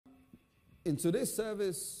In today's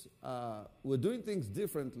service, we're doing things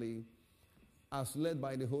differently as led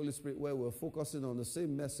by the Holy Spirit, where we're focusing on the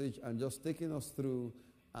same message and just taking us through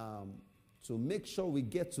to make sure we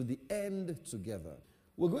get to the end together.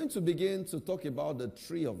 We're going to begin to talk about the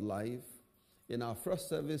tree of life in our first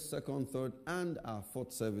service, second, third, and our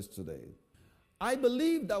fourth service today. I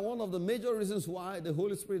believe that one of the major reasons why the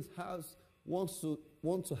Holy Spirit wants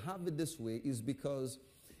to have it this way is because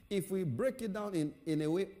if we break it down in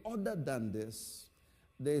a way other than this,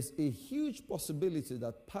 there's a huge possibility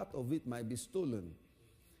that part of it might be stolen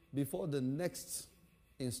before the next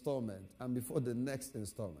installment and before the next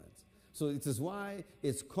installment. So it is why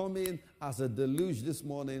it's coming as a deluge this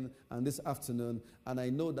morning and this afternoon. And I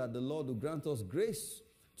know that the Lord will grant us grace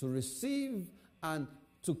to receive and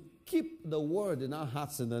to keep the word in our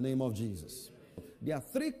hearts in the name of Jesus. There are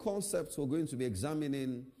three concepts we're going to be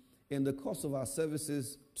examining in the course of our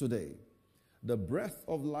services today: the breath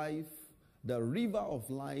of life, the river of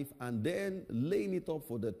life, and then laying it up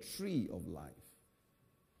for the tree of life.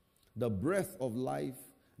 The breath of life,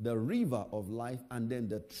 the river of life, and then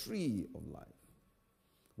the tree of life.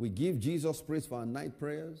 We give Jesus praise for our night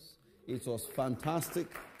prayers. It was fantastic.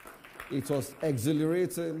 It was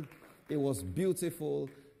exhilarating. It was beautiful.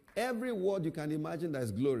 Every word you can imagine that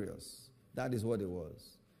is glorious, that is what it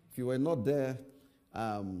was. If you were not there,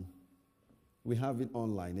 we have it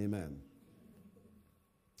online. Amen.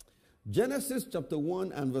 Genesis chapter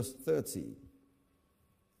 1 and verse 30.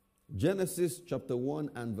 Genesis chapter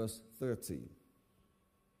 1 and verse 30.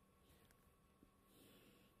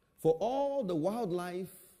 For all the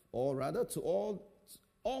wildlife, or rather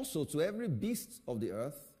also to every beast of the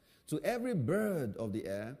earth, to every bird of the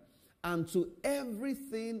air, and to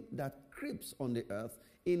everything that creeps on the earth,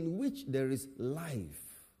 in which there is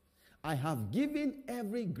life, I have given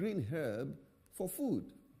every green herb for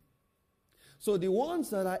food. So the ones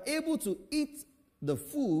that are able to eat the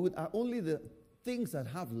food are only the things that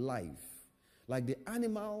have life, like the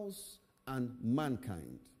animals and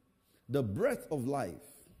mankind. The breath of life.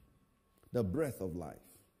 The breath of life.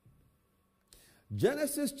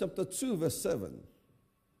 Genesis chapter 2 verse 7.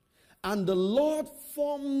 And the Lord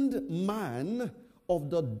formed man of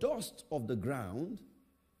the dust of the ground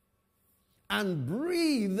and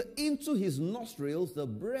breathed into his nostrils the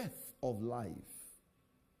breath of life.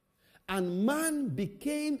 And man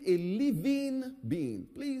became a living being.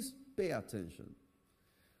 Please pay attention.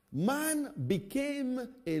 Man became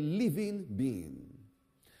a living being.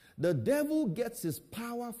 The devil gets his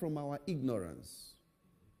power from our ignorance.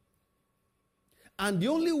 And the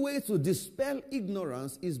only way to dispel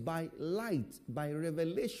ignorance is by light, by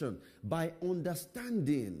revelation, by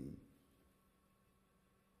understanding.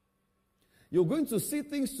 You're going to see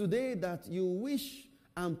things today that you wish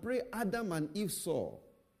and pray Adam and Eve saw.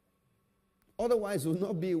 Otherwise, we'll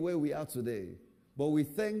not be where we are today. But we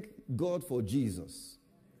thank God for Jesus.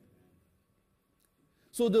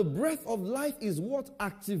 So the breath of life is what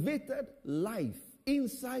activated life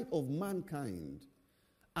inside of mankind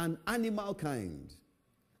and animal kind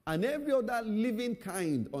and every other living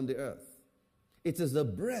kind on the earth. It is the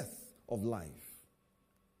breath of life.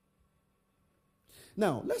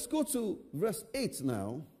 Now, let's go to verse 8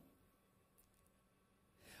 now.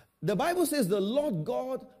 The Bible says the Lord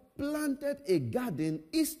God planted a garden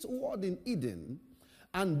eastward in Eden,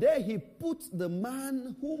 and there he put the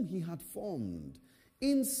man whom he had formed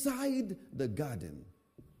inside the garden.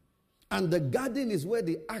 And the garden is where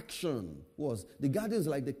the action was. The garden is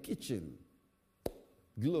like the kitchen.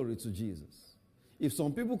 Glory to Jesus. If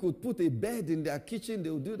some people could put a bed in their kitchen, they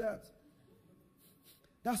would do that.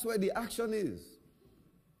 That's where the action is.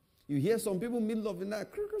 You hear some people middle of the night,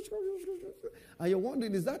 and you're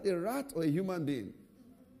wondering, is that a rat or a human being?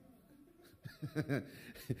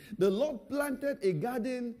 The Lord planted a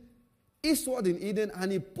garden eastward in Eden,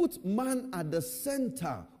 and he put man at the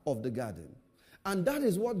center of the garden. And that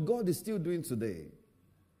is what God is still doing today.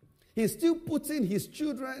 He's still putting his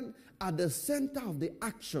children at the center of the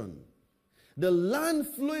action. The land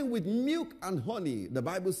flowing with milk and honey, the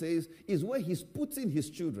Bible says, is where he's putting his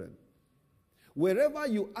children. Wherever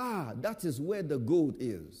you are, that is where the gold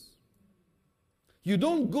is. You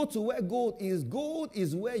don't go to where gold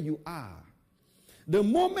is where you are. The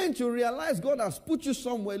moment you realize God has put you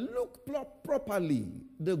somewhere, look properly.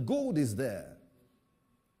 The gold is there.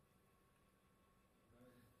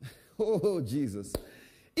 Oh, Jesus.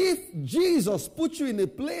 If Jesus put you in a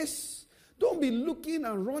place, don't be looking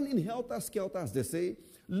and running helter-skelter, as they say.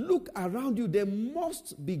 Look around you. There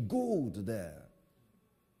must be gold there.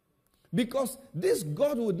 Because this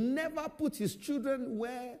God would never put his children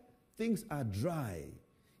where things are dry.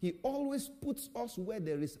 He always puts us where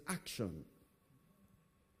there is action.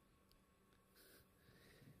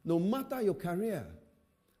 No matter your career.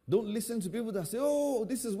 Don't listen to people that say, oh,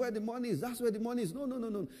 this is where the money is. That's where the money is.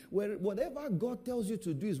 No. Whatever God tells you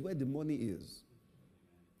to do is where the money is.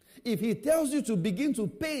 If he tells you to begin to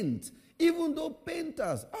paint, even though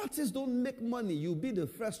painters, artists don't make money, you'll be the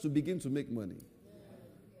first to begin to make money.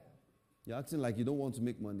 You're acting like you don't want to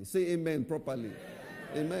make money. Say amen properly.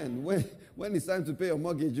 Amen. When it's time to pay your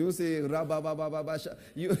mortgage, you say,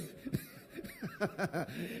 you.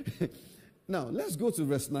 Now, let's go to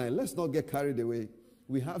verse 9. Let's not get carried away.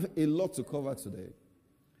 We have a lot to cover today.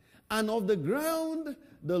 And of the ground,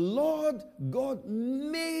 the Lord God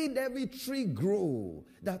made every tree grow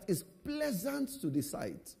that is pleasant to the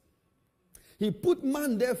sight. He put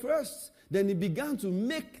man there first, then he began to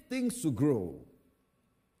make things to grow.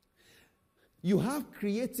 You have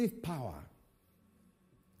creative power.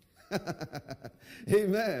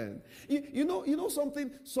 Amen. You know something?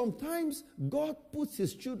 Sometimes God puts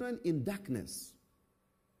his children in darkness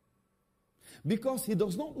because he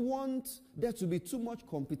does not want there to be too much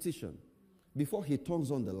competition before he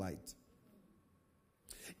turns on the light.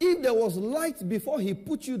 If there was light before he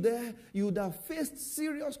put you there, you would have faced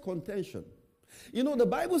serious contention. You know, the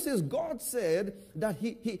Bible says God said that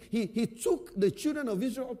he took the children of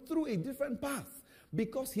Israel through a different path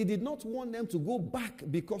because he did not want them to go back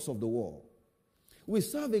because of the war. We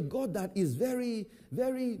serve a God that is very,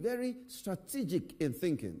 very, very strategic in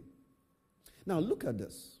thinking. Now look at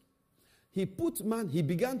this. He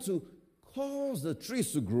began to cause the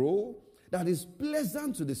trees to grow that is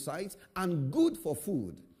pleasant to the sight and good for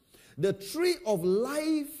food. The tree of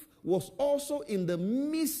life was also in the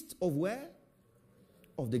midst of where?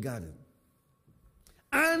 Of the garden.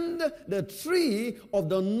 And the tree of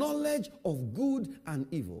the knowledge of good and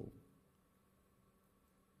evil.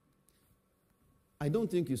 I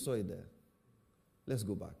don't think you saw it there. Let's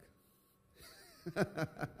go back.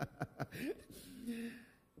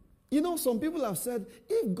 You know, some people have said,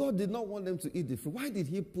 if God did not want them to eat the fruit, why did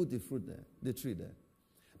he put the fruit there, the tree there?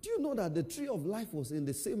 Do you know that the tree of life was in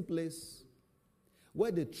the same place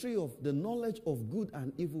where the tree of the knowledge of good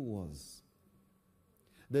and evil was?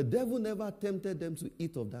 The devil never tempted them to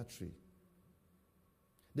eat of that tree.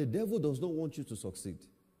 The devil does not want you to succeed.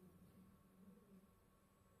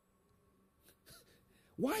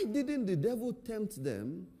 Why didn't the devil tempt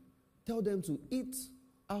them, tell them to eat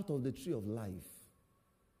out of the tree of life?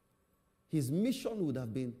 His mission would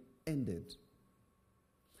have been ended.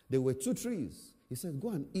 There were two trees. He said,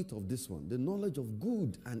 go and eat of this one, the knowledge of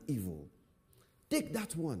good and evil. Take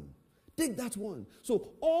that one. Take that one.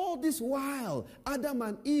 So all this while, Adam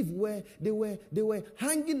and Eve were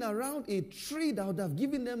hanging around a tree that would have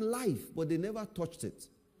given them life, but they never touched it.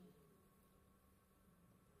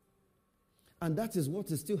 And that is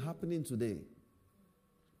what is still happening today.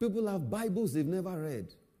 People have Bibles they've never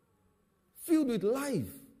read, filled with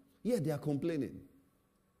life, yet they are complaining.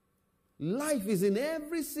 Life is in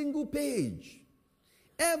every single page,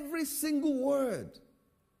 every single word,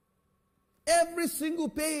 every single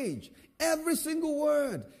page, every single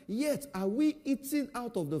word. Yet are we eating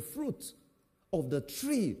out of the fruit of the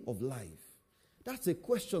tree of life? That's a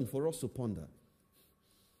question for us to ponder.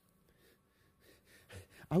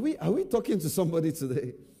 Are we talking to somebody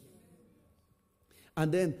today?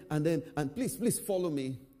 And please follow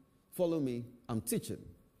me. Follow me. I'm teaching.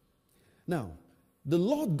 Now, the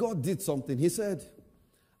Lord God did something. He said,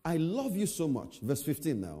 I love you so much. Verse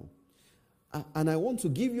 15 now. And I want to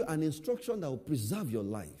give you an instruction that will preserve your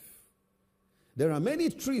life. There are many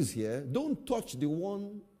trees here. Don't touch the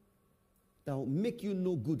one that will make you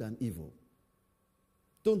know good and evil.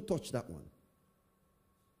 Don't touch that one.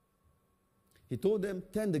 He told them,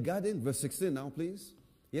 tend the garden. Verse 16 now, please.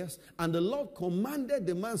 Yes. And the Lord commanded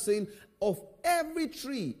the man, saying, of every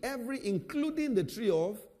tree, including the tree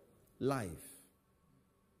of life.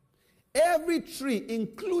 Every tree,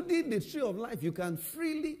 including the tree of life, you can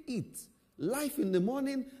freely eat. Life in the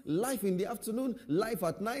morning, life in the afternoon, life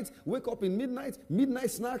at night, wake up in midnight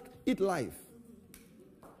snack, eat life.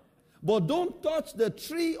 But don't touch the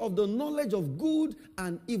tree of the knowledge of good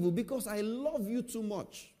and evil, because I love you too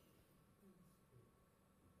much.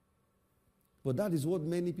 But that is what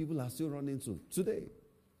many people are still running to today.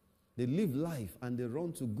 They live life and they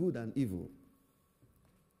run to good and evil.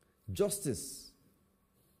 Justice.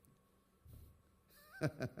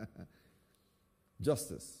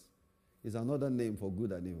 Justice is another name for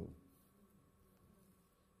good and evil.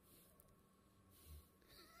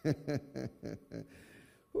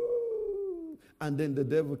 And then the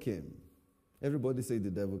devil came. Everybody say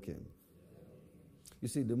the devil came. You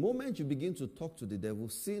see, the moment you begin to talk to the devil,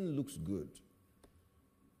 sin looks good.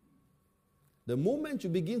 The moment you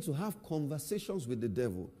begin to have conversations with the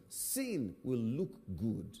devil, sin will look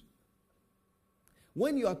good.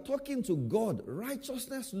 When you are talking to God,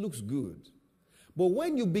 righteousness looks good. But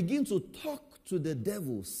when you begin to talk to the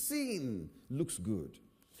devil, sin looks good.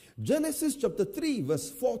 Genesis chapter 3, verse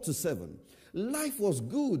 4 to 7. Life was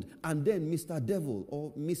good, and then Mr. Devil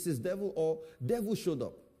or Mrs. Devil or devil showed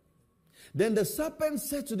up. Then the serpent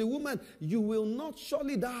said to the woman, you will not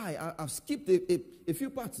surely die. I've skipped a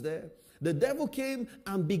few parts there. The devil came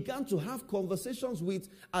and began to have conversations with,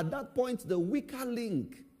 at that point, the weaker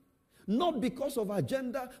link. Not because of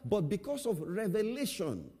agenda, but because of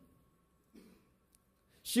revelation.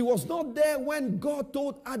 She was not there when God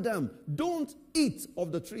told Adam, don't eat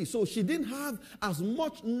of the tree. So she didn't have as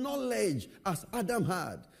much knowledge as Adam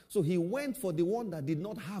had. So he went for the one that did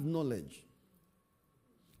not have knowledge.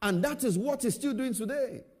 And that is what he's still doing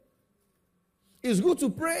today. It's good to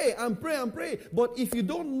pray and pray and pray. But if you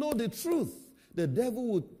don't know the truth, the devil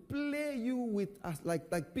will play you with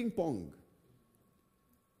like ping pong.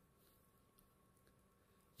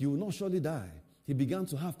 You will not surely die. He began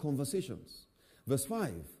to have conversations. Verse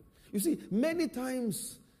 5. You see, many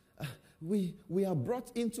times we are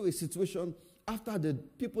brought into a situation after the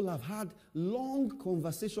people have had long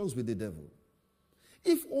conversations with the devil.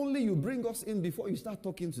 If only you bring us in before you start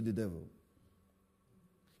talking to the devil.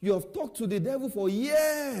 You have talked to the devil for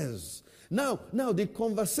years. Now the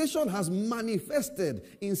conversation has manifested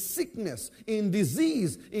in sickness, in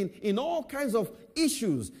disease, in all kinds of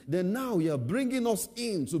issues. Then now you are bringing us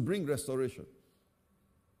in to bring restoration.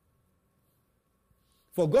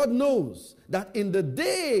 For God knows that in the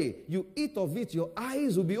day you eat of it, your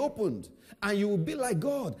eyes will be opened, and you will be like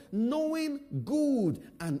God, knowing good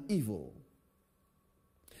and evil.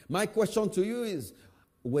 My question to you is,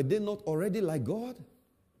 were they not already like God?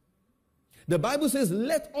 The Bible says,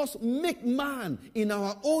 let us make man in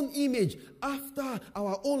our own image, after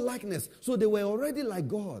our own likeness. So they were already like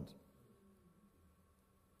God.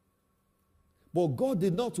 But God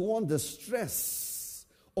did not want the stress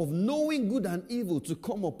of knowing good and evil to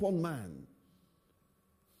come upon man.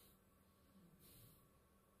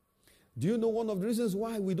 Do you know one of the reasons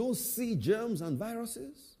why we don't see germs and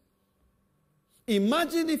viruses?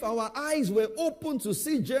 Imagine if our eyes were open to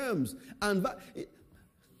see germs and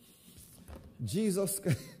Jesus.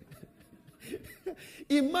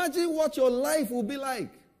 Imagine what your life will be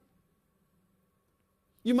like.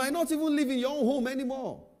 You might not even live in your own home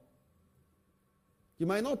anymore. You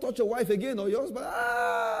might not touch your wife again or yours,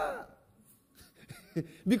 but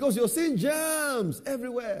because you're seeing germs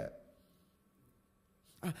everywhere.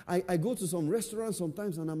 I go to some restaurants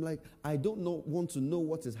sometimes and I'm like, I don't want to know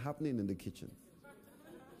what is happening in the kitchen.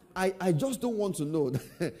 I just don't want to know.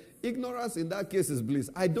 Ignorance in that case is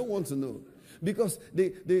bliss. I don't want to know. Because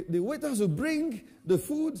the waiters will bring the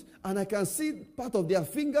food and I can see part of their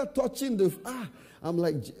finger touching the... I'm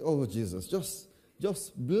like, oh Jesus,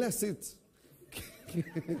 just bless it.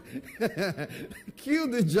 Kill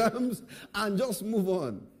the germs and just move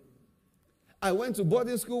on. I went to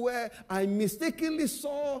boarding school where I mistakenly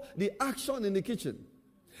saw the action in the kitchen.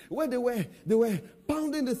 Where they were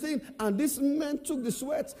pounding the thing and this man took the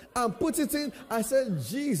sweat and put it in. I said,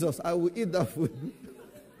 Jesus, I will eat that food.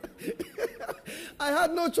 I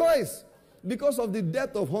had no choice because of the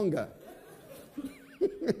depth of hunger.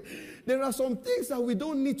 There are some things that we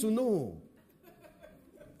don't need to know.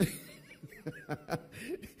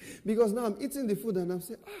 Because now I'm eating the food and I'm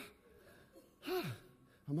saying,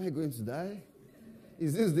 am I going to die?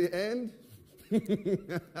 Is this the end?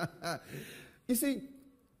 You see,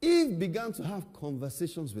 Eve began to have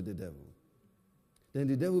conversations with the devil. Then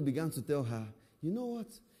the devil began to tell her, you know what?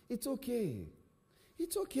 It's okay.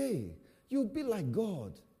 It's okay. You'll be like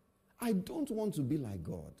God. I don't want to be like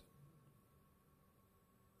God.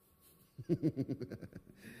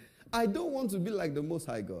 I don't want to be like the Most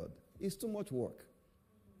High God. It's too much work.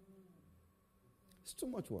 It's too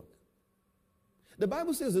much work. The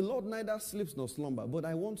Bible says the Lord neither sleeps nor slumber, but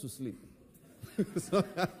I want to sleep. So,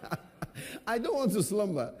 I don't want to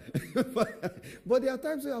slumber. But there are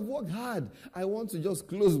times where I've worked hard. I want to just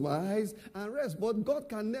close my eyes and rest. But God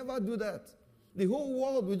can never do that. The whole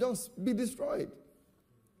world will just be destroyed.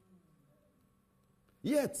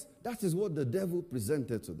 Yet, that is what the devil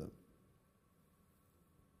presented to them.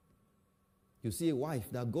 You see a wife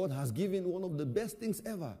that God has given one of the best things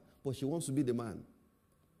ever, but she wants to be the man.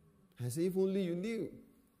 I say, if only you knew.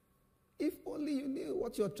 If only you knew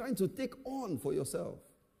what you're trying to take on for yourself.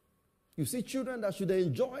 You see children that should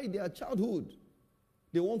enjoy their childhood.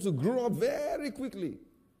 They want to grow up very quickly.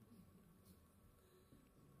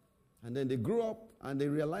 And then they grow up and they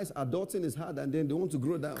realize adulting is hard and then they want to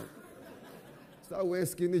grow down. Start wearing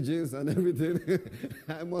skinny jeans and everything.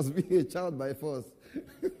 I must be a child by force.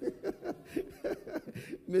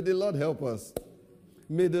 May the Lord help us.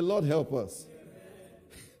 May the Lord help us.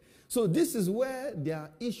 So this is where their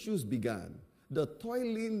issues began. The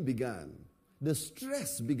toiling began. The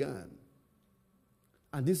stress began.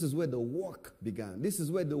 And this is where the work began. This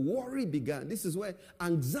is where the worry began. This is where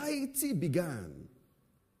anxiety began.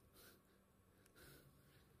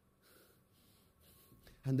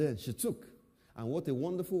 And then she took. And what a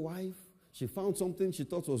wonderful wife. She found something she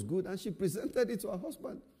thought was good and she presented it to her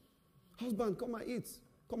husband. Husband, come and eat.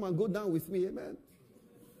 Come and go down with me. Amen.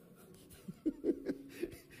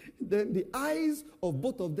 Then the eyes of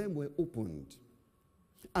both of them were opened.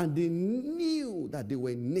 And they knew that they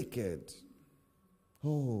were naked.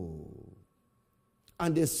 Oh.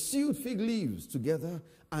 And they sewed fig leaves together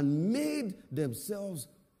and made themselves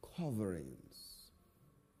coverings.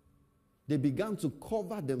 They began to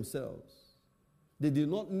cover themselves. They did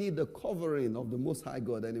not need the covering of the Most High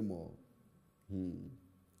God anymore.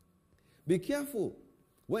 Be careful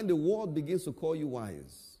when the world begins to call you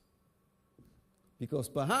wise. Because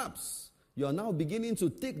perhaps you are now beginning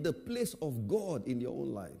to take the place of God in your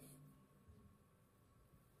own life.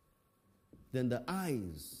 Then the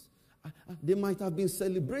eyes, they might have been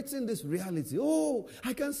celebrating this reality. Oh,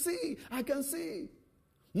 I can see, I can see.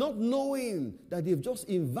 Not knowing that they've just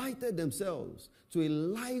invited themselves to a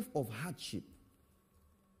life of hardship.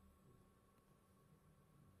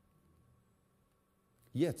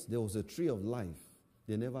 Yet there was a tree of life.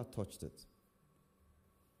 They never touched it.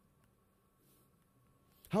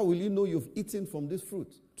 How will you know you've eaten from this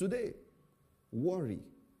fruit? Today, worry,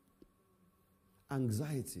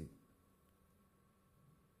 anxiety.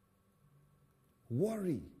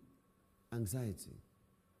 Worry, anxiety,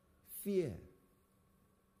 fear.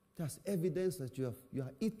 That's evidence that you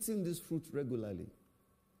are eating this fruit regularly.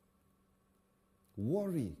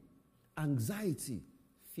 Worry, anxiety,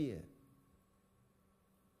 fear.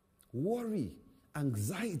 Worry,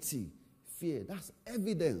 anxiety, fear. That's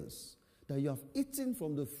evidence that you have eaten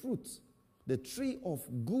from the fruit, the tree of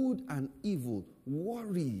good and evil.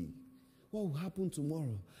 Worry. What will happen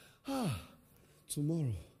tomorrow?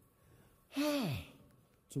 Tomorrow.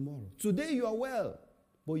 Tomorrow. Today you are well,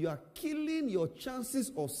 but you are killing your chances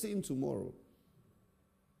of seeing tomorrow.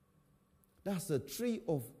 That's the tree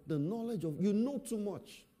of the knowledge of, you know too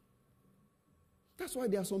much. That's why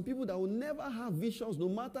there are some people that will never have visions no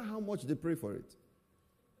matter how much they pray for it.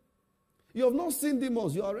 You have not seen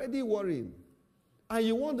demons, you're already worrying. And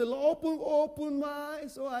you want the Lord, open my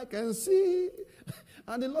eyes so I can see.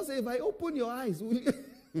 And the Lord says, if I open your eyes, will you?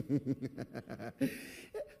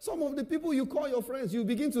 Some of the people you call your friends, you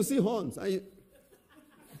begin to see horns. And you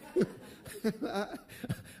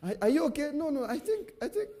are you okay? No, I think.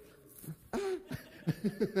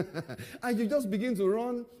 And you just begin to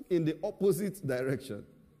run in the opposite direction.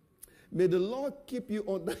 May the Lord keep you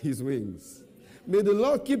under his wings. May the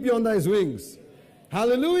Lord keep you under his wings.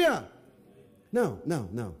 Hallelujah. Now.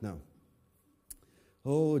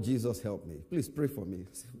 Oh, Jesus, help me. Please pray for me.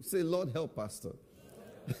 Say, Lord, help Pastor.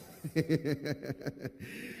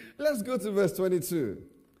 Let's go to verse 22.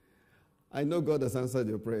 I know God has answered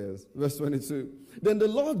your prayers. Verse 22. Then the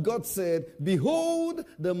Lord God said, behold,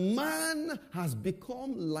 the man has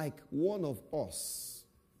become like one of us.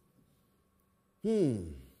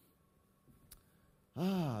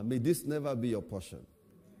 May this never be your portion.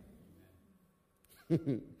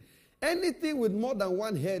 Anything with more than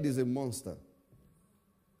one head is a monster.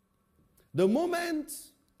 The moment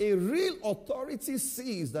a real authority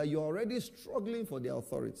sees that you're already struggling for the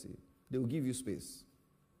authority, they will give you space.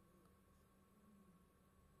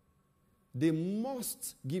 They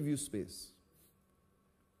must give you space.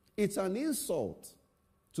 It's an insult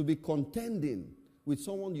to be contending with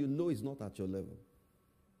someone you know is not at your level.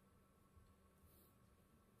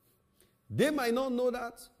 They might not know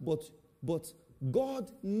that, but God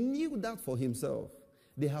knew that for himself.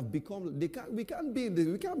 They have become, we can't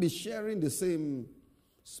be sharing the same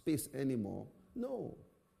space anymore. No.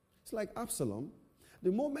 It's like Absalom.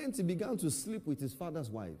 The moment he began to sleep with his father's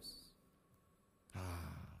wives,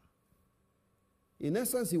 in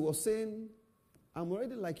essence, he was saying, I'm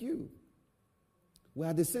already like you. We're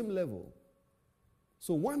at the same level.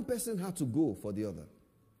 So one person had to go for the other.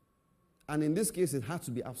 And in this case, it had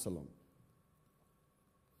to be Absalom.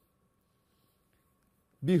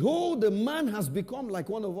 Behold, the man has become like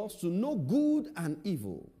one of us to know good and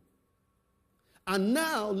evil. And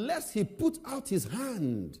now, lest he put out his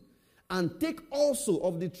hand and take also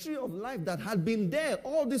of the tree of life that had been there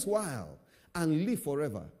all this while and live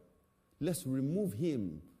forever. Let's remove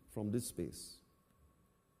him from this space.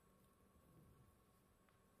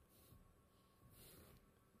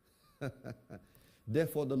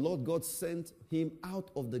 Therefore, the Lord God sent him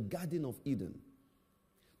out of the Garden of Eden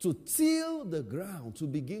to till the ground, to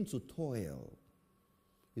begin to toil.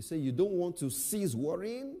 He said, you don't want to cease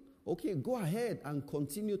worrying? Okay, go ahead and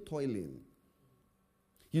continue toiling.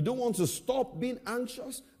 You don't want to stop being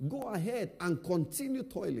anxious? Go ahead and continue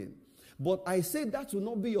toiling. But I say that will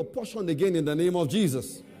not be your portion again in the name of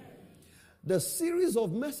Jesus. Amen. The series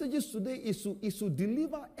of messages today is to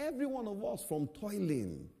deliver every one of us from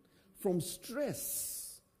toiling, from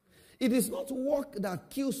stress. It is not work that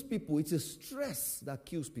kills people. It is stress that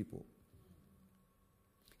kills people.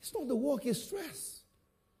 It's not the work, it's stress.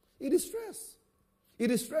 It is stress. It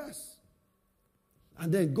is stress.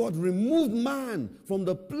 And then God removed man from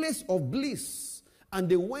the place of bliss, and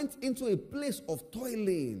they went into a place of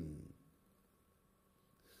toiling.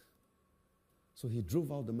 So he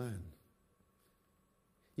drove out the man.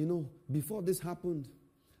 You know, before this happened,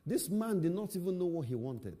 this man did not even know what he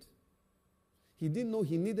wanted. He didn't know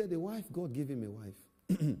he needed a wife. God gave him a wife.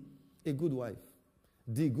 A good wife.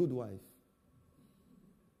 The good wife.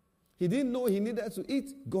 He didn't know he needed to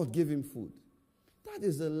eat. God gave him food. That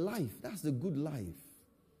is the life. That's the good life.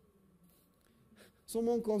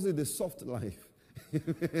 Someone calls it the soft life. It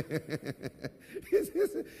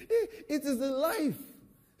is the life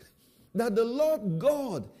that the Lord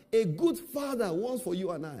God, a good Father, wants for you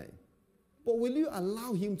and I. But will you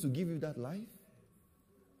allow him to give you that life?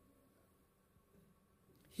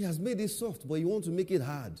 He has made it soft, but you want to make it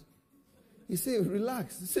hard. He said,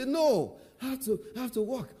 relax. He said, no, I have to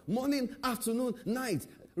work. Morning, afternoon, night.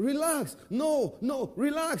 Relax. No,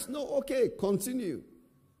 relax. No, okay, continue.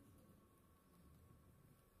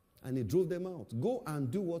 And he drove them out. Go and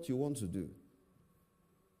do what you want to do.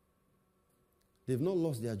 They've not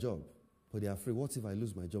lost their job, but they are afraid. What if I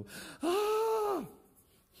lose my job?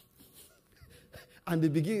 And they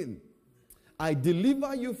begin. I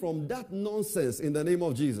deliver you from that nonsense in the name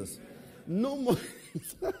of Jesus. No more.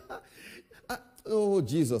 Oh,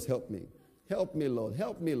 Jesus, help me. Help me, Lord.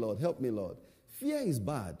 Help me, Lord. Help me, Lord. Fear is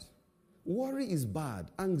bad. Worry is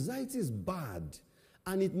bad. Anxiety is bad.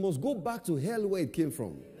 And it must go back to hell where it came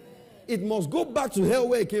from. It must go back to hell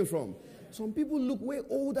where it came from. Some people look way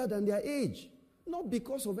older than their age. Not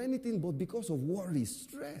because of anything, but because of worry,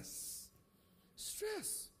 stress.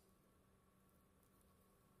 Stress.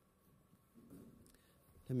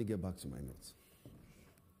 Let me get back to my notes.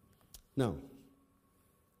 Now,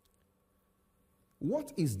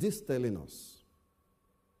 what is this telling us?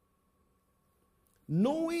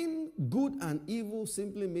 Knowing good and evil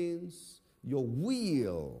simply means your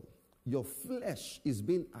will, your flesh is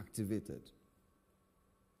being activated.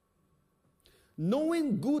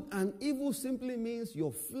 Knowing good and evil simply means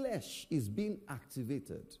your flesh is being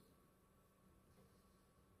activated.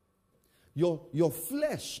 Your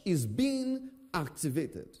flesh is being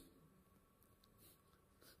activated.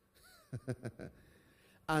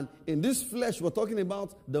 And in this flesh, we're talking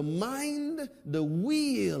about the mind, the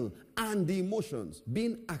will, and the emotions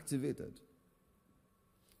being activated.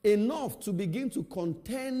 Enough to begin to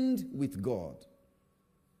contend with God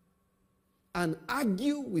and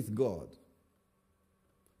argue with God.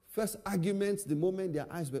 First argument, the moment their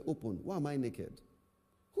eyes were opened. Why am I naked?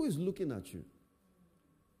 Who is looking at you?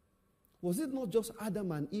 Was it not just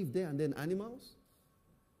Adam and Eve there and then animals?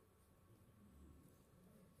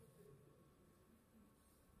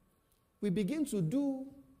 We begin to do,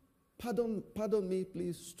 pardon me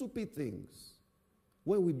please, stupid things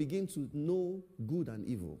when we begin to know good and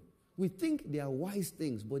evil. We think they are wise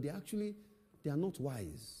things, but they are not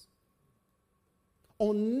wise.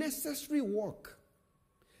 Unnecessary work.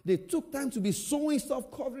 They took time to be sewing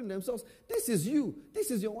stuff, covering themselves. This is you.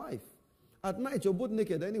 This is your wife. At night, you're both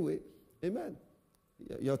naked anyway. Amen.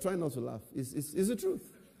 You're trying not to laugh. It's the truth.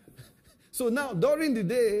 So now, during the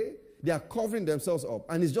day, they are covering themselves up,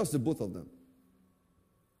 and it's just the both of them.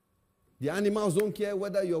 The animals don't care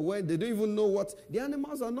whether you're wearing, they don't even know what. The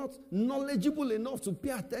animals are not knowledgeable enough to pay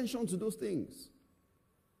attention to those things.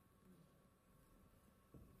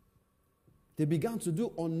 They began to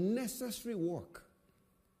do unnecessary work,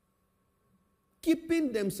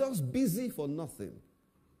 keeping themselves busy for nothing.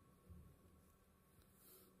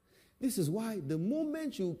 This is why the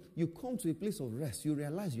moment you come to a place of rest, you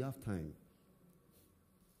realize you have time.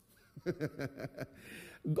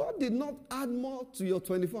 God did not add more to your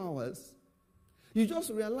 24 hours. You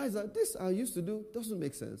just realize that this I used to do doesn't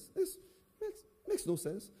make sense. This makes no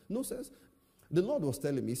sense. No sense. The Lord was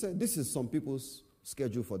telling me, he said, this is some people's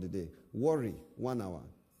schedule for the day. Worry, 1 hour.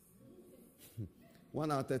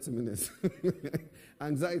 1 hour, 30 minutes.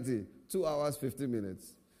 Anxiety, 2 hours, 50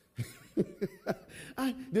 minutes.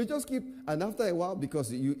 And they just keep, and after a while,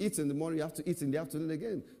 because you eat in the morning, you have to eat in the afternoon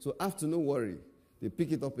again. So afternoon worry. They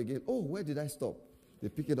pick it up again. Oh, where did I stop? They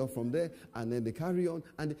pick it up from there, and then they carry on.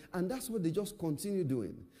 And that's what they just continue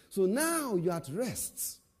doing. So now you're at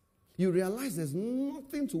rest. You realize there's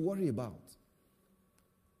nothing to worry about.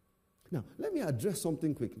 Now, let me address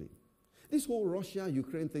something quickly. This whole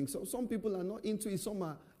Russia-Ukraine thing, so some people are not into it, some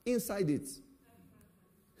are inside it.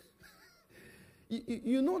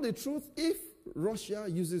 You know the truth? If Russia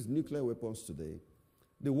uses nuclear weapons today,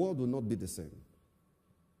 the world will not be the same.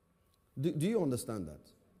 Do you understand that?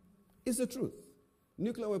 It's the truth.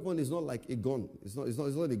 Nuclear weapon is not like a gun. It's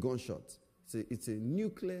not a gunshot. It's a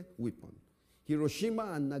nuclear weapon. Hiroshima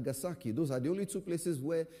and Nagasaki, those are the only two places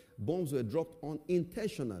where bombs were dropped on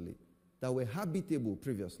intentionally that were habitable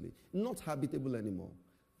previously. Not habitable anymore.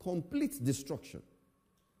 Complete destruction.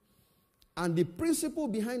 And the principle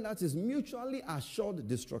behind that is mutually assured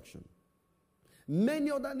destruction. Many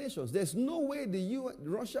other nations, there's no way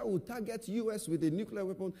Russia will target U.S. with a nuclear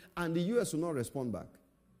weapon and the U.S. will not respond back.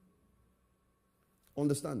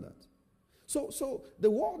 Understand that? So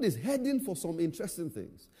the world is heading for some interesting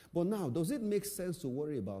things. But now, does it make sense to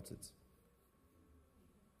worry about it?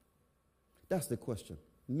 That's the question.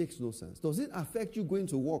 It makes no sense. Does it affect you going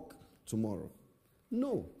to work tomorrow?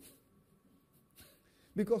 No.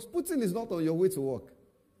 Because Putin is not on your way to work.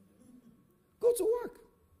 Go to work.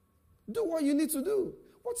 Do what you need to do.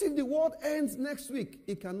 What if the world ends next week?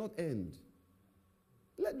 It cannot end.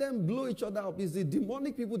 Let them blow each other up. It's the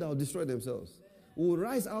demonic people that will destroy themselves. Will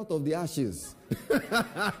rise out of the ashes.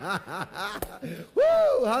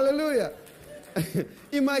 Woo! Hallelujah.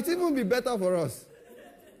 It might even be better for us.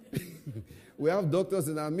 We have doctors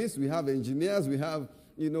in our midst. We have engineers. We have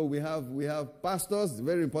pastors.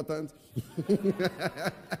 Very important.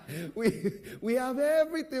 we have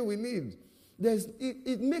everything we need.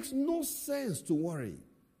 It makes no sense to worry.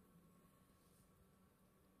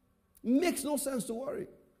 Makes no sense to worry.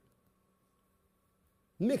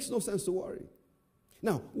 Makes no sense to worry.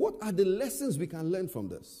 Now, what are the lessons we can learn from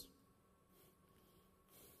this?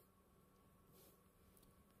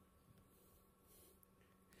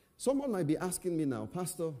 Someone might be asking me now,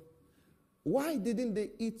 Pastor, why didn't they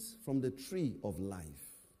eat from the tree of life?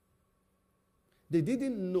 They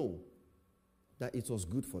didn't know that it was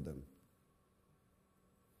good for them.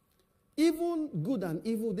 Even good and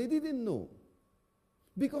evil, they didn't know.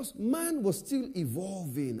 Because man was still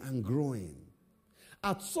evolving and growing.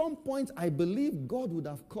 At some point, I believe God would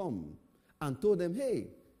have come and told them, hey,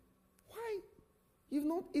 why? You've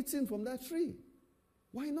not eaten from that tree.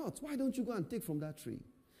 Why not? Why don't you go and take from that tree?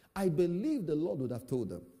 I believe the Lord would have told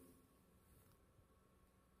them.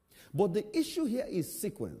 But the issue here is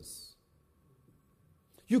sequence.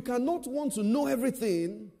 You cannot want to know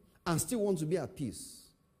everything and still want to be at peace.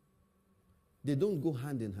 They don't go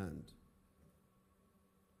hand in hand.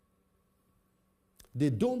 They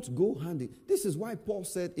don't go hand in. This is why Paul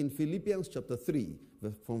said in Philippians chapter 3,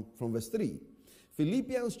 from verse 3.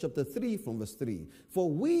 Philippians chapter 3 from verse 3. For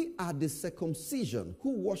we are the circumcision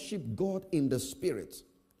who worship God in the Spirit.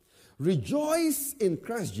 Rejoice in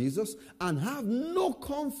Christ Jesus and have no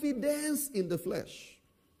confidence in the flesh.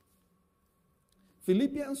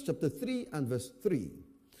 Philippians chapter 3 and verse 3.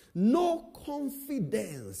 No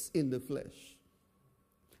confidence in the flesh.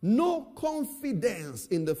 No confidence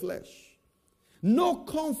in the flesh. No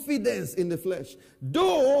confidence in the flesh.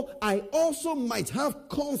 Though I also might have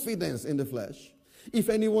confidence in the flesh. If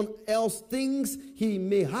anyone else thinks he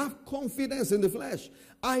may have confidence in the flesh,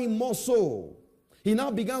 I more so. He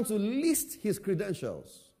now began to list his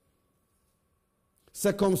credentials.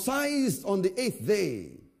 Circumcised on the 8th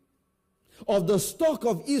day, of the stock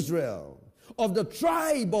of Israel, of the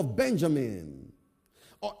tribe of Benjamin,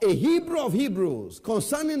 a Hebrew of Hebrews,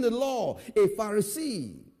 concerning the law, a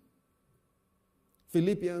Pharisee.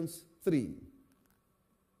 Philippians 3.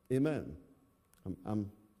 Amen.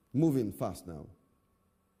 I'm moving fast now.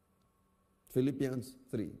 Philippians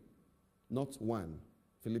 3. Not 1.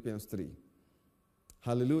 Philippians 3.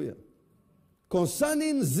 Hallelujah.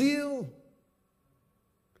 Concerning zeal,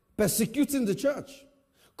 persecuting the church.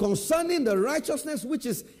 Concerning the righteousness which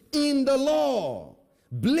is in the law,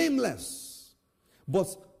 blameless. But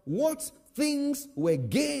what things were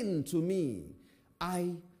gain to me,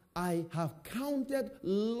 I have counted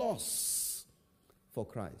loss for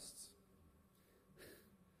Christ.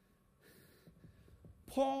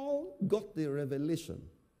 Paul got the revelation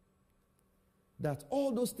that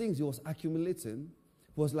all those things he was accumulating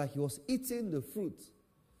was like he was eating the fruit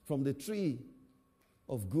from the tree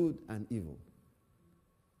of good and evil.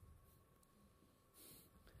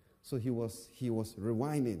 So he was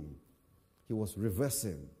rewinding, he was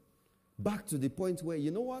reversing, back to the point where,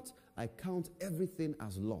 you know what? I count everything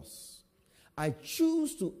as loss. I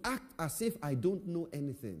choose to act as if I don't know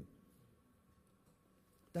anything.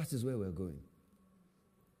 That is where we're going.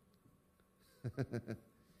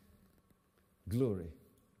 Glory.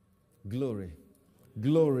 Glory.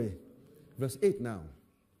 Glory. Verse 8 now.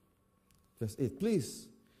 Verse 8. Please,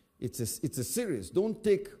 it's a series. Don't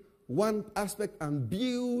take one aspect and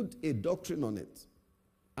build a doctrine on it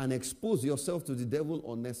and expose yourself to the devil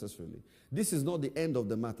unnecessarily. This is not the end of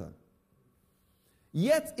the matter.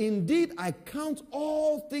 Yet indeed I count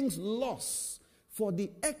all things loss for the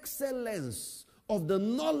excellence of the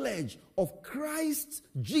knowledge of Christ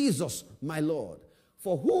Jesus my Lord,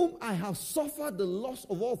 for whom I have suffered the loss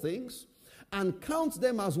of all things, and count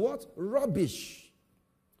them as what? Rubbish.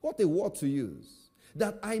 What a word to use.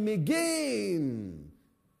 That I may gain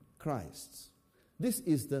Christ. This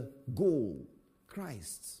is the goal.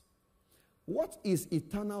 Christ. What is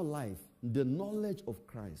eternal life? The knowledge of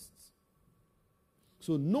Christ.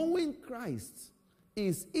 So knowing Christ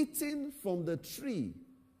is eating from the tree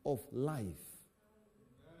of life.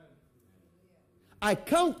 I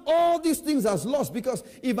count all these things as loss because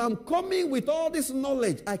if I'm coming with all this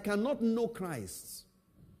knowledge, I cannot know Christ.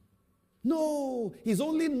 No, he's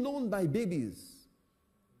only known by babies.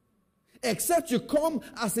 Except you come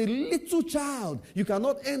as a little child, you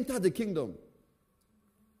cannot enter the kingdom.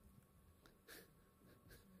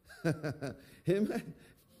 Amen.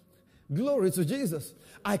 Glory to Jesus.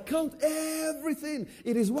 I count everything.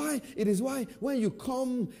 It is why when you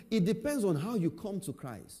come, it depends on how you come to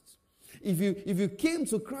Christ. If you came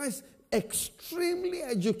to Christ extremely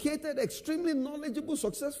educated, extremely knowledgeable,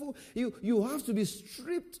 successful, you have to be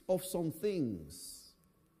stripped of some things.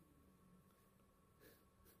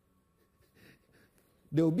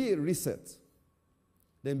 There will be a reset.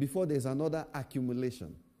 Then before there's another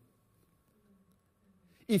accumulation.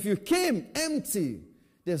 If you came empty,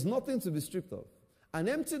 there's nothing to be stripped of. And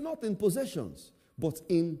empty not in possessions, but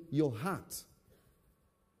in your heart.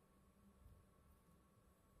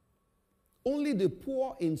 Only the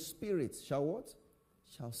poor in spirit shall what?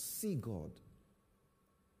 Shall see God.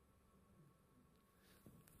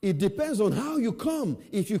 It depends on how you come.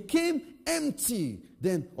 If you came empty,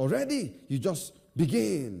 then already you just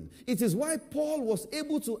begin. It is why Paul was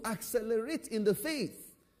able to accelerate in the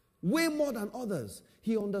faith way more than others.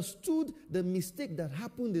 He understood the mistake that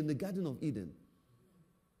happened in the Garden of Eden.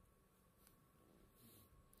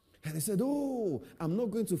 And he said, oh, I'm not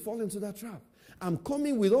going to fall into that trap. I'm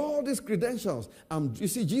coming with all these credentials. You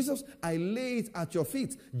see, Jesus, I lay it at your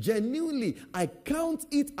feet. Genuinely, I count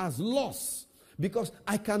it as loss because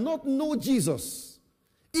I cannot know Jesus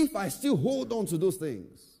if I still hold on to those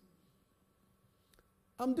things.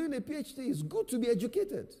 I'm doing a PhD. It's good to be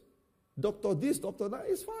educated. Doctor this, doctor that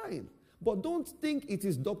is fine. But don't think it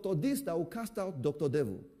is Dr. This that will cast out Dr.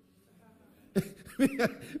 Devil.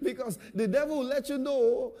 Because the devil will let you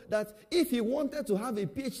know that if he wanted to have a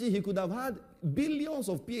PhD, he could have had billions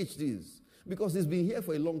of PhDs because he's been here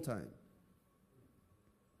for a long time.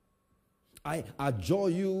 I adjure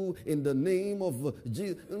you in the name of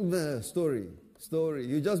Jesus. Story.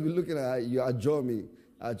 You just be looking at you adjure me.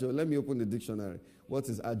 Adjure. Let me open the dictionary. What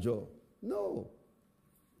is adjure? No.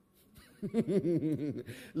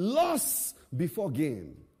 Loss before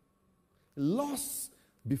gain. Loss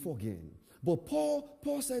before gain. But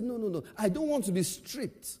Paul said, no. I don't want to be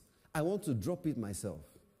stripped. I want to drop it myself.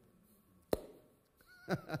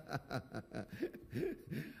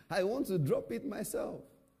 I want to drop it myself.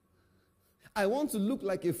 I want to look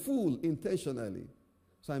like a fool intentionally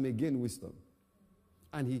so I may gain wisdom.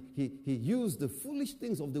 And he used the foolish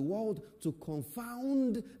things of the world to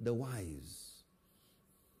confound the wise.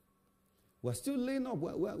 We're still laying up.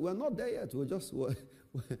 We're not there yet.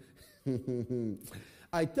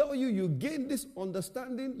 I tell you, you gain this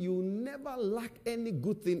understanding, you will never lack any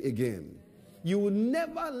good thing again. You will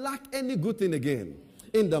never lack any good thing again.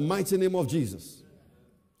 In the mighty name of Jesus.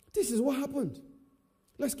 This is what happened.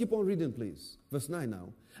 Let's keep on reading, please. Verse 9 now.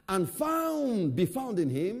 And be found in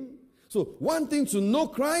him. So one thing to know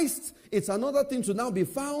Christ, it's another thing to now be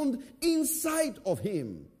found inside of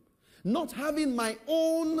him. Not having my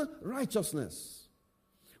own righteousness,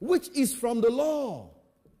 which is from the law.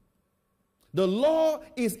 The law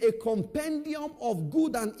is a compendium of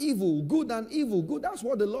good and evil, good and evil, good. That's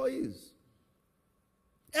what the law is.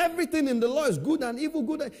 Everything in the law is good and evil,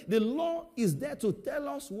 good. The law is there to tell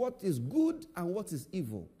us what is good and what is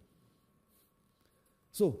evil.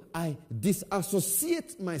 So I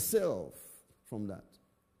disassociate myself from that.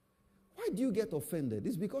 Why do you get offended?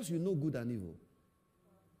 It's because you know good and evil.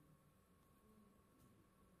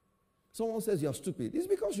 Someone says you're stupid. It's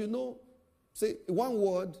because you know, say one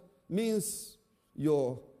word means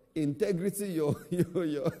your integrity, your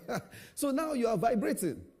so now you are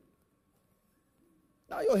vibrating.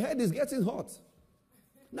 Now your head is getting hot.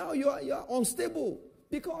 Now you are unstable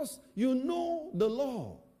because you know the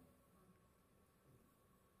law.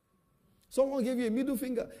 Someone gave you a middle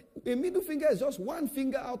finger. A middle finger is just one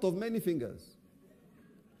finger out of many fingers.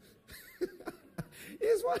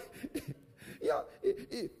 It's one. Yeah,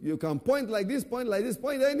 you can point like this, point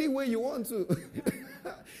any way you want to.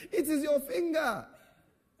 It is your finger.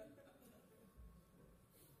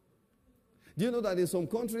 Do you know that in some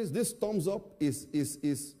countries, this thumbs up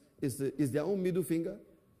is their own middle finger?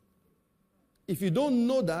 If you don't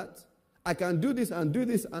know that, I can do this and do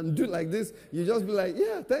this and do like this, you just be like,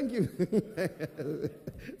 yeah, thank you.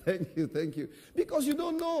 Thank you. Because you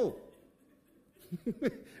don't know.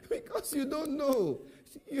 Because you don't know.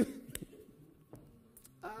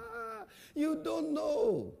 You don't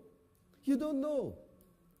know. You don't know.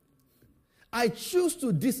 I choose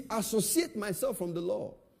to disassociate myself from the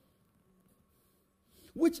law.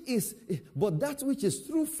 But that which is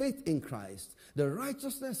through faith in Christ, the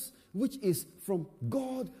righteousness which is from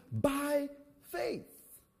God by faith.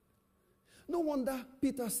 No wonder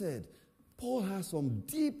Peter said, Paul has some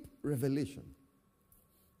deep revelation.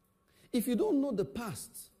 If you don't know the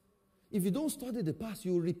past, if you don't study the past,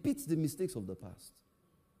 you repeat the mistakes of the past.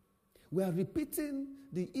 We are repeating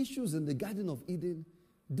the issues in the Garden of Eden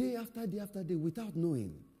day after day after day without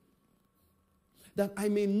knowing. That I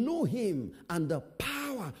may know him and the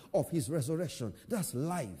power of his resurrection. That's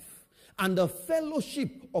life. And the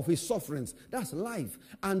fellowship of his sufferings. That's life.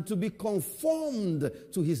 And to be conformed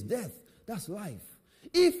to his death. That's life.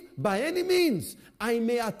 If by any means I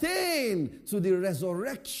may attain to the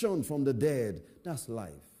resurrection from the dead. That's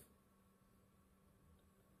life.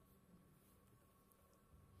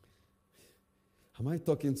 Am I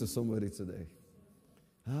talking to somebody today?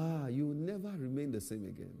 You will never remain the same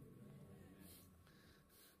again.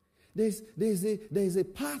 There's a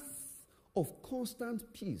path of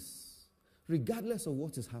constant peace, regardless of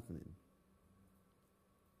what is happening.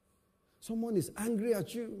 Someone is angry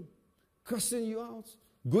at you, cursing you out,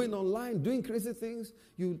 going online, doing crazy things.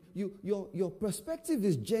 Your perspective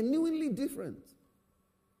is genuinely different.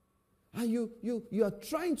 And you are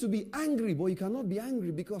trying to be angry, but you cannot be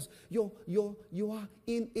angry because you are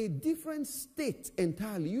in a different state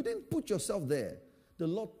entirely. You didn't put yourself there. The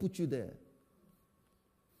Lord put you there.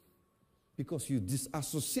 Because you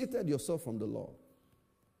disassociated yourself from the law.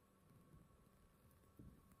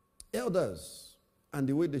 Elders and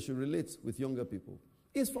the way they should relate with younger people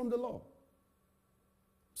is from the law.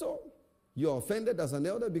 So, you're offended as an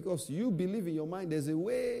elder because you believe in your mind there's a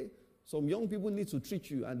way some young people need to treat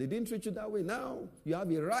you, and they didn't treat you that way. Now, you have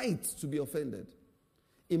a right to be offended.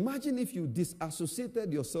 Imagine if you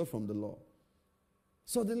disassociated yourself from the law.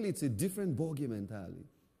 Suddenly, it's a different ballgame entirely.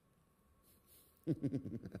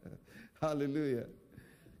 Hallelujah.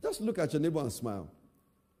 Just look at your neighbor and smile.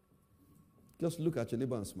 Just look at your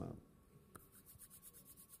neighbor and smile.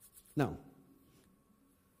 Now,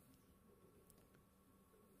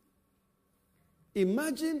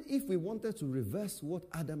 imagine if we wanted to reverse what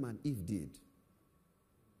Adam and Eve did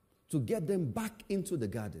to get them back into the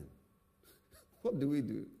garden. What do we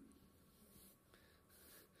do?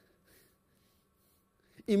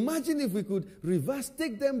 Imagine if we could reverse,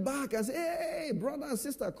 take them back and say, hey, brother and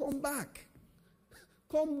sister, come back.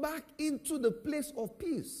 Come back into the place of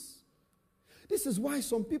peace. This is why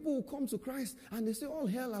some people will come to Christ and they say, all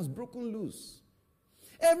hell has broken loose.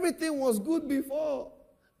 Everything was good before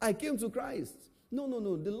I came to Christ. No.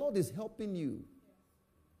 The Lord is helping you.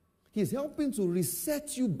 He's helping to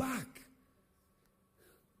reset you back.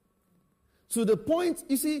 To the point,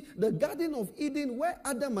 you see, the Garden of Eden where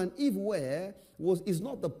Adam and Eve were is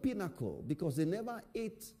not the pinnacle because they never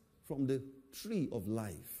ate from the tree of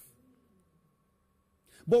life.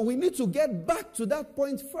 But we need to get back to that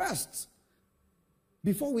point first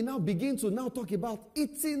before we now begin to now talk about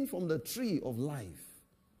eating from the tree of life.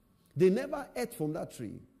 They never ate from that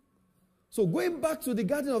tree. So going back to the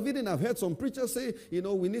Garden of Eden, I've heard some preachers say,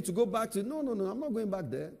 we need to go back to, no, I'm not going back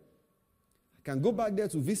there. I can go back there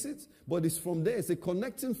to visit, but it's from there, it's a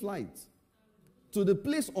connecting flight to the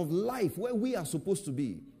place of life where we are supposed to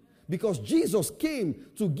be. Because Jesus came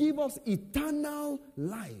to give us eternal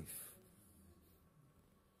life.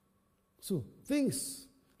 So things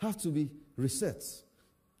have to be reset.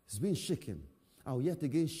 It's been shaken. I will yet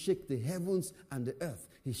again shake the heavens and the earth.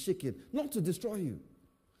 He's shaking, not to destroy you.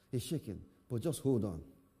 He's shaking, but just hold on.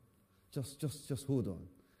 Just hold on.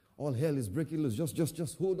 All hell is breaking loose.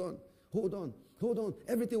 Just hold on. Hold on.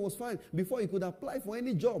 Everything was fine before you could apply for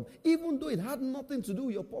any job, even though it had nothing to do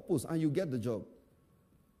with your purpose, and you get the job.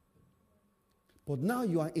 But now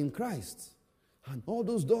you are in Christ. And all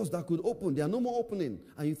those doors that could open, they are no more opening.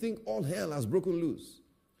 And you think all hell has broken loose.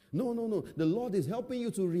 No, no, no. The Lord is helping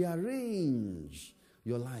you to rearrange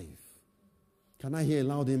your life. Can I hear a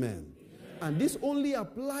loud amen? Amen. And this only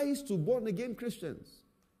applies to born-again Christians.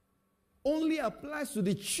 Only applies to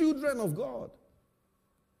the children of God.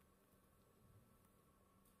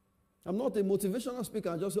 I'm not a motivational speaker.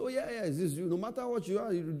 I just say, oh yeah, is this you? No matter what you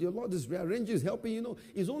are, the Lord is rearranging, is helping you. No,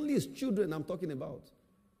 it's only His children I'm talking about.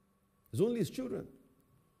 It's only His children.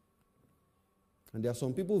 And there are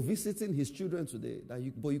some people visiting His children today,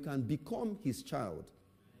 but you can become His child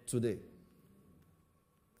today.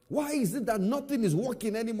 Why is it that nothing is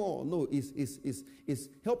working anymore? No, it's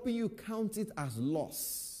helping you count it as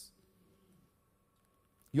loss.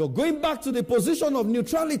 You're going back to the position of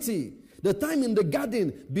neutrality. The time in the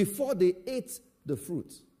garden before they ate the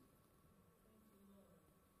fruit.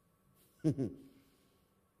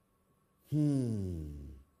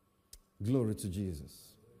 Glory to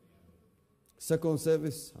Jesus. Second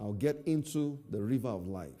service, I'll get into the river of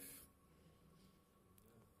life.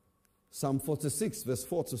 Psalm 46, verse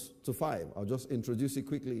 4 to 5. I'll just introduce it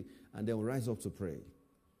quickly and then we'll rise up to pray.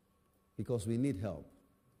 Because we need help.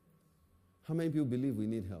 How many people believe we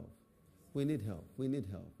need help? We need help. We need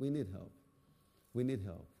help. We need help. We need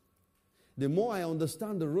help. The more I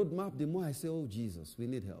understand the roadmap, the more I say, oh, Jesus, we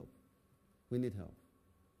need help. We need help.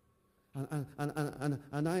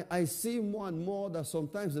 And I see more and more that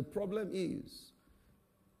sometimes the problem is,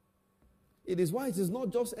 it is why it is not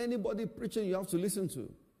just anybody preaching you have to listen to.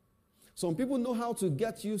 Some people know how to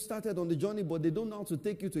get you started on the journey, but they don't know how to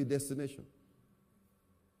take you to a destination.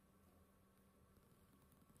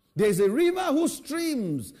 There is a river whose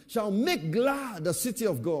streams shall make glad the city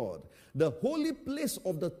of God, the holy place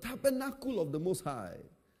of the tabernacle of the Most High.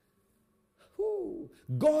 Whew.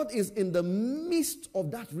 God is in the midst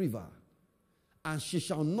of that river, and she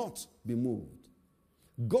shall not be moved.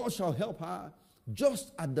 God shall help her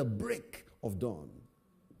just at the break of dawn.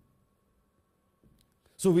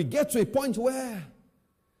 So we get to a point where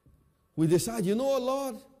we decide, you know what,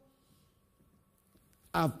 Lord?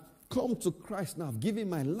 I've come to Christ now. I've given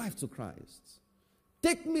my life to Christ.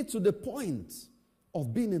 Take me to the point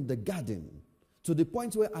of being in the garden, to the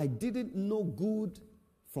point where I didn't know good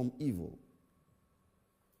from evil.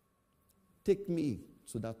 Take me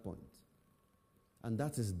to that point. And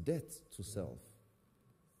that is death to self.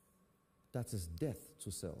 That is death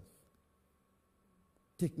to self.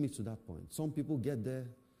 Take me to that point. Some people get there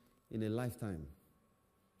in a lifetime.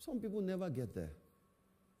 Some people never get there.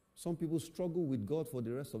 Some people struggle with God for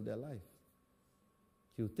the rest of their life.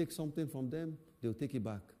 He'll take something from them, they'll take it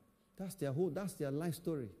back. That's their life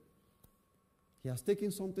story. He has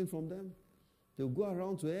taken something from them. They'll go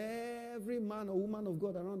around to every man or woman of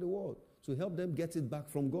God around the world to help them get it back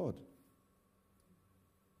from God.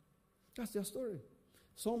 That's their story.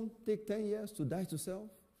 Some take 10 years to die to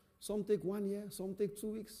self. Some take 1 year. Some take 2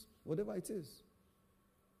 weeks. Whatever it is.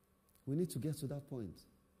 We need to get to that point.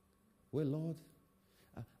 Well, Lord,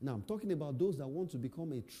 now I'm talking about those that want to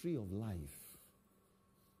become a tree of life.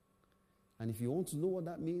 And if you want to know what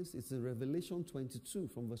that means, it's in Revelation 22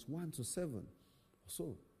 from verse 1 to 7 or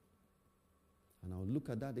so. And I'll look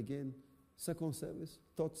at that again. Second service,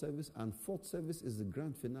 third service, and fourth service is the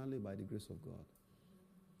grand finale by the grace of God.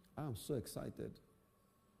 I'm so excited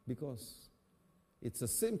because it's the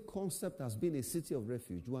same concept as being a city of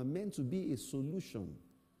refuge. You are meant to be a solution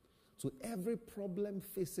to every problem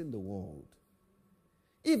facing the world.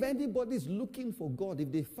 If anybody is looking for God,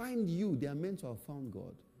 if they find you, they are meant to have found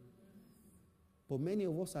God. But many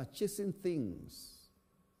of us are chasing things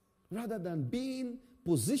rather than being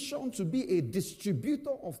positioned to be a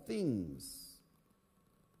distributor of things.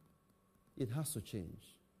 It has to change.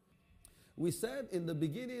 We said in the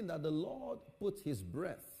beginning that the Lord put His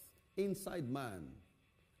breath inside man,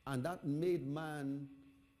 and that made man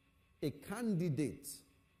a candidate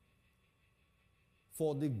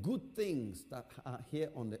for the good things that are here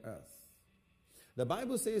on the earth. The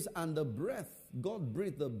Bible says, and the breath, God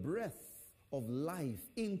breathed the breath of life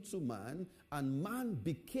into man, and man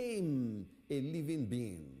became a living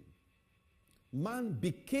being. Man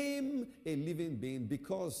became a living being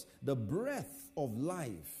because the breath of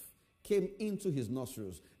life came into his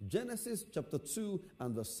nostrils. Genesis chapter 2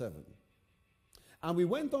 and verse 7. And we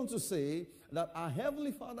went on to say that our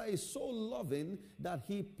Heavenly Father is so loving that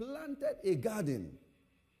He planted a garden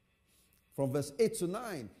from verse 8 to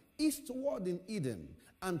 9 eastward in Eden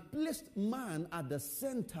and placed man at the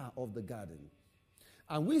center of the garden.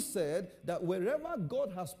 And we said that wherever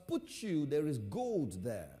God has put you, there is gold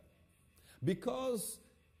there. Because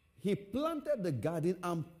He planted the garden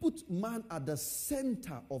and put man at the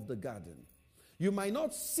center of the garden. You might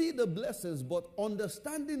not see the blessings, but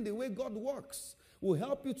understanding the way God works will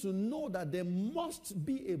help you to know that there must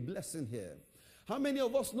be a blessing here. How many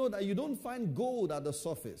of us know that you don't find gold at the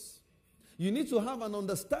surface? You need to have an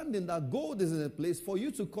understanding that gold is in a place for you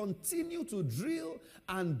to continue to drill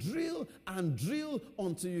and drill and drill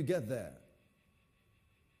until you get there.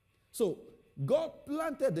 So, God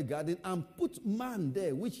planted the garden and put man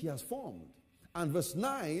there, which he has formed. And verse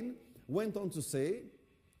 9 went on to say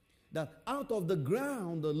that out of the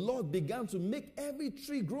ground the Lord began to make every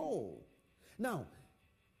tree grow. Now,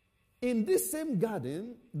 in this same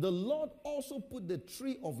garden, the Lord also put the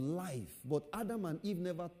tree of life, but Adam and Eve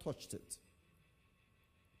never touched it.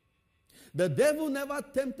 The devil never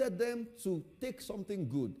tempted them to take something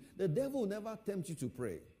good. The devil will never tempt you to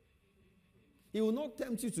pray. He will not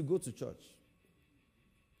tempt you to go to church.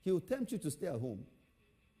 He will tempt you to stay at home.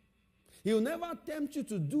 He will never tempt you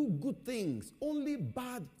to do good things, only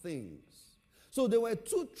bad things. So there were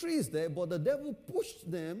two trees there, but the devil pushed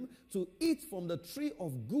them to eat from the tree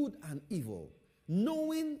of good and evil,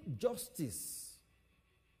 knowing justice.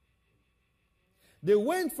 They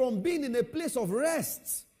went from being in a place of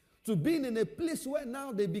rest to being in a place where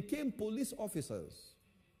now they became police officers.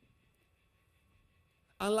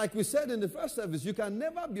 And like we said in the first service, you can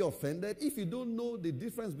never be offended if you don't know the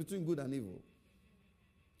difference between good and evil.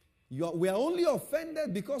 We are only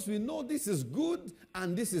offended because we know this is good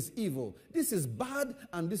and this is evil. This is bad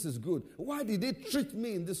and this is good. Why did they treat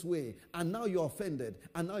me in this way? And now you're offended.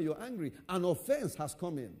 And now you're angry. An offense has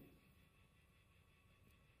come in.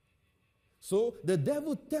 So the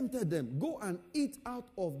devil tempted them. Go and eat out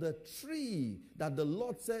of the tree that the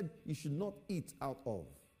Lord said you should not eat out of.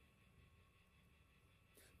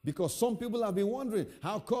 Because some people have been wondering,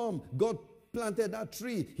 how come God planted that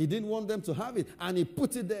tree? He didn't want them to have it, and he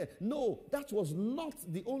put it there. No, that was not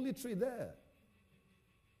the only tree there.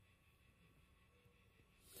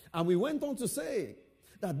 And we went on to say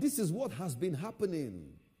that this is what has been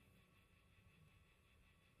happening.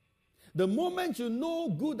 The moment you know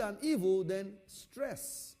good and evil, then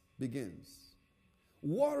stress begins.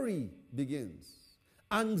 Worry begins.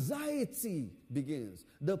 Anxiety begins.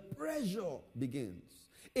 The pressure begins.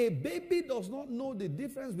 A baby does not know the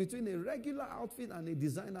difference between a regular outfit and a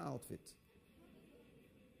designer outfit.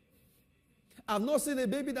 I've not seen a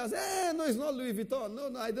baby that says, no, it's not Louis Vuitton.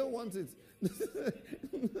 No, I don't want it.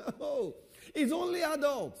 No. It's only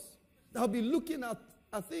adults that will be looking at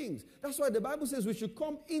things. That's why the Bible says we should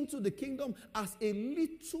come into the kingdom as a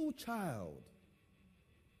little child.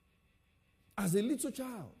 As a little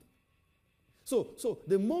child. So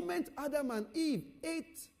the moment Adam and Eve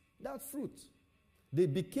ate that fruit, they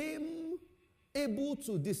became able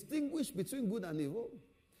to distinguish between good and evil,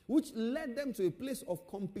 which led them to a place of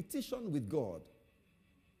competition with God.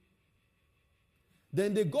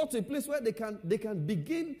 Then they got to a place where they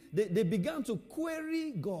began to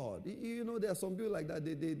query God. You know, there are some people like that,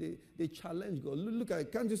 they challenge God. Look at,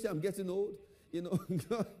 can't you see I'm getting old? You know,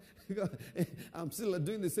 I'm still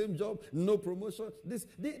doing the same job, no promotion.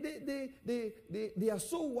 They are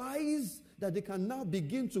so wise that they can now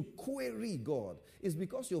begin to query God. It's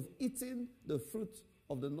because you've eaten the fruit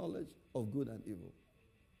of the knowledge of good and evil.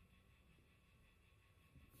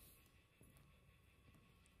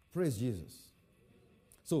 Praise Jesus.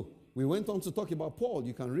 So, we went on to talk about Paul.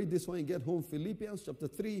 You can read this when you get home. Philippians chapter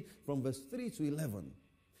 3 from verse 3 to 11.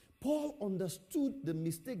 Paul understood the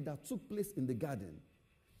mistake that took place in the garden.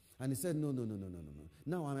 And he said, no.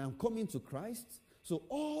 Now I'm coming to Christ. So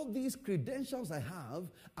all these credentials I have,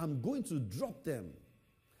 I'm going to drop them.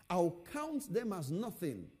 I'll count them as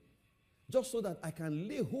nothing. Just so that I can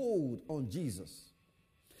lay hold on Jesus.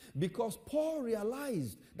 Because Paul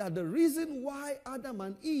realized that the reason why Adam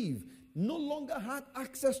and Eve no longer had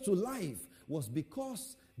access to life was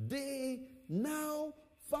because they now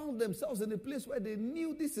found themselves in a place where they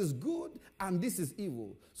knew this is good and this is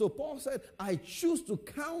evil. So Paul said, I choose to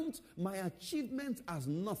count my achievements as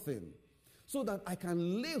nothing so that I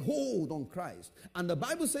can lay hold on Christ. And the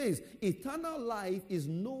Bible says eternal life is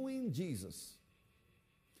knowing Jesus.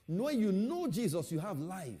 When you know Jesus, you have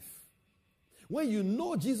life. When you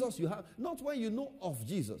know Jesus, you have, not when you know of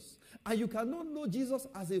Jesus. And you cannot know Jesus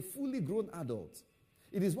as a fully grown adult.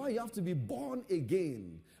 It is why you have to be born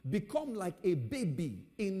again. Become like a baby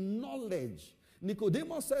in knowledge.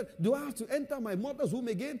 Nicodemus said, do I have to enter my mother's womb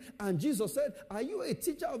again? And Jesus said, are you a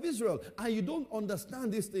teacher of Israel and you don't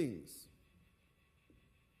understand these things?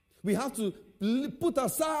 We have to put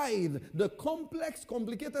aside the complex,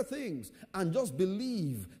 complicated things and just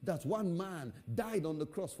believe that one man died on the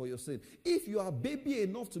cross for your sin. If you are baby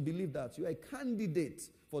enough to believe that, you are a candidate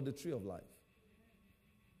for the tree of life.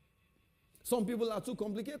 Some people are too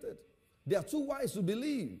complicated. They are too wise to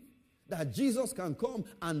believe that Jesus can come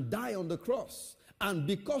and die on the cross. And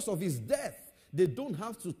because of his death, they don't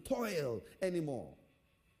have to toil anymore.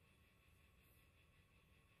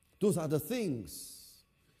 Those are the things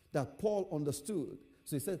that Paul understood.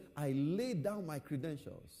 So he said, I laid down my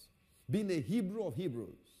credentials, being a Hebrew of Hebrews,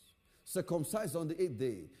 circumcised on the 8th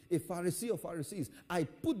day, a Pharisee of Pharisees. I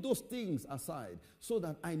put those things aside so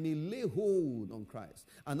that I may lay hold on Christ.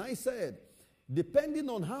 And I said, depending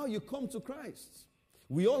on how you come to Christ,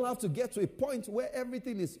 we all have to get to a point where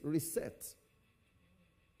everything is reset.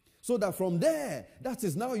 So that from there, that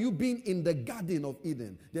is now you being in the Garden of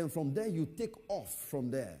Eden. Then from there, you take off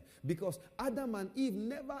from there. Because Adam and Eve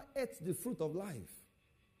never ate the fruit of life.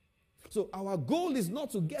 So our goal is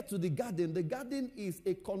not to get to the garden. The garden is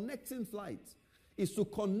a connecting flight. It's to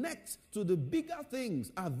connect to the bigger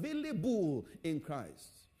things available in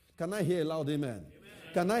Christ. Can I hear a loud amen? Amen.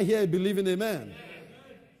 Can I hear a believing amen? Amen.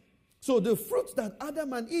 So the fruit that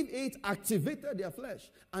Adam and Eve ate activated their flesh.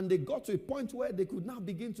 And they got to a point where they could now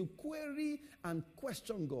begin to query and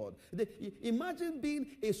question God. Imagine being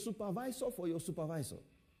a supervisor for your supervisor.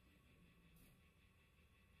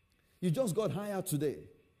 You just got hired today.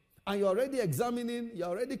 And you're already examining, you're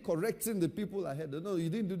already correcting the people ahead. No, you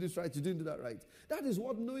didn't do this right, you didn't do that right. That is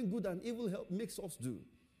what knowing good and evil makes us do.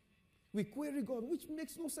 We query God, which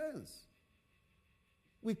makes no sense.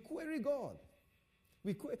 We query God.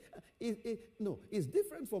 It's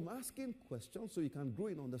different from asking questions so you can grow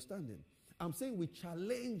in understanding. I'm saying we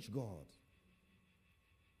challenge God.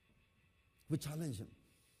 We challenge him.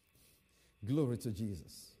 Glory to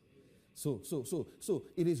Jesus. So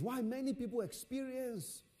it is why many people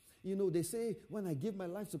experience, they say, when I gave my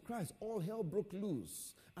life to Christ, all hell broke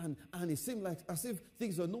loose. And it seemed like as if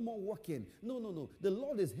things are no more working. No. The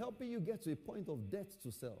Lord is helping you get to a point of death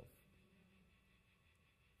to self.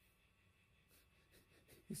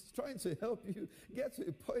 He's trying to help you get to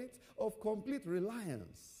a point of complete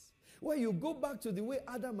reliance, where you go back to the way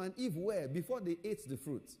Adam and Eve were before they ate the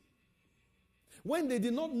fruit. When they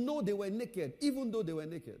did not know they were naked, even though they were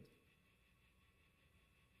naked.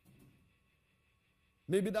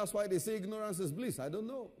 Maybe that's why they say ignorance is bliss. I don't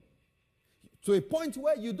know. To a point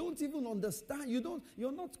where you don't even understand.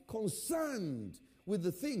 You're not concerned with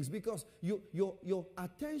the things because your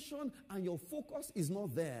attention and your focus is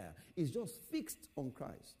not there. It's just fixed on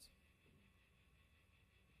Christ.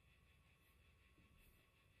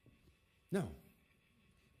 Now,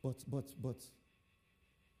 but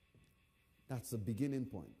that's the beginning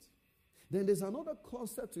point. Then there's another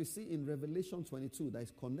concept we see in Revelation 22 that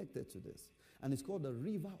is connected to this. And it's called the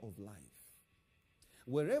river of life.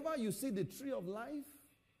 Wherever you see the tree of life,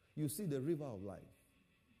 you see the river of life.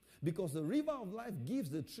 Because the river of life gives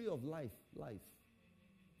the tree of life life.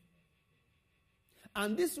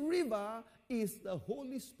 And this river is the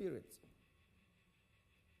Holy Spirit.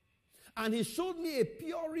 And he showed me a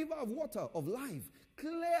pure river of water, of life,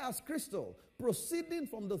 clear as crystal, proceeding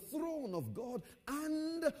from the throne of God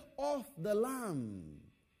and of the Lamb.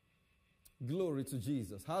 Glory to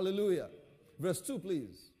Jesus. Hallelujah. Verse 2,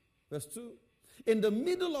 please. Verse 2. In the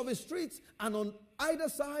middle of a street and on either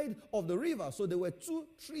side of the river. So there were 2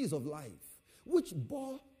 trees of life, which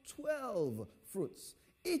bore 12 fruits,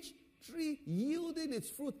 each tree yielding its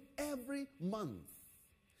fruit every month.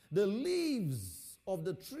 The leaves of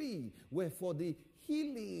the tree were for the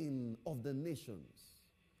healing of the nations.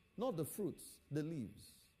 Not the fruits, the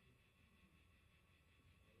leaves.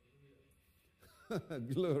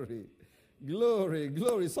 Glory, glory,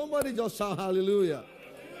 glory. Somebody just shout hallelujah.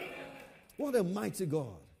 What a mighty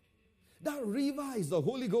God. That river is the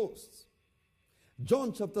Holy Ghost.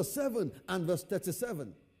 John chapter 7 and verse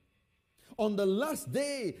 37. On the last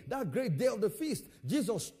day, that great day of the feast,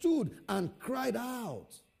 Jesus stood and cried out,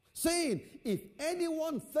 saying, if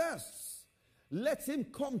anyone thirsts, let him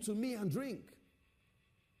come to me and drink.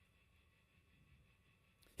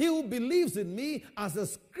 He who believes in me, as the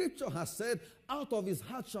scripture has said, out of his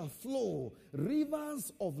heart shall flow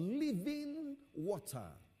rivers of living water.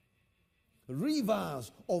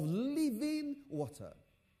 Rivers of living water.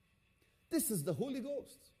 This is the Holy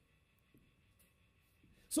Ghost.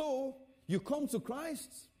 So, you come to Christ,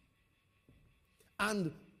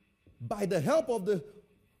 and by the help of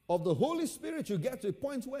the Holy Spirit, you get to a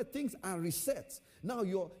point where things are reset. Now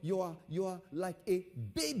you are like a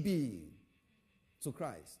baby to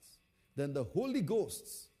Christ. Then the Holy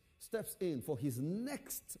Ghost steps in for his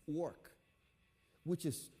next work, which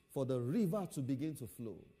is for the river to begin to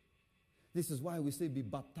flow. This is why we say be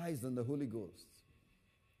baptized in the Holy Ghost.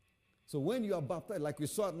 So when you are baptized, like we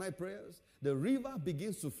saw at night prayers, the river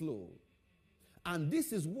begins to flow. And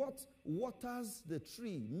this is what waters the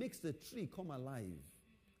tree, makes the tree come alive.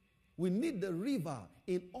 We need the river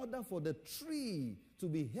in order for the tree to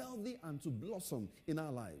be healthy and to blossom in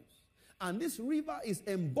our lives. And this river is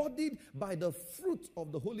embodied by the fruit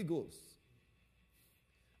of the Holy Ghost.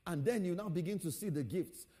 And then you now begin to see the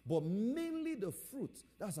gifts. But mainly the fruit.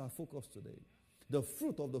 That's our focus today. The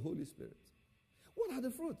fruit of the Holy Spirit. What are the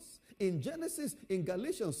fruits? In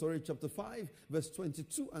Galatians chapter 5, verse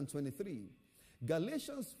 22 and 23.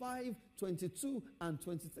 Galatians 5, 22 and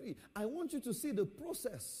 23. I want you to see the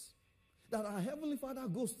process that our Heavenly Father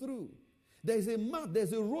goes through. There's a map,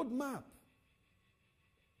 there's a road map.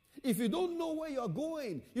 If you don't know where you're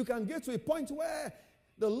going, you can get to a point where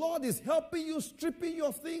the Lord is helping you, stripping you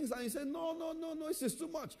of things, and you say, no, this is too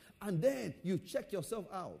much. And then you check yourself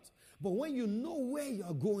out. But when you know where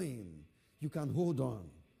you're going, you can hold on.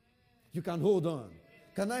 You can hold on.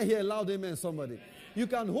 Can I hear a loud amen, somebody? You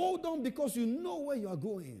can hold on because you know where you are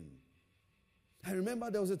going. I remember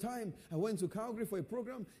there was a time I went to Calgary for a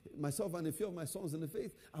program, myself and a few of my sons in the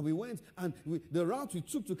faith, and we went, and the route we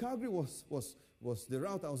took to Calgary was the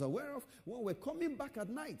route I was aware of. When we're coming back at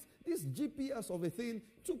night, this GPS of a thing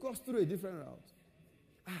took us through a different route.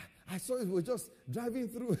 I saw it, we were just driving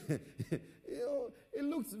through. It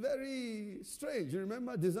looks very strange. You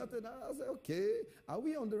remember, deserted. I said, okay, are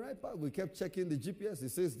we on the right path? We kept checking the GPS. It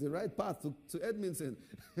says the right path to Edmonton.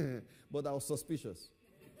 But I was suspicious.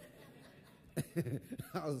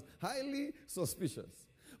 I was highly suspicious.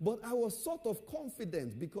 But I was sort of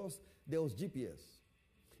confident because there was GPS.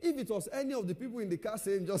 If it was any of the people in the car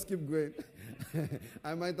saying, just keep going,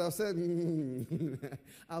 I might have said,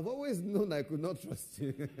 I've always known I could not trust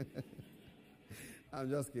you. I'm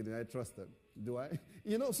just kidding. I trust them. Do I?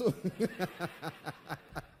 So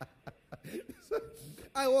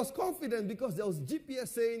I was confident because there was GPS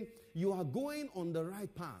saying, you are going on the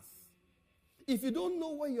right path. If you don't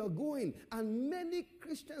know where you're going, and many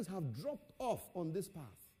Christians have dropped off on this path,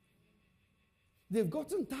 they've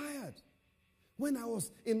gotten tired. When I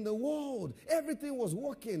was in the world, everything was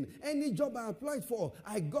working. Any job I applied for,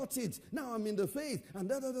 I got it. Now I'm in the faith,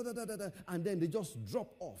 and and then they just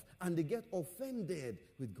drop off, and they get offended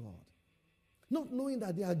with God. Not knowing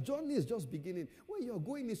that their journey is just beginning. Where you're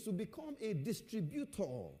going is to become a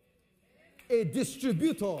distributor. A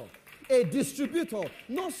distributor. A distributor.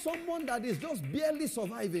 Not someone that is just barely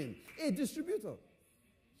surviving. A distributor.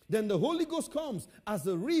 Then the Holy Ghost comes as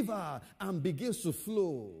a river and begins to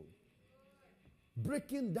flow.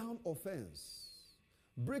 Breaking down offense.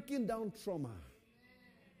 Breaking down trauma.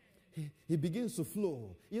 He begins to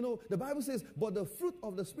flow. The Bible says, but the fruit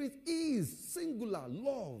of the Spirit is singular,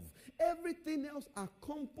 love. Everything else are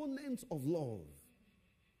components of love.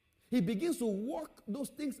 He begins to work those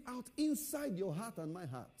things out inside your heart and my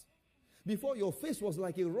heart. Before, your face was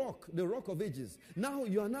like a rock, the rock of ages. Now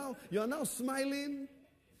you are now smiling.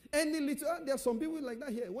 There are some people like that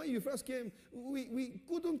here. When you first came, we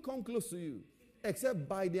couldn't come close to you except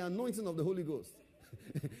by the anointing of the Holy Ghost.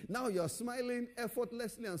 Now you are smiling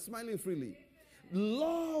effortlessly and smiling freely.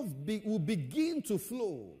 Love will begin to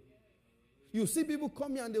flow. You see people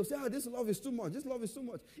come here and they'll say, this love is too much. This love is too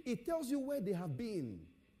much. It tells you where they have been.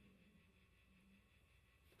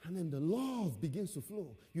 And then the love begins to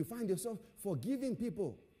flow. You find yourself forgiving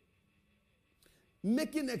people.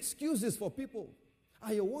 Making excuses for people.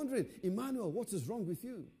 And you're wondering, Emmanuel, what is wrong with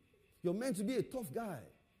you? You're meant to be a tough guy.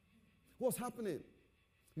 What's happening?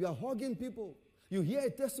 You are hugging people. You hear a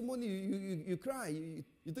testimony, you cry.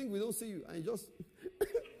 You think we don't see you. And you just...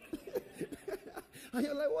 And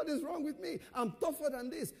you're like, what is wrong with me? I'm tougher than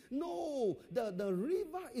this. No, the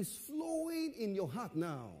river is flowing in your heart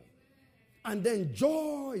now. And then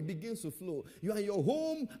joy begins to flow. You are in your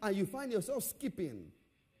home and you find yourself skipping.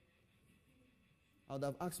 I would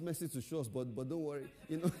have asked Mercy to show us, but don't worry.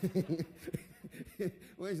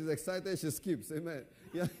 When she's excited, she skips. Amen.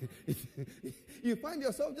 Yeah. You find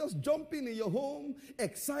yourself just jumping in your home,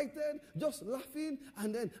 excited, just laughing,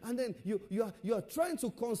 and then you are trying to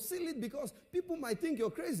conceal it because people might think you're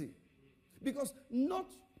crazy. Because not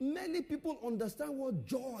many people understand what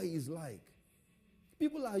joy is like.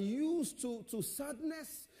 People are used to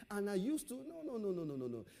sadness and are used to,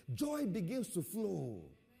 no. Joy begins to flow.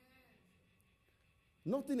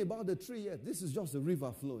 Nothing about the tree yet. This is just a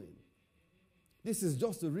river flowing. This is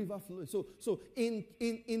just a river flowing. So in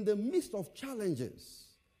the midst of challenges,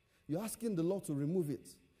 you're asking the Lord to remove it,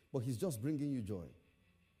 but He's just bringing you joy.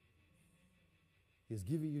 He's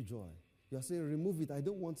giving you joy. You're saying, remove it, I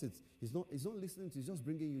don't want it. He's not listening to you, He's just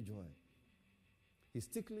bringing you joy. He's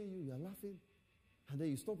tickling you, you're laughing, and then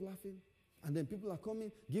you stop laughing, and then people are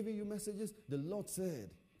coming, giving you messages. The Lord said,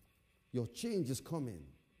 your change is coming.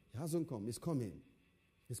 It hasn't come, it's coming.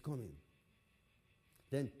 It's coming.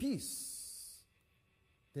 Then peace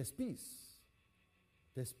There's peace.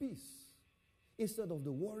 There's peace. Instead of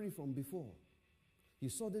the worry from before, you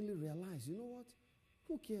suddenly realize, you know what?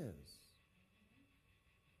 Who cares?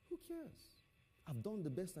 Who cares? I've done the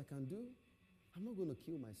best I can do. I'm not going to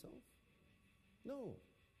kill myself. No.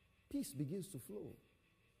 Peace begins to flow.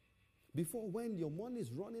 Before, when your money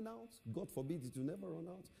is running out, God forbid it will never run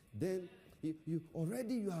out, then you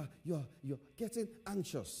are getting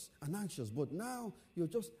anxious, but now you're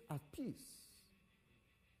just at peace.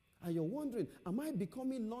 And you're wondering, am I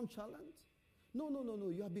becoming nonchalant? No.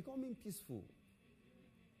 You are becoming peaceful.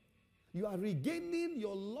 You are regaining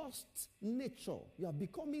your lost nature. You are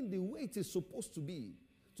becoming the way it is supposed to be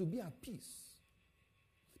at peace.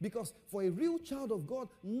 Because for a real child of God,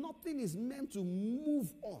 nothing is meant to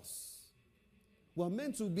move us. We're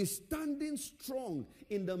meant to be standing strong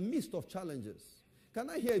in the midst of challenges. Can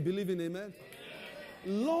I hear a believing amen?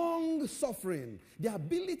 Long suffering, the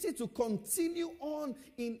ability to continue on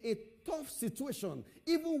in a tough situation,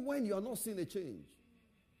 even when you are not seeing a change.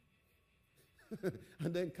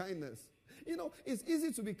 And then kindness. You know, it's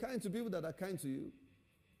easy to be kind to people that are kind to you.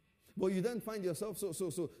 But you then find yourself,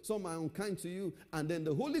 so some are unkind to you, and then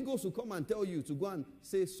the Holy Ghost will come and tell you to go and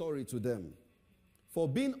say sorry to them for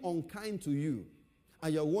being unkind to you.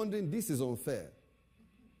 And you're wondering, this is unfair.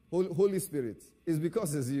 Holy Spirit, it's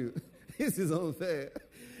because it's you. This is unfair.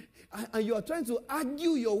 And you are trying to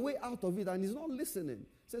argue your way out of it, and he's not listening.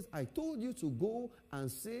 He says, I told you to go and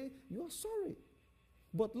say, you are sorry.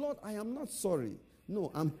 But Lord, I am not sorry.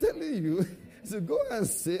 No, I'm telling you to go and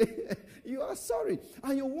say, you are sorry.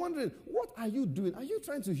 And you're wondering, what are you doing? Are you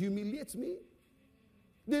trying to humiliate me?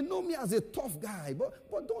 They know me as a tough guy,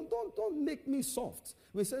 but don't make me soft.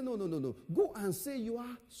 We say, no. Go and say you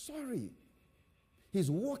are sorry.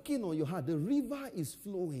 He's working on your heart. The river is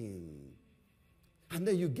flowing. And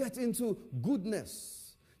then you get into goodness.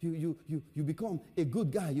 You become a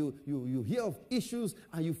good guy. You hear of issues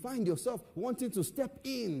and you find yourself wanting to step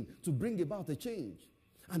in to bring about a change.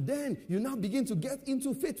 And then you now begin to get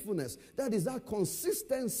into faithfulness. That is that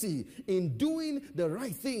consistency in doing the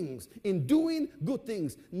right things, in doing good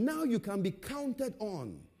things. Now you can be counted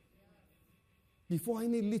on. Before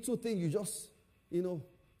any little thing, you just, you're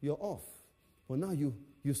off. But now you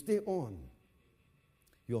stay on.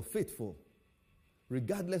 You're faithful,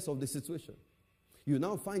 regardless of the situation. You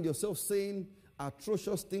now find yourself saying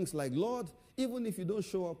atrocious things like, Lord, even if you don't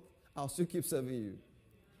show up, I'll still keep serving you.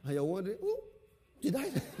 And you're wondering, did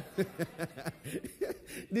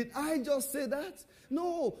I just say that?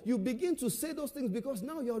 No, you begin to say those things because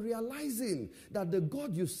now you're realizing that the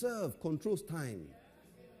God you serve controls time.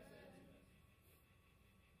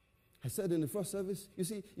 I said in the first service, you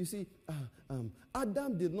see,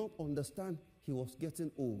 Adam did not understand he was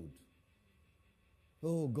getting old.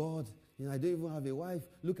 Oh God, I don't even have a wife.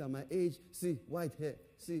 Look at my age. See, white hair.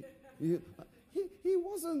 See, he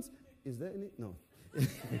wasn't. Is there any? No.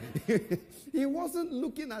 He wasn't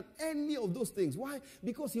looking at any of those things. Why?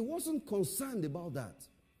 Because he wasn't concerned about that.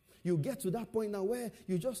 You get to that point now where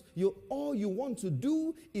all you want to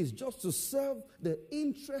do is just to serve the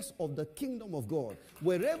interests of the kingdom of God.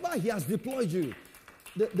 Wherever he has deployed you,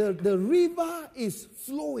 the river is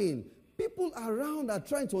flowing. People around are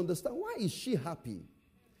trying to understand, why is she happy?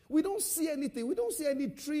 We don't see anything. We don't see any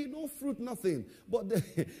tree, no fruit, nothing. But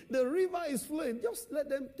the river is flowing. Just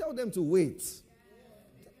tell them to wait.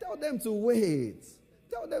 Tell them to wait.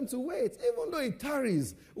 Tell them to wait. Even though it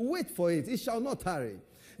tarries, wait for it. It shall not tarry.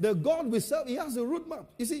 The God we serve, he has a roadmap.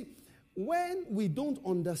 You see, when we don't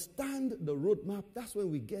understand the roadmap, that's when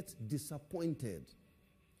we get disappointed.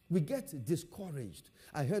 We get discouraged.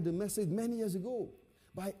 I heard a message many years ago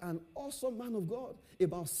by an awesome man of God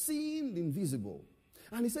about seeing the invisible.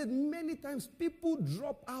 And he said many times people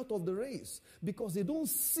drop out of the race because they don't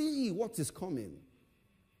see what is coming.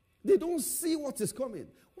 They don't see what is coming.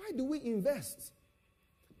 Why do we invest?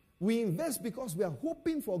 We invest because we are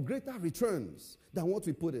hoping for greater returns than what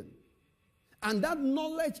we put in. And that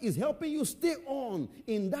knowledge is helping you stay on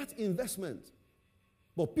in that investment.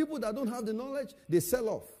 But people that don't have the knowledge, they sell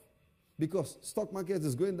off. Because stock market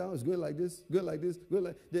is going down, it's going like this,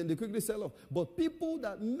 then they quickly sell off. But people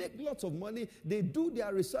that make lots of money, they do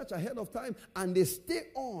their research ahead of time and they stay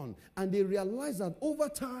on and they realize that over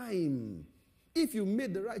time, if you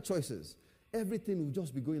made the right choices, everything will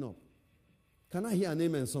just be going up. Can I hear an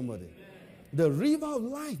amen, somebody? Amen. The river of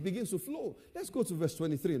life begins to flow. Let's go to verse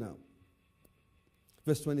 23 now.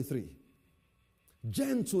 Verse 23.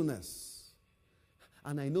 Gentleness.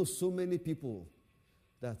 And I know so many people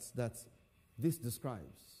that this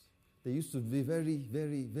describes. They used to be very,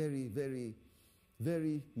 very, very, very,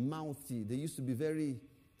 very mouthy. They used to be very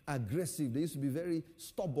aggressive. They used to be very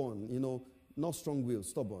stubborn, not strong-willed,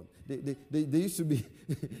 stubborn. They used to be,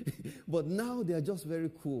 but now they are just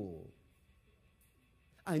very cool.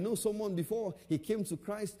 I know someone before he came to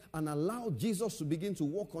Christ and allowed Jesus to begin to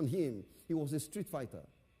work on him. He was a street fighter.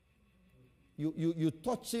 You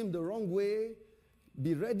touch him the wrong way,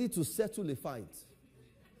 be ready to settle a fight.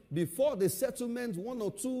 Before the settlement, 1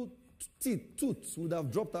 or 2 tooths would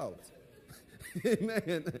have dropped out.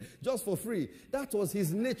 Amen. Just for free. That was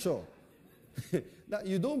his nature. That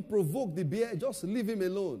you don't provoke the bear, just leave him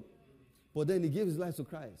alone. But then he gave his life to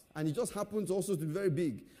Christ. And he just happened also to be very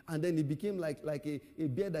big. And then he became like a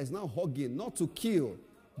bear that is now hugging, not to kill,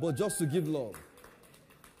 but just to give love.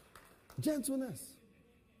 Gentleness.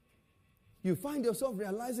 You find yourself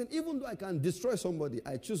realizing, even though I can destroy somebody,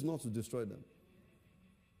 I choose not to destroy them.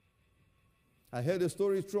 I heard a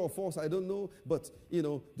story, true or false, I don't know. But,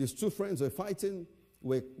 these two friends were fighting.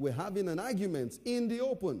 We're having an argument in the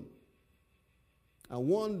open. And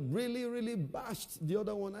one really, really bashed the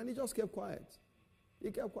other one, and he just kept quiet. He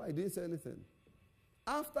kept quiet, didn't say anything.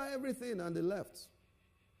 After everything, and they left.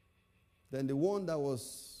 Then the one that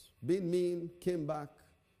was being mean came back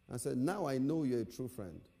and said, now I know you're a true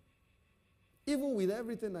friend. Even with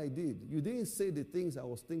everything I did, you didn't say the things I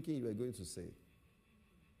was thinking you were going to say.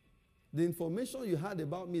 The information you had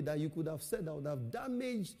about me that you could have said that would have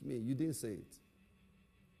damaged me, you didn't say it.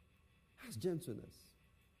 That's gentleness.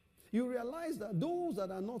 You realize that those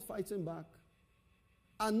that are not fighting back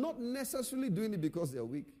are not necessarily doing it because they are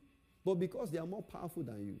weak, but because they are more powerful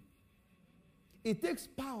than you. It takes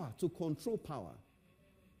power to control power.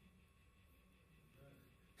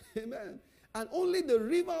 Amen. And only the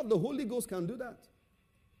river of the Holy Ghost can do that.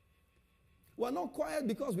 We're not quiet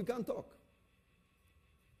because we can't talk.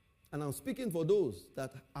 And I'm speaking for those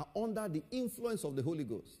that are under the influence of the Holy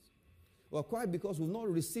Ghost. We're quiet because we've not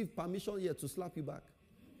received permission yet to slap you back.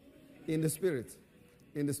 In the spirit.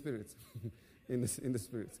 In the spirit. in the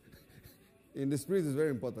spirit. In the spirit is very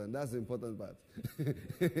important. That's the important part.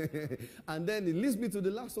 And then it leads me to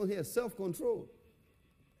the last one here, self-control.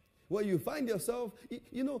 Where you find yourself,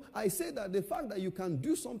 I say that the fact that you can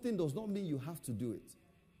do something does not mean you have to do it.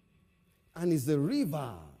 And it's the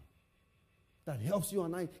river that helps you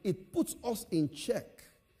and I. It puts us in check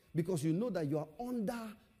because you know that you are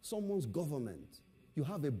under someone's government. You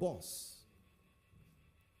have a boss.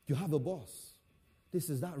 You have a boss. This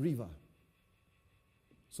is that river.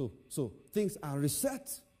 So things are reset.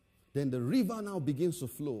 Then the river now begins to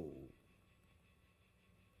flow.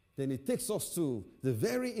 Then it takes us to the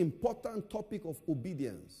very important topic of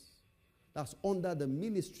obedience. That's under the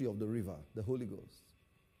ministry of the river, the Holy Ghost.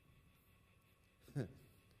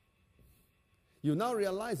 You now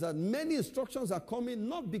realize that many instructions are coming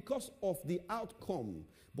not because of the outcome,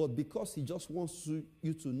 but because he just wants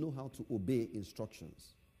you to know how to obey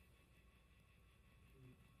instructions.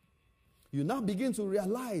 You now begin to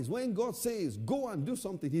realize when God says, go and do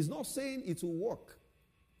something, he's not saying it will work.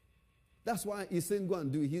 That's why he's saying go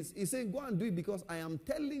and do it. He's saying go and do it because I am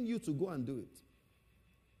telling you to go and do it.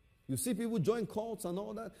 You see people join cults and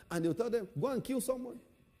all that, and they'll tell them, go and kill someone.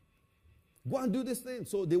 Go and do this thing.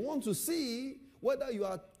 So they want to see whether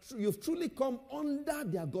you've truly come under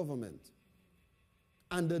their government.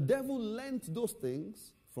 And the devil lent those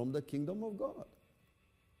things from the kingdom of God.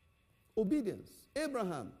 Obedience.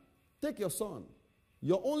 Abraham, take your son,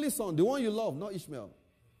 your only son, the one you love, not Ishmael.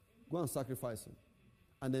 Go and sacrifice him.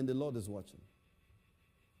 And then the Lord is watching.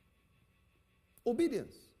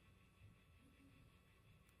 Obedience.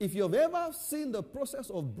 If you've ever seen the process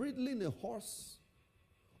of bridling a horse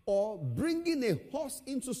or bringing a horse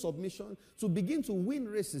into submission to begin to win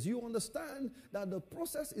races, you understand that the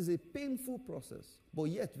process is a painful process, but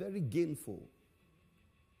yet very gainful.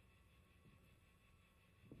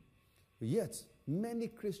 Yet, many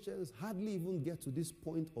Christians hardly even get to this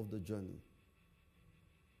point of the journey.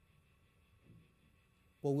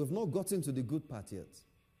 But we've not gotten to the good part yet.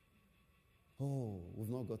 Oh, we've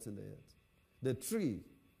not gotten there yet. The tree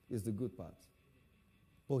is the good part.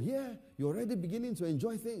 But here, you're already beginning to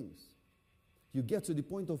enjoy things. You get to the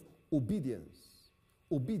point of obedience.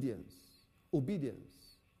 Obedience.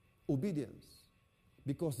 Obedience. Obedience.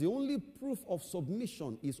 Because the only proof of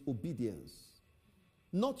submission is obedience.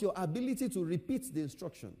 Not your ability to repeat the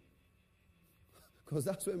instruction. Because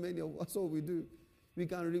that's where that's what we do.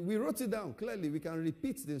 We wrote it down clearly. We can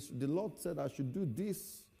repeat this. The Lord said I should do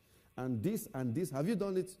this and this and this. Have you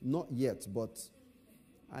done it? Not yet, but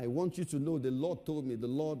I want you to know the Lord told me, the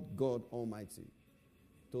Lord God Almighty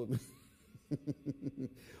told me.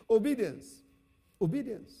 Obedience.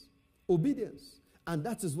 Obedience. Obedience. And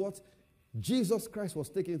that is what Jesus Christ was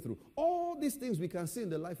taking through. All these things we can see in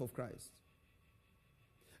the life of Christ.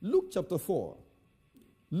 Luke chapter 4.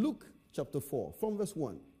 Luke chapter 4, from verse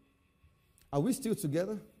 1. Are we still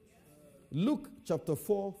together? Luke chapter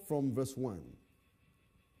 4, from verse 1.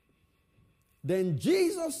 Then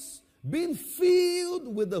Jesus, being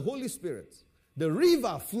filled with the Holy Spirit, the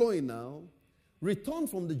river flowing now, returned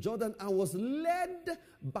from the Jordan and was led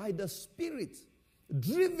by the Spirit,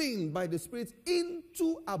 driven by the Spirit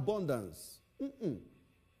into abundance,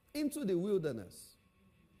 into the wilderness.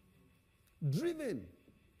 Driven.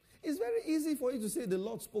 It's very easy for you to say the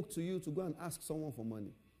Lord spoke to you to go and ask someone for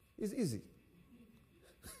money. It's easy.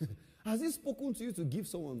 Has He spoken to you to give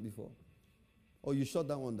someone before? Or you shut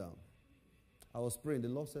that one down? I was praying. The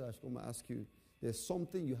Lord said I should come and ask you, there's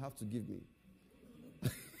something you have to give me.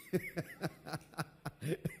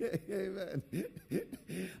 Amen.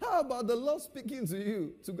 How about the Lord speaking to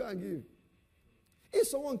you to go and give? If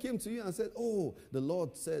someone came to you and said, oh, the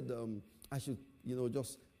Lord said I should,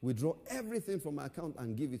 just withdraw everything from my account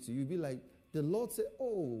and give it to you, you'd be like, the Lord said,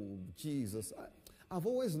 oh, Jesus, I've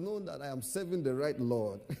always known that I am serving the right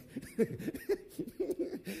Lord.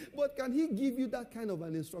 But can He give you that kind of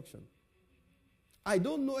an instruction? I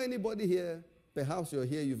don't know anybody here, perhaps you're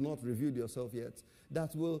here, you've not reviewed yourself yet,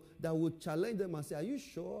 that will challenge them and say, are you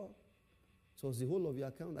sure it was the whole of your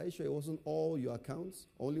account? Are you sure it wasn't all your accounts,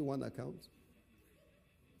 only one account?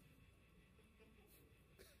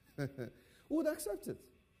 Who would accept it?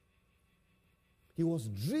 He was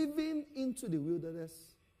driven into the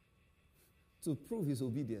wilderness to prove his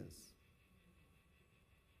obedience.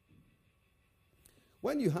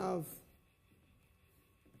 When you have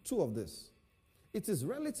two of this, it is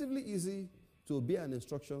relatively easy to obey an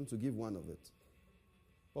instruction to give one of it.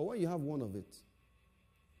 But when you have one of it,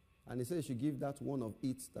 and He says you give that one of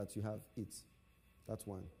it that you have it, that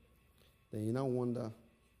one, then you now wonder,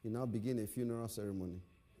 you now begin a funeral ceremony.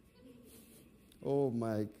 Oh,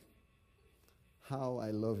 Mike, how I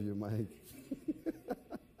love you, Mike.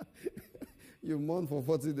 You mourn for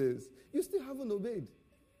 40 days. You still haven't obeyed.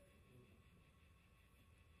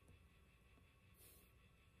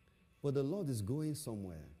 But the Lord is going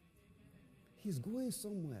somewhere. He's going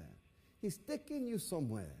somewhere. He's taking you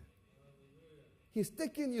somewhere. He's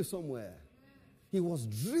taking you somewhere. He was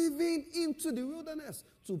driven into the wilderness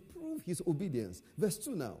to prove His obedience. Verse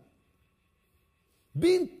 2 now.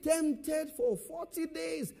 Being tempted for 40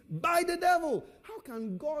 days by the devil. How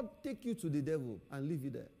can God take you to the devil and leave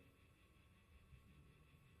you there?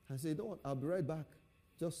 I say, don't, I'll be right back.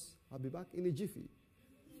 I'll be back in a jiffy.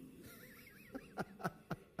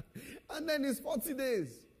 And then it's 40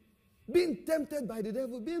 days. Being tempted by the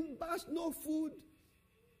devil, being bashed, no food.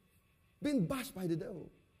 Being bashed by the devil.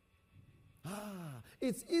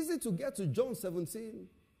 It's easy to get to John 17,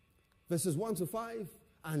 verses 1 to 5.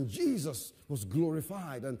 And Jesus was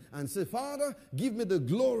glorified and said, Father, give me the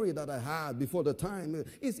glory that I had before the time.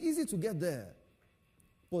 It's easy to get there.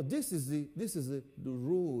 But this is the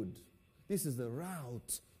road. This is the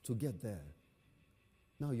route to get there.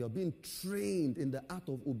 Now you're being trained in the art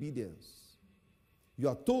of obedience. You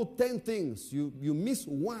are told 10 things. You miss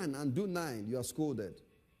one and do 9. You are scolded.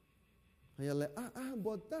 And you're like,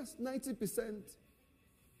 but that's 90%.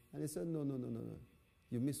 And He said, no.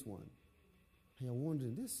 You miss one. And you're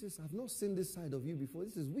wondering, I've not seen this side of you before.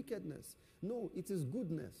 This is wickedness. No, it is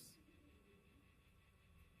goodness.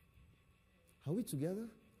 Are we together?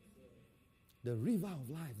 The river of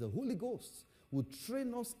life, the Holy Ghost, will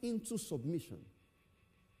train us into submission.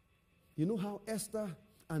 You know how Esther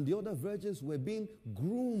and the other virgins were being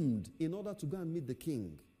groomed in order to go and meet the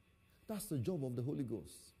king? That's the job of the Holy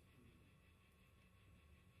Ghost.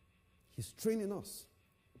 He's training us.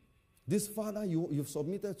 This Father you've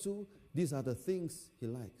submitted to, these are the things He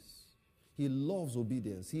likes. He loves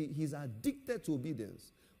obedience. He's addicted to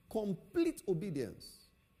obedience. Complete obedience.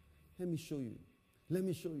 Let me show you. Let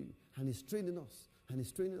me show you. And He's training us. And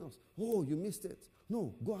He's training us. Oh, you missed it.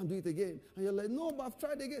 No, go and do it again. And you're like, no, but I've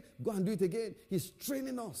tried again. Go and do it again. He's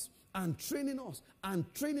training us and training us and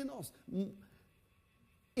training us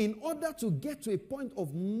in order to get to a point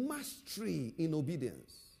of mastery in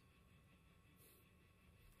obedience.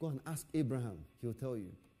 Go and ask Abraham. He'll tell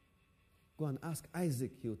you. Go and ask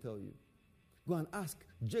Isaac. He'll tell you. Go and ask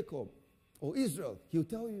Jacob or Israel. He'll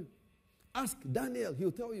tell you. Ask Daniel.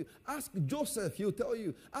 He'll tell you. Ask Joseph. He'll tell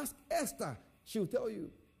you. Ask Esther. She'll tell you.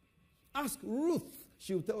 Ask Ruth,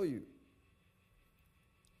 she'll tell you.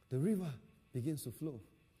 The river begins to flow.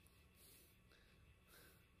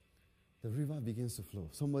 The river begins to flow.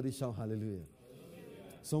 Somebody shout hallelujah.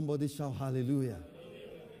 Hallelujah. Somebody shout hallelujah.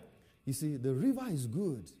 Hallelujah. You see, the river is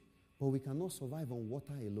good, but we cannot survive on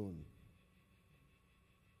water alone.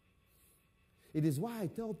 It is why I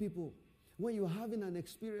tell people, when you're having an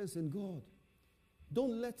experience in God,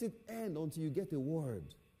 don't let it end until you get a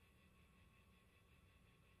word.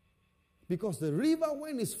 Because the river,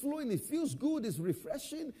 when it's flowing, it feels good, it's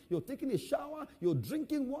refreshing. You're taking a shower, you're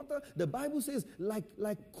drinking water. The Bible says, like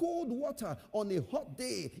cold water on a hot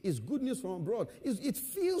day is good news from abroad. It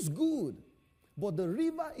feels good. But the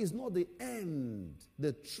river is not the end.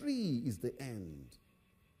 The tree is the end.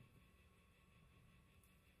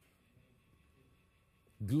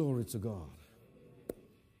 Glory to God.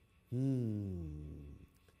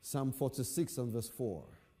 Psalm 46 and verse 4.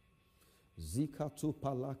 Zikatu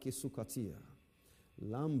palaki sukatia.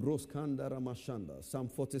 Lambros kandara mashanda. Psalm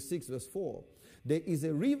 46 verse 4. There is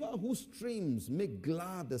a river whose streams make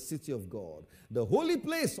glad the city of God, the holy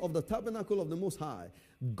place of the tabernacle of the Most High.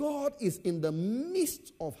 God is in the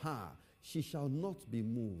midst of her. She shall not be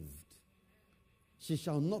moved. She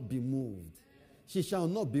shall not be moved. She shall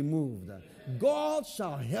not be moved. God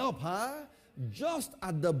shall help her just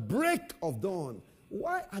at the break of dawn.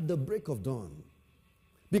 Why at the break of dawn?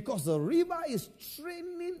 Because the river is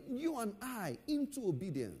training you and I into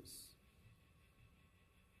obedience.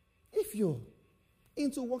 If you're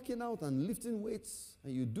into working out and lifting weights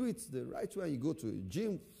and you do it the right way, and you go to a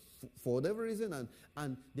gym for whatever reason,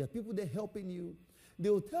 and there are people there helping you,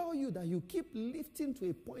 they'll tell you that you keep lifting to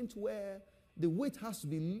a point where the weight has to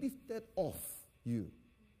be lifted off you.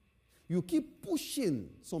 You keep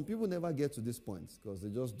pushing. Some people never get to this point because they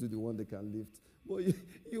just do the one they can lift. But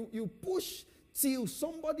you push till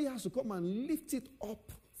somebody has to come and lift it up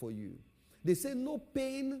for you. They say no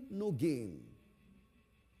pain, no gain.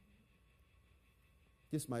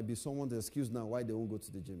 This might be someone's excuse now why they won't go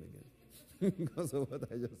to the gym again. Because of what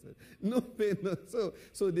I just said. No pain. No.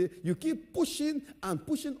 So you keep pushing and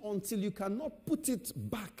pushing until you cannot put it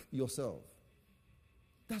back yourself.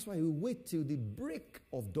 That's why you wait till the break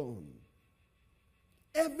of dawn.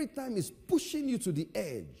 Every time is pushing you to the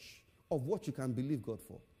edge of what you can believe God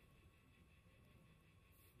for.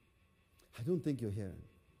 I don't think you're hearing.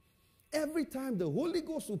 Every time the Holy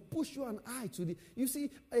Ghost will push you and I to the... You see,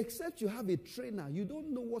 except you have a trainer, you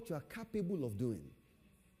don't know what you are capable of doing.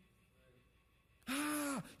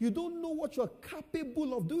 You don't know what you are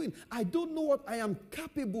capable of doing. I don't know what I am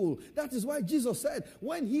capable. That is why Jesus said,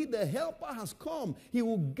 when He, the helper, has come, He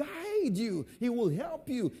will guide you. He will help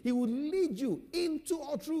you. He will lead you into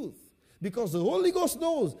all truth. Because the Holy Ghost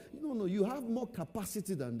knows, no, you have more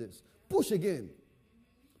capacity than this. Push again.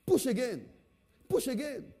 Push again. Push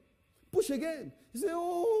again. Push again. You say,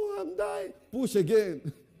 oh, I'm dying. Push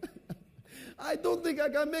again. I don't think I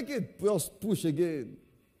can make it. Just push again.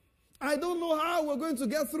 I don't know how we're going to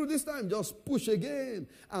get through this time. Just push again.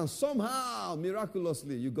 And somehow,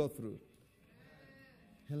 miraculously, you got through.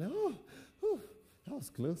 Hello? Oh, that was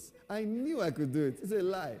close. I knew I could do it. It's a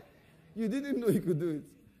lie. You didn't know you could do it.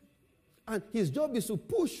 And his job is to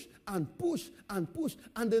push and push and push.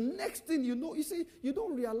 And the next thing you know, you see, you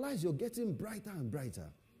don't realize you're getting brighter and brighter.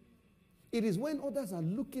 It is when others are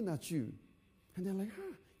looking at you and they're like,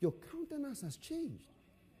 your countenance has changed.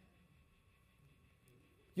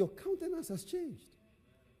 Your countenance has changed.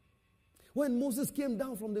 When Moses came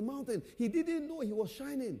down from the mountain, he didn't know he was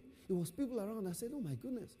shining. It was people around that said, oh my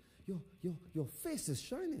goodness, your face is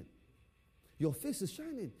shining. Your face is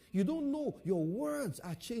shining. You don't know your words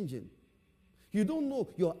are changing. You don't know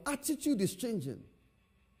your attitude is changing.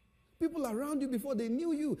 People around you, before they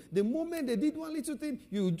knew you, the moment they did one little thing,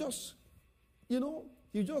 you just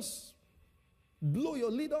blow your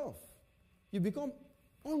lid off. You become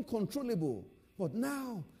uncontrollable. But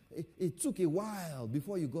now, it took a while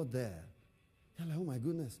before you got there. You're like, oh my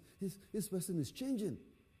goodness, this person is changing.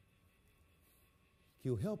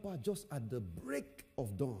 He'll help her just at the break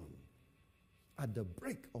of dawn. At the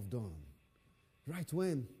break of dawn. Right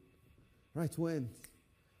when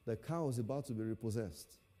the cow is about to be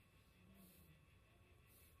repossessed.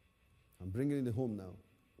 I'm bringing it home now.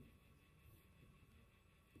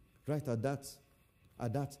 Right at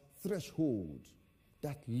that threshold,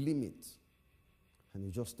 that limit. And you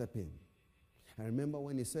just step in. I remember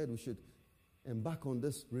when he said we should embark on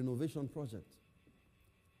this renovation project.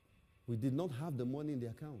 We did not have the money in the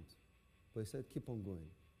account. But he said, keep on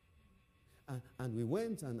going. And we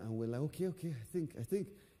went and we're like, okay, I think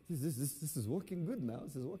this is working good now.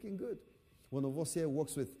 This is working good. One of us here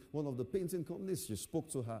works with one of the painting companies. She spoke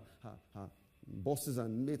to her bosses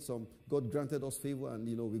and made some, God granted us favor, and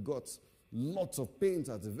we got lots of paint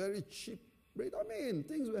at a very cheap rate. I mean,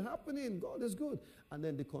 things were happening. God is good. And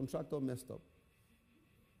then the contractor messed up.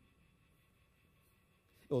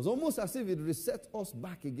 It was almost as if it reset us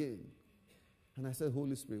back again. And I said,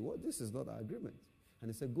 Holy Spirit, this is not our agreement. And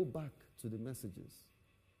he said, go back to the messages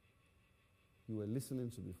you were listening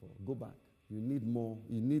to before. Go back. You need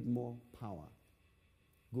more power.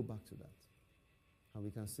 Go back to that. And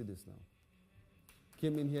we can see this now.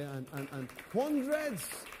 came in here and hundreds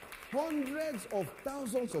of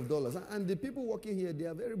thousands of dollars. And the people working here, they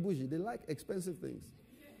are very bougie. They like expensive things.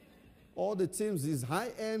 All the teams is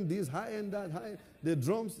high-end, this high-end, that high-end. The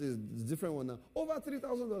drums is different one now. Over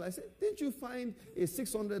 $3,000. I said, didn't you find a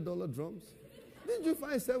 $600 drums? Didn't you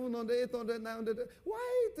find 700, 800, 900?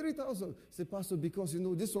 Why 3,000? Say, Pastor, because,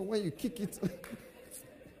 this one, when you kick it.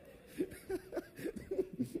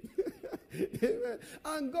 Amen.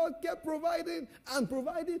 And God kept providing,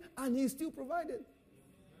 and He's still providing.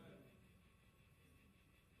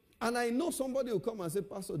 And I know somebody will come and say,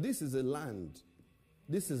 Pastor, this is a land.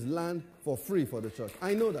 This is land for free for the church.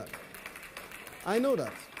 I know that. I know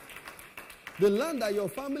that. The land that your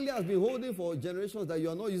family has been holding for generations that you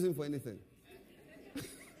are not using for anything.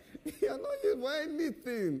 You are not using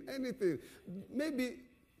for anything. Maybe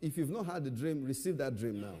if you've not had the dream, receive that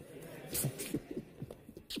dream now.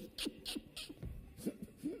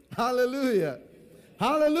 Hallelujah.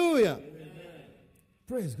 Hallelujah.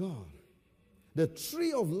 Praise God. The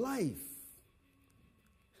tree of life.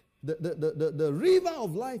 The river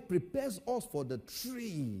of life prepares us for the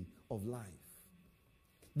tree of life.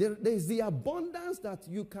 There is the abundance that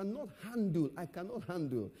you cannot handle, I cannot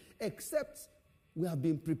handle, except we have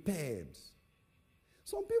been prepared.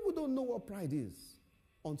 Some people don't know what pride is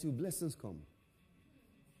until blessings come.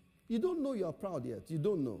 You don't know you are proud yet. You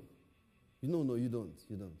don't know. You don't. You don't.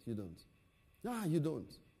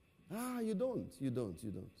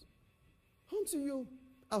 You don't. Until you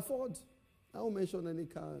afford, I won't mention any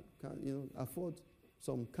car, afford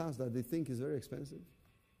some cars that they think is very expensive.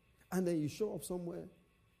 And then you show up somewhere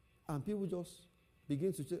and people just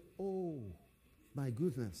begin to say, oh, my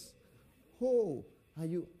goodness. Oh,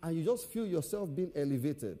 and you just feel yourself being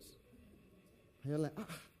elevated. And you're like,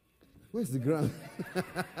 where's the ground?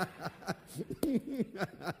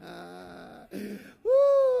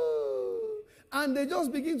 Woo! And they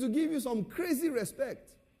just begin to give you some crazy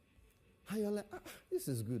respect. And you're like, this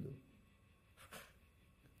is good.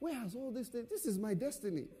 Where has all this thing? This is my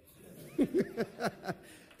destiny.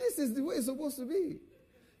 This is the way it's supposed to be.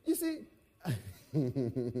 You see,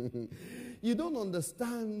 you don't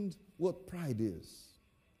understand what pride is.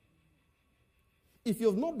 If you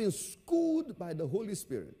have not been schooled by the Holy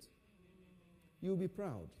Spirit, you'll be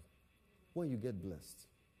proud when you get blessed.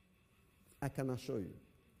 I can assure you.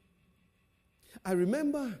 I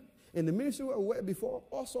remember in the ministry where we were before,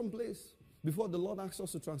 awesome place, before the Lord asked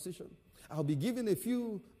us to transition. I'll be given a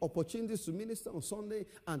few opportunities to minister on Sunday,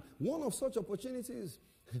 and one of such opportunities,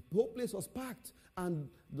 the whole place was packed, and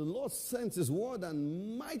the Lord sent His word,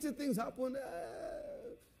 and mighty things happened,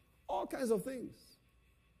 all kinds of things.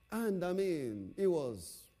 And I mean, it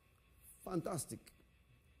was fantastic.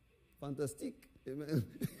 Fantastic. Amen.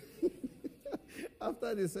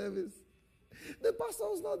 After the service, the pastor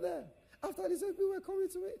was not there. After the service, people were coming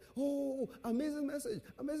to me. Oh, amazing message,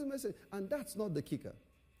 amazing message. And that's not the kicker.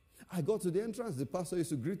 I got to the entrance. The pastor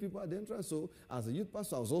used to greet people at the entrance. So as a youth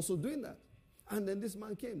pastor, I was also doing that. And then this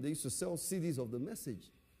man came. They used to sell CDs of the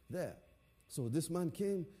message there. So this man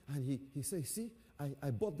came and he said, see,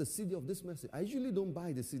 I bought the CD of this message. I usually don't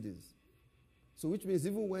buy the CDs. So which means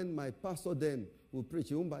even when my pastor then will preach,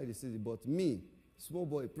 he won't buy the CD. But me, small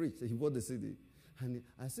boy, preached. He bought the CD. And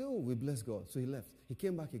I said, oh, we bless God. So he left. He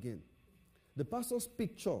came back again. The pastor's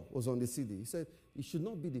picture was on the CD. He said, it should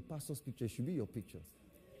not be the pastor's picture. It should be your picture.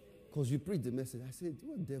 Because you preached the message. I said,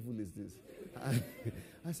 what devil is this?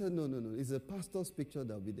 I said, no. It's a pastor's picture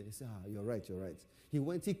that will be there. He said, you're right. He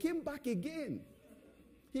went. He came back again.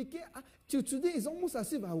 He came. Till today, it's almost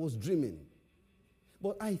as if I was dreaming.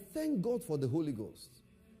 But I thank God for the Holy Ghost.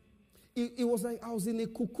 It was like I was in a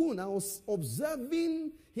cocoon. I was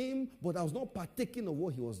observing him, but I was not partaking of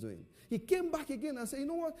what he was doing. He came back again and said, you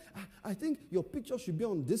know what? I think your picture should be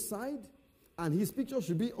on this side, and his picture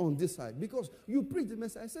should be on this side. Because you preached the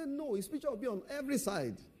message. I said, no, his picture will be on every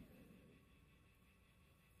side.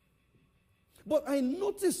 But I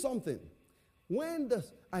noticed something. When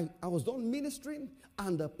I was done ministering,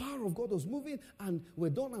 and the power of God was moving, and we're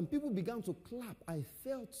done, and people began to clap, I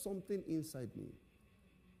felt something inside me.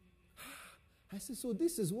 I said, so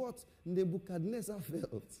this is what Nebuchadnezzar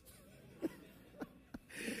felt.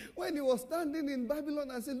 When he was standing in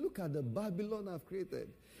Babylon, I said, look at the Babylon I've created.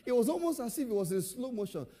 It was almost as if it was in slow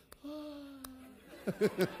motion.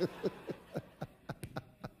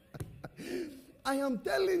 I am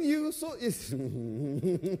telling you, so it's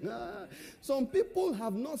some people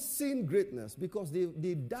have not seen greatness because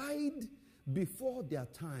they died before their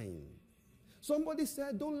time. Somebody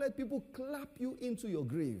said, don't let people clap you into your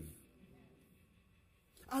grave.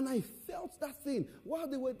 And I felt that thing. While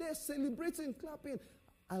they were there celebrating, clapping,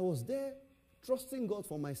 I was there trusting God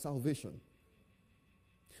for my salvation.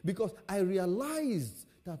 Because I realized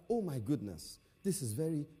that, oh my goodness, this is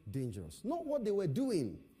very dangerous. Not what they were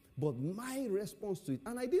doing, but my response to it.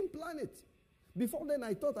 And I didn't plan it. Before then,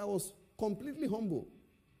 I thought I was completely humble.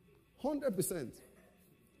 100%.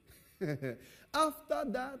 After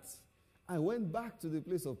that, I went back to the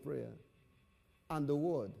place of prayer and the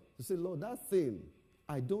word to say, Lord, that thing,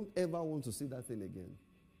 I don't ever want to see that thing again.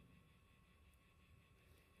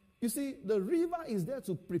 You see, the river is there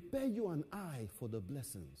to prepare you and I for the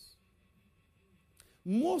blessings.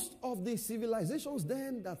 Most of the civilizations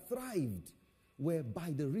then that thrived were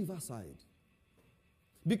by the riverside.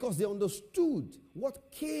 Because they understood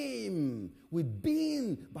what came with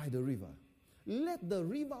being by the river. Let the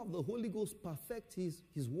river of the Holy Ghost perfect his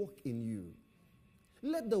work in you.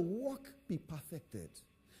 Let the work be perfected.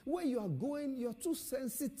 Where you are going, you are too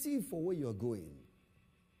sensitive for where you are going.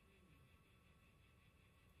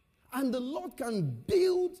 And the Lord can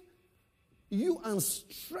build you and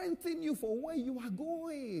strengthen you for where you are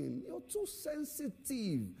going. You're too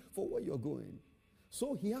sensitive for where you're going.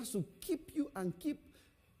 So he has to keep you and keep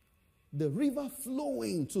the river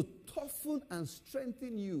flowing to toughen and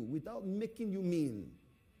strengthen you without making you mean.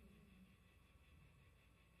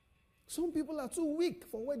 Some people are too weak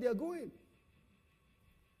for where they are going.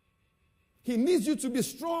 He needs you to be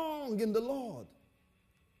strong in the Lord.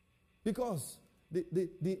 Because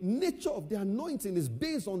the nature of the anointing is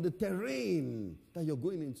based on the terrain that you're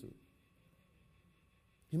going into.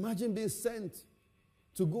 Imagine being sent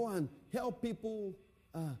to go and help people,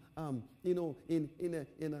 in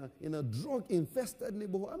a drug-infested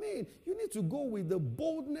neighborhood. I mean, you need to go with the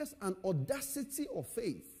boldness and audacity of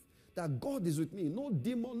faith that God is with me. No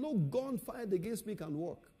demon, no gun fired against me can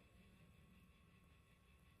work.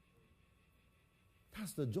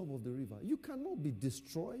 That's the job of the river. You cannot be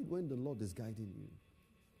destroyed when the Lord is guiding you.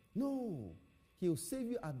 No. He'll save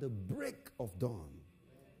you at the break of dawn.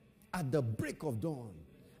 At the break of dawn.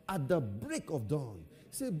 At the break of dawn.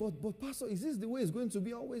 Say, but Pastor, is this the way it's going to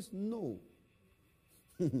be always? No.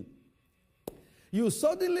 You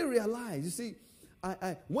suddenly realize, you see,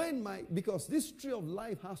 because this tree of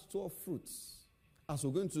life has 12 fruits, as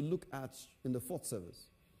we're going to look at in the fourth service.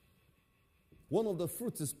 One of the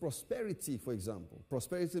fruits is prosperity, for example.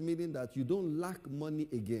 Prosperity meaning that you don't lack money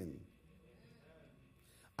again.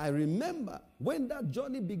 I remember when that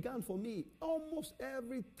journey began for me, almost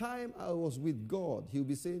every time I was with God, He would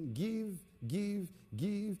be saying, give, give,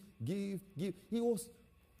 give, give, give. He was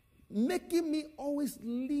making me always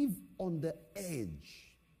live on the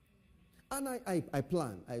edge. And I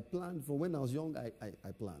plan. I planned from when I was young,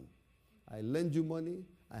 I plan. I lend you money,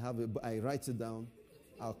 I write it down.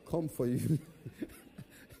 I'll come for you.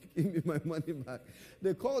 Give me my money back.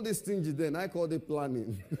 They call this stingy then. I call it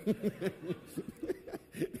planning.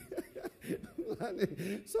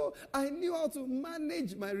 So I knew how to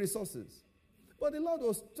manage my resources. But the Lord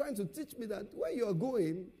was trying to teach me that where you are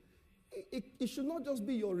going, it should not just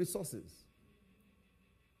be your resources.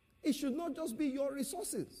 It should not just be your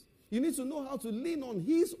resources. You need to know how to lean on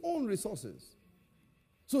His own resources.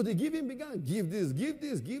 So the giving began. Give this, give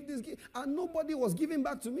this, give this, give. And nobody was giving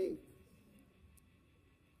back to me.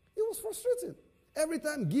 It was frustrating. Every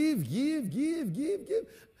time, give, give, give, give, give.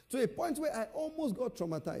 To a point where I almost got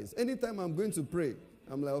traumatized. Anytime I'm going to pray,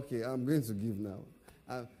 I'm like, okay, I'm going to give now.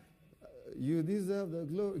 You deserve the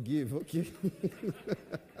glory. Give, okay.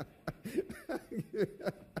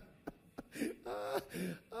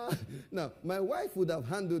 Now, my wife would have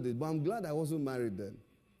handled it, but I'm glad I wasn't married then.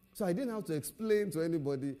 So I didn't have to explain to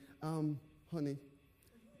anybody, honey,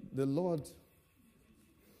 the Lord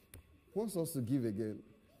wants us to give again.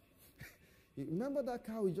 Remember that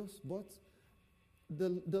car we just bought?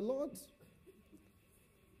 The Lord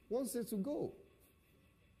wants it to go.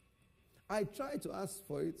 I tried to ask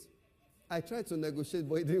for it. I tried to negotiate,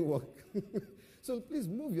 but it didn't work. So please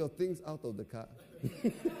move your things out of the car.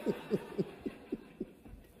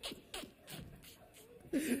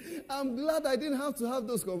 I'm glad I didn't have to have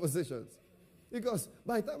those conversations. Because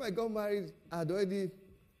by the time I got married, I'd already,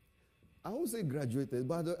 I won't say graduated,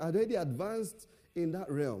 but I'd already advanced in that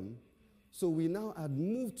realm. So we now had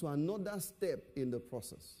moved to another step in the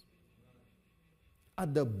process.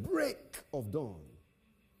 At the break of dawn,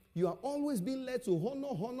 you are always being led to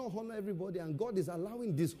honor everybody, and God is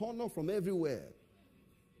allowing dishonor from everywhere.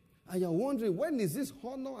 And you're wondering, when is this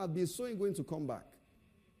honor I've been sowing going to come back?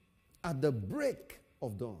 At the break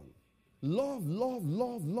of dawn. Love, love,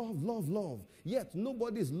 love, love, love, love. Yet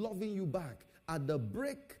nobody is loving you back at the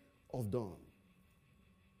break of dawn.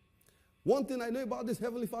 One thing I know about this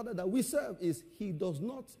Heavenly Father that we serve is He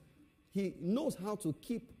knows how to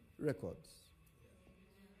keep records.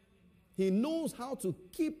 He knows how to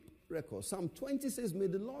keep record. Psalm 20 says, may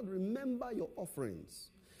the Lord remember your offerings.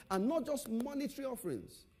 And not just monetary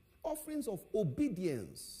offerings. Offerings of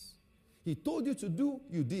obedience. He told you to do,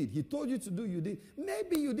 you did. He told you to do, you did.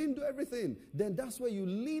 Maybe you didn't do everything. Then that's where you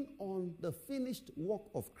lean on the finished work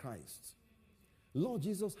of Christ. Lord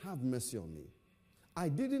Jesus, have mercy on me. I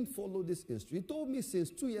didn't follow this instruction. He told me since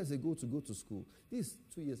 2 years ago to go to school. These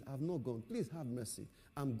 2 years, I have not gone. Please have mercy.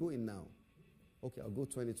 I'm going now. Okay, I'll go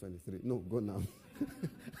 2023. No, go now.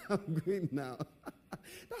 I'm going now.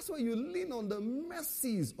 That's why you lean on the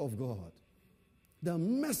mercies of God. The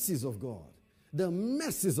mercies of God. The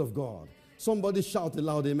mercies of God. Somebody shout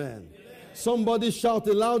aloud, amen. Amen. Somebody shout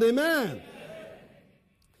aloud, amen. Amen.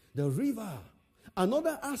 The river.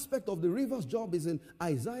 Another aspect of the river's job is in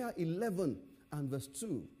Isaiah 11 and verse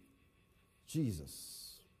 2.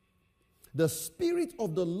 Jesus. The Spirit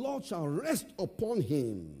of the Lord shall rest upon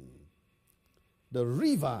him. The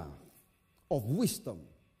river of wisdom.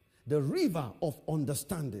 The river of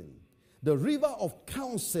understanding. The river of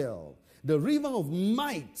counsel. The river of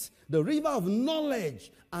might. The river of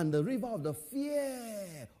knowledge. And the river of the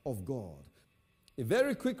fear of God. A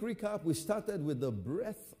very quick recap. We started with the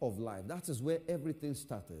breath of life. That is where everything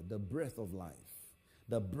started. The breath of life.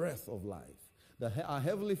 The breath of life. Our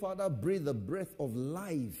Heavenly Father breathed the breath of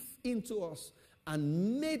life into us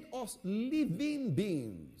and made us living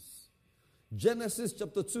beings. Genesis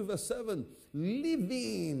chapter 2 verse 7.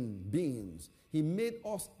 Living beings. He made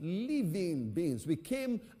us living beings. We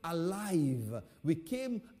came alive. We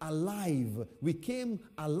came alive. We came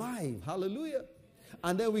alive. Hallelujah.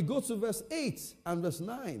 And then we go to verse 8 and verse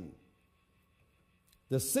 9.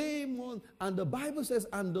 The same one. And the Bible says,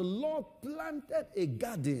 and the Lord planted a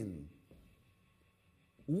garden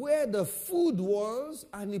where the food was,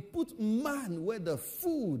 and he put man where the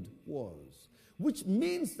food was. Which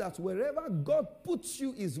means that wherever God puts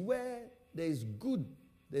you is where there is good,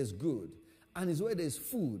 there's good. And is where there's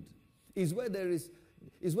food. Is where there's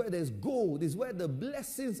gold. Is where the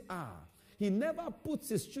blessings are. He never puts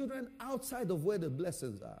his children outside of where the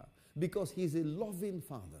blessings are. Because he's a loving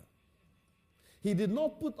father. He did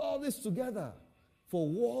not put all this together for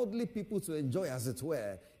worldly people to enjoy, as it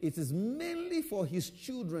were. It is mainly for his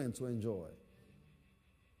children to enjoy.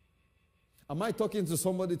 Am I talking to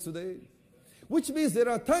somebody today? Which means there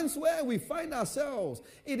are times where we find ourselves.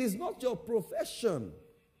 It is not your profession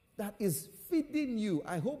that is feeding you.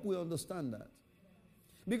 I hope we understand that.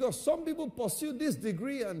 Because some people pursue this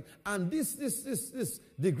degree and this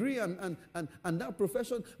degree and that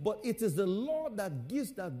profession, but it is the Lord that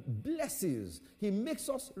gives, that blesses. He makes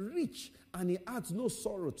us rich and he adds no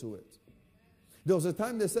sorrow to it. There was a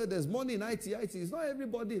time they said there's money in IT. It's not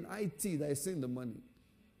everybody in IT that is seeing the money.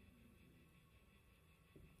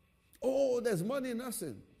 Oh, there's money in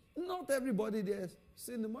nursing. Not everybody there is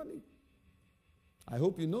seeing the money. I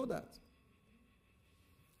hope you know that.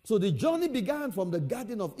 So the journey began from the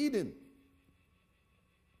Garden of Eden.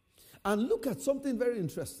 And look at something very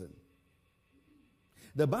interesting.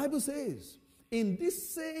 The Bible says, in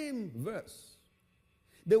this same verse,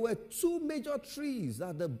 there were two major trees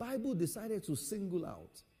that the Bible decided to single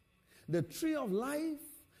out. The tree of life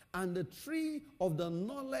and the tree of the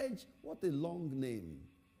knowledge. What a long name.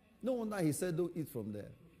 No wonder he said don't eat from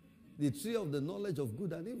there. The tree of the knowledge of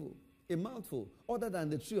good and evil. A mouthful. Other than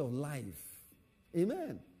the tree of life.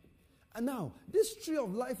 Amen. And now, this tree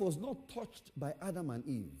of life was not touched by Adam and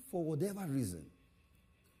Eve for whatever reason.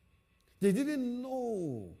 They didn't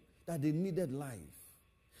know that they needed life.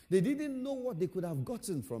 They didn't know what they could have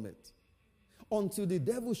gotten from it until the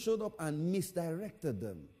devil showed up and misdirected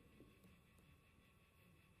them.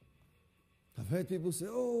 I've heard people say,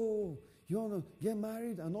 oh, you want to get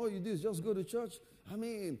married and all you do is just go to church?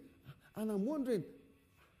 And I'm wondering,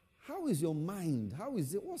 how is your mind? How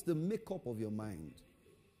is it? What's the makeup of your mind?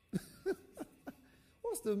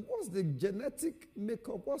 What's the genetic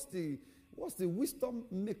makeup? What's the wisdom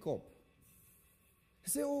makeup?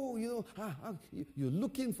 You say, oh, you're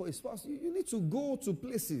looking for a spouse. You need to go to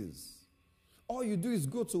places. All you do is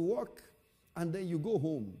go to work, and then you go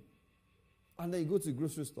home. And then you go to the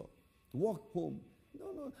grocery store. Walk home.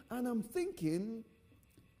 No. And I'm thinking,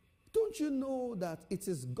 don't you know that it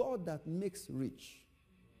is God that makes rich?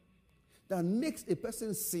 That makes a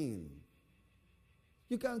person sin.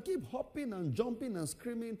 You can keep hopping and jumping and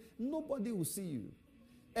screaming. Nobody will see you.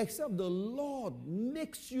 Except the Lord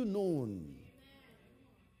makes you known.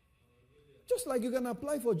 Just like you can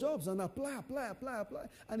apply for jobs and apply.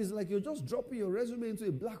 And it's like you're just dropping your resume into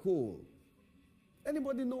a black hole.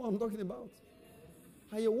 Anybody know what I'm talking about?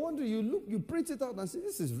 And you're wondering, you print it out and say,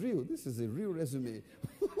 this is real. This is a real resume.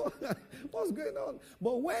 What's going on?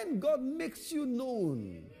 But when God makes you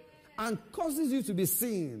known and causes you to be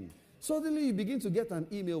seen, Suddenly you begin to get an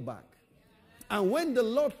email back. And when the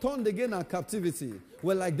Lord turned again our captivity,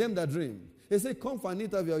 we're like them that dream. They say, come for an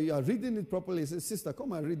interview. You are reading it properly. He says, sister,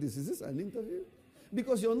 come and read this. Is this an interview?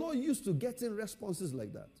 Because you're not used to getting responses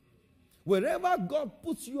like that. Wherever God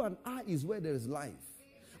puts you and I is where there is life.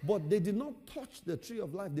 But they did not touch the tree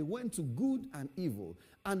of life. They went to good and evil.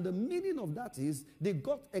 And the meaning of that is they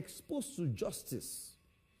got exposed to justice,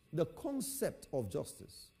 the concept of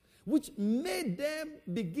justice, which made them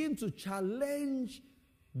begin to challenge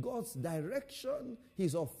God's direction,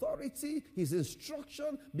 his authority, his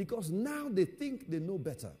instruction, because now they think they know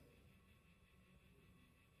better.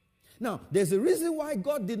 Now, there's a reason why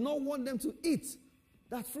God did not want them to eat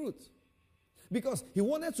that fruit. Because he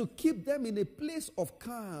wanted to keep them in a place of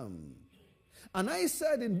calm. And I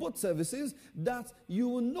said in both services that you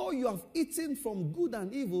will know you have eaten from good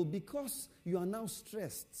and evil because you are now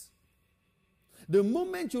stressed. The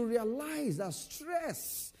moment you realize that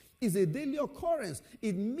stress is a daily occurrence,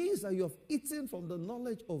 it means that you have eaten from the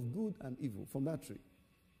knowledge of good and evil from that tree.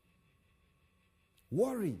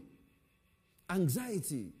 Worry,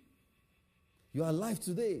 anxiety. You are alive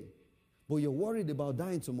today, but you're worried about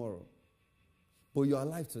dying tomorrow. But you're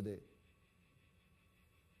alive today.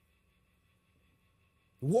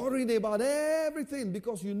 Worried about everything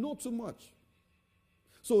because you know too much.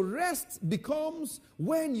 So rest becomes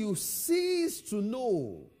when you cease to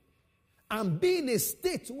know and be in a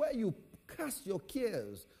state where you cast your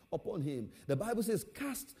cares upon him. The Bible says,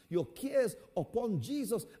 cast your cares upon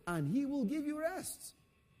Jesus and he will give you rest.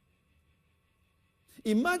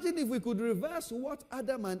 Imagine if we could reverse what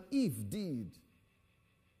Adam and Eve did.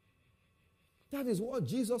 That is what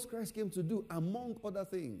Jesus Christ came to do, among other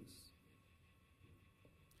things.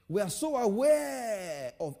 We are so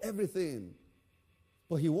aware of everything,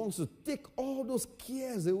 but he wants to take all those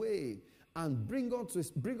cares away and bring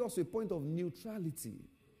us to a point of neutrality.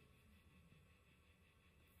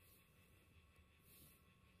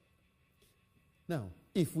 Now,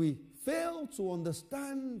 if we fail to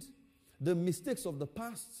understand the mistakes of the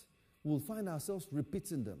past, we'll find ourselves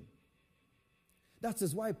repeating them. That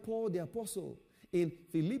is why Paul the apostle in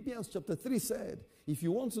Philippians chapter 3 said, if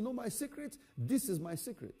you want to know my secret, this is my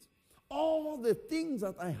secret. All the things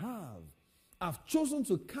that I have, I've chosen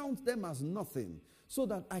to count them as nothing so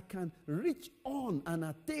that I can reach on and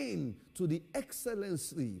attain to the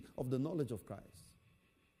excellency of the knowledge of Christ.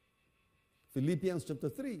 Philippians chapter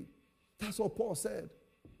 3, that's what Paul said.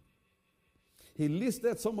 He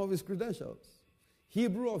listed some of his credentials.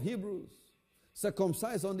 Hebrew of Hebrews,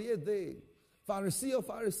 circumcised on the 8th day, Pharisee of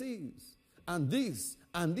Pharisees, and this,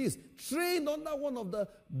 trained under one of the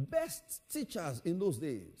best teachers in those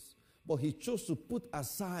days. But he chose to put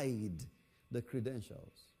aside the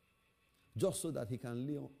credentials just so that he can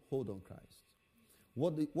lay hold on Christ.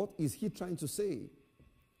 What is he trying to say?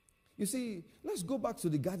 You see, let's go back to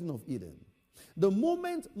the Garden of Eden. The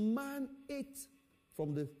moment man ate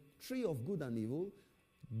from the tree of good and evil,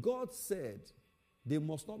 God said they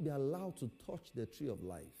must not be allowed to touch the tree of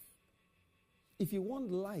life. If you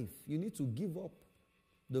want life, you need to give up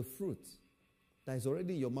the fruit that is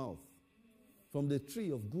already in your mouth from the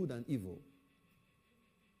tree of good and evil.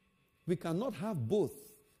 We cannot have both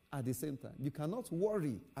at the same time. You cannot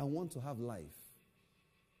worry and want to have life.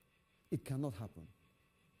 It cannot happen.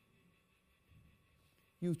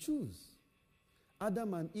 You choose.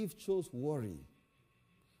 Adam and Eve chose worry.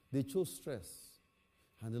 They chose stress.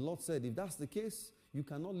 And the Lord said, if that's the case, you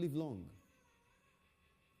cannot live long.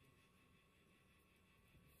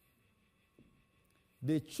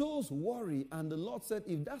 They chose worry, and the Lord said,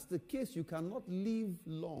 if that's the case, you cannot live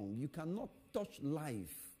long. You cannot touch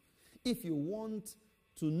life. If you want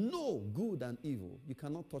to know good and evil, you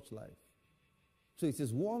cannot touch life. So it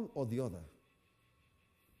is one or the other.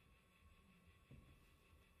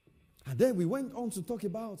 And then we went on to talk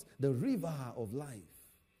about the river of life.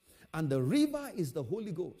 And the river is the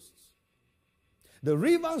Holy Ghost. The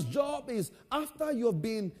river's job is, after you have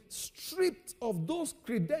been stripped of those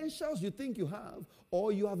credentials you think you have,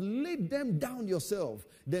 or you have laid them down yourself,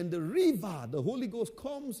 then the river, the Holy Ghost,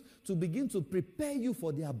 comes to begin to prepare you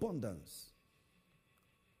for the abundance.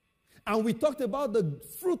 And we talked about the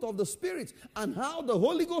fruit of the Spirit and how the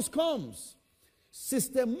Holy Ghost comes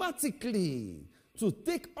systematically to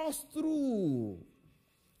take us through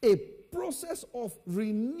a process of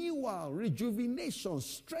renewal, rejuvenation,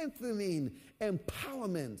 strengthening,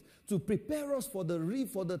 empowerment to prepare us for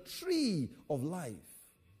the tree of life.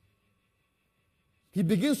 He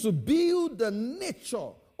begins to build the nature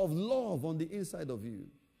of love on the inside of you.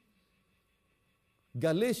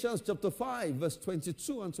 Galatians chapter 5, verse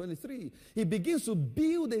 22 and 23. He begins to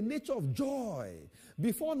build a nature of joy.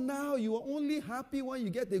 Before now, you are only happy when you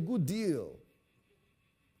get a good deal.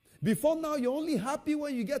 Before now, you're only happy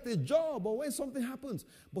when you get a job or when something happens.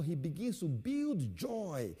 But he begins to build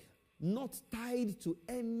joy, not tied to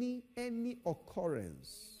any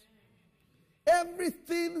occurrence.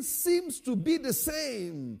 Everything seems to be the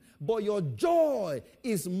same, but your joy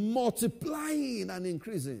is multiplying and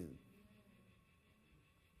increasing.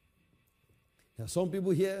 There are some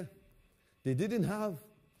people here, they didn't have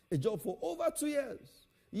a job for over 2 years,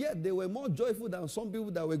 yet they were more joyful than some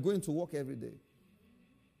people that were going to work every day.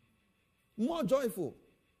 More joyful.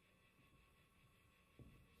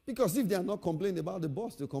 Because if they are not complaining about the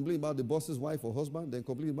boss, they complain about the boss's wife or husband, then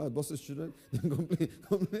complain about the boss's children, then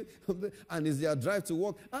complain, and it's their drive to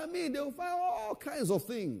work. I mean, they'll find all kinds of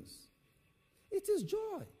things. It is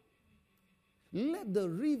joy. Let the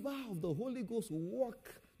river of the Holy Ghost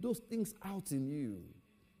work those things out in you.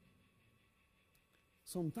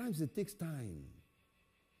 Sometimes it takes time,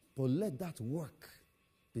 but let that work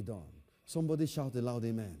be done. Somebody shout a loud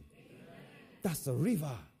amen. That's the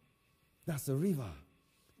river. That's the river.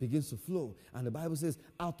 Begins to flow. And the Bible says,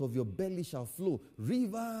 out of your belly shall flow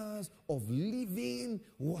rivers of living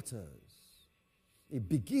waters. It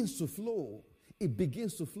begins to flow. It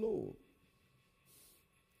begins to flow.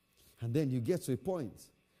 And then you get to a point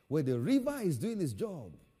where the river is doing its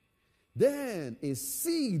job. Then a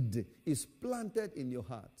seed is planted in your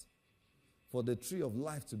heart for the tree of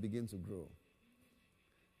life to begin to grow.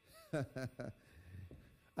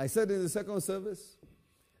 I said in the second service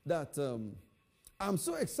that I'm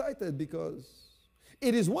so excited because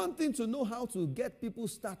it is one thing to know how to get people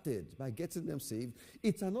started by getting them saved.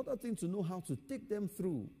 It's another thing to know how to take them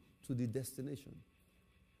through to the destination.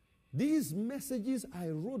 These messages I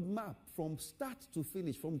roadmap from start to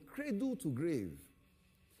finish, from cradle to grave,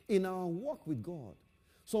 in our walk with God.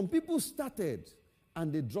 Some people started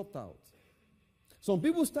and they dropped out. Some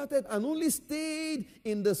people started and only stayed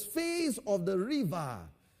in the phase of the river,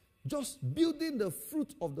 just building the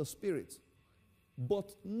fruit of the Spirit.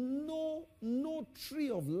 But no tree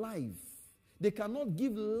of life. They cannot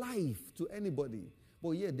give life to anybody.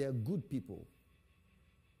 But yet they are good people.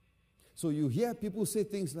 So you hear people say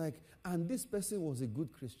things like, and this person was a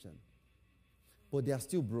good Christian, but they are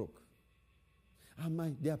still broke.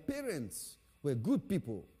 And their parents were good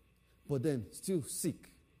people, but then still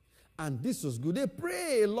sick. And this was good. They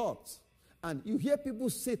pray a lot. And you hear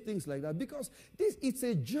people say things like that because it's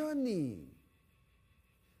a journey.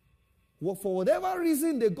 Well, for whatever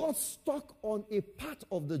reason, they got stuck on a part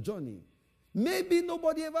of the journey. Maybe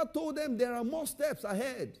nobody ever told them there are more steps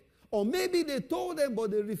ahead. Or maybe they told them,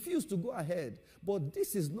 but they refused to go ahead. But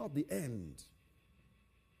this is not the end.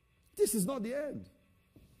 This is not the end.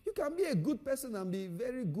 You can be a good person and be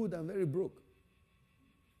very good and very broke.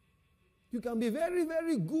 You can be very,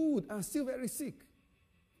 very good and still very sick.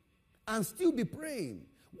 And still be praying.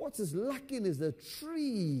 What is lacking is the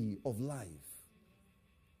tree of life.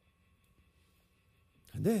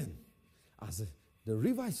 And then, as the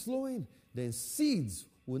river is flowing, then seeds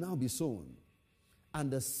will now be sown.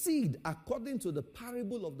 And the seed, according to the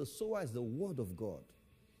parable of the sower, is the word of God.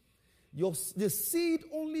 The seed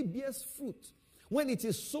only bears fruit when it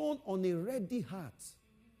is sown on a ready heart.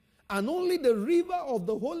 And only the river of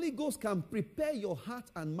the Holy Ghost can prepare your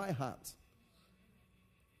heart and my heart.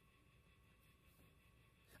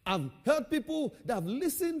 I've heard people that have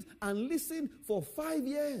listened and listened for 5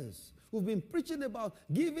 years. Who've been preaching about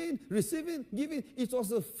giving, receiving, giving. It was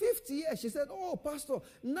the 5th year. She said, oh, Pastor,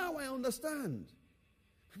 now I understand.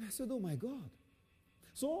 And I said, oh my God.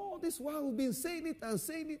 So all this while we've been saying it and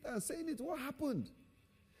saying it and saying it. What happened?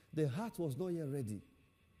 The heart was not yet ready.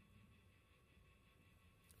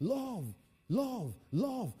 Love, love,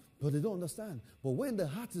 love. But they don't understand. But when the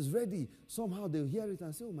heart is ready, somehow they'll hear it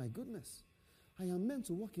and say, oh my goodness, I am meant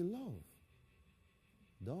to walk in love.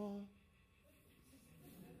 Duh.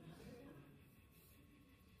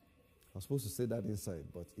 I was supposed to say that inside,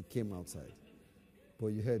 but it came outside. But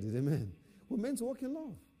you heard it, amen. We're meant to walk in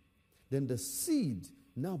love. Then the seed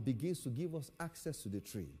now begins to give us access to the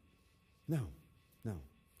tree. Now,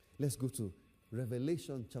 let's go to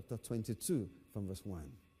Revelation chapter 22 from verse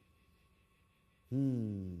 1.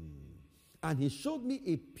 And he showed me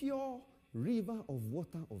a pure river of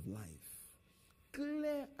water of life,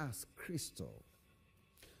 clear as crystal,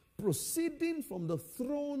 proceeding from the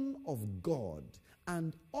throne of God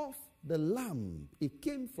and of the Lamb. It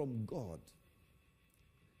came from God.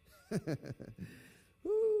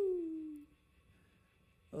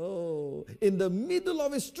 Oh, in the middle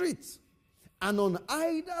of a street and on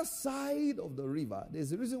either side of the river.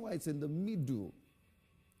 There's a reason why it's in the middle.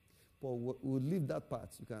 but we'll leave that part.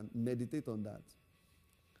 You can meditate on that.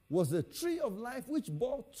 Was the tree of life which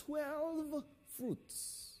bore 12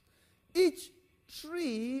 fruits, each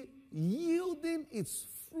tree yielding its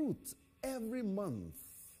fruit every month.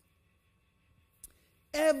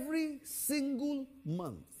 Every single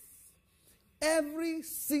month. Every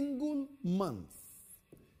single month.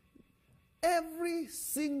 Every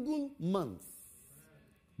single month.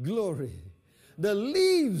 Glory. The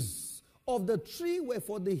leaves of the tree were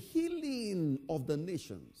for the healing of the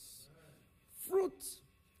nations. Fruit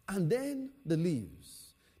and then the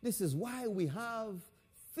leaves. This is why we have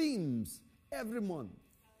themes every month.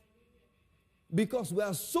 Because we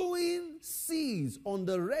are sowing seeds on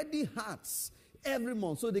the ready hearts every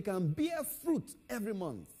month so they can bear fruit every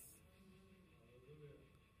month.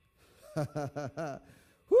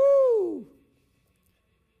 Woo!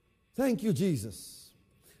 Thank you, Jesus.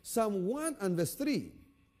 Psalm 1 and verse 3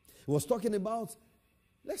 was talking about,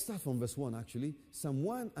 let's start from verse 1 actually. Psalm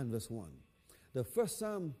 1 and verse 1. The first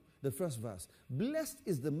psalm, the first verse. Blessed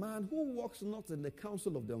is the man who walks not in the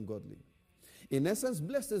counsel of the ungodly. In essence,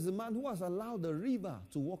 blessed is the man who has allowed the river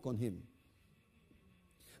to walk on him,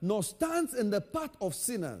 nor stands in the path of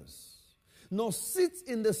sinners, nor sits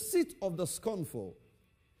in the seat of the scornful.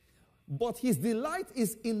 But his delight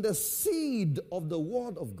is in the seed of the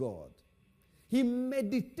word of God. He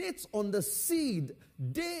meditates on the seed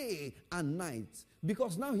day and night,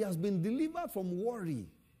 because now he has been delivered from worry,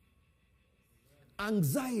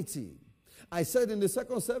 anxiety. I said in the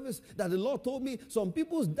second service that the Lord told me some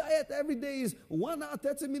people's diet every day is 1 hour,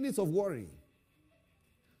 30 minutes of worry,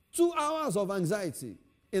 2 hours of anxiety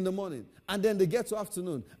in the morning, and then they get to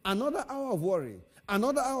afternoon, another hour of worry,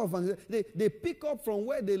 another hour of anxiety. They pick up from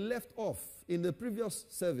where they left off in the previous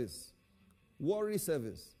service, worry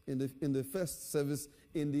service, in the first service,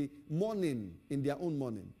 in the morning, in their own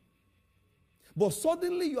morning. But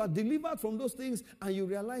suddenly you are delivered from those things and you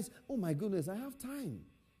realize, oh my goodness, I have time.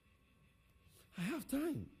 I have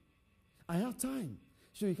time. I have time.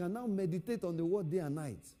 So you can now meditate on the word day and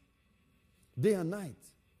night. Day and night.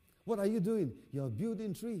 What are you doing? You're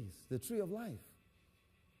building trees, the tree of life.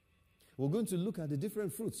 We're going to look at the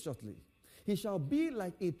different fruits shortly. He shall be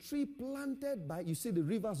like a tree planted by, you see the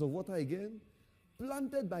rivers of water again?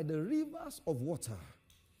 Planted by the rivers of water,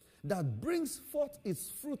 that brings forth its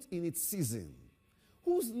fruit in its season,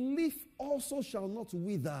 whose leaf also shall not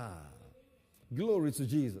wither. Glory to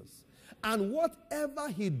Jesus. And whatever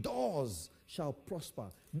he does shall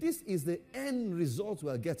prosper. This is the end result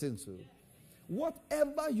we are getting to.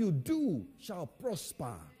 Whatever you do shall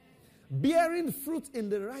prosper. Bearing fruit in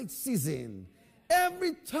the right season.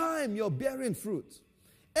 Every time you're bearing fruit.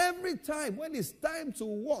 Every time when it's time to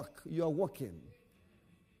walk, you're walking.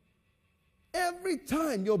 Every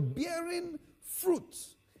time you're bearing fruit.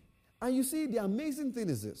 And you see, the amazing thing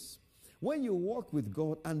is this. When you walk with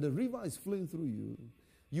God and the river is flowing through you,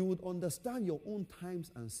 you would understand your own times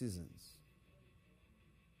and seasons.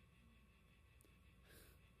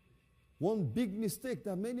 One big mistake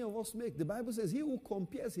that many of us make, the Bible says, he who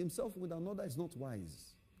compares himself with another is not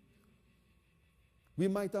wise. We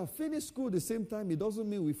might have finished school the same time. It doesn't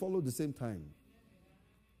mean we follow the same time.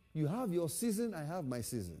 You have your season, I have my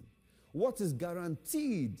season. What is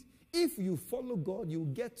guaranteed, if you follow God, you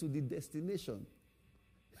get to the destination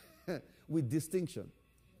with distinction.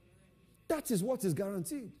 That is what is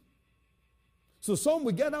guaranteed. So some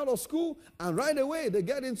will get out of school and right away they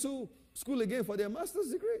get into school again for their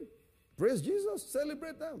master's degree. Praise Jesus,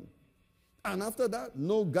 celebrate them. And after that,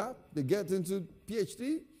 no gap, they get into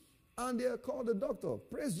PhD and they are called a doctor.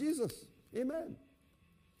 Praise Jesus. Amen.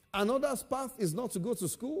 Another's path is not to go to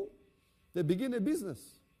school. They begin a business.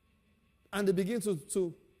 And they begin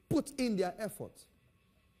to put in their effort.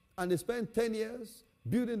 And they spend 10 years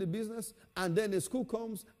building the business, and then the school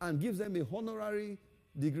comes and gives them a honorary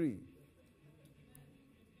degree.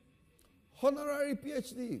 Honorary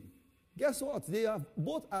PhD. Guess what? They have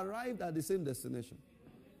both arrived at the same destination.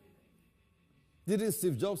 Didn't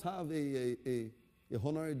Steve Jobs have a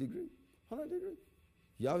honorary degree? Honorary degree.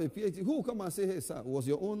 You have a PhD. Who will come and say, hey, sir, was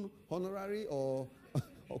your own honorary or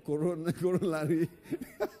corollary?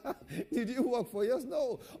 Did you work for years?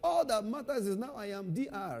 No. All that matters is now I am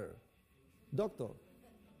DR, doctor.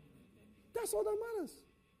 That's all that matters.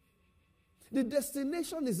 The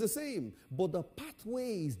destination is the same, but the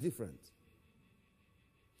pathway is different.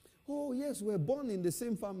 Oh, yes, we're born in the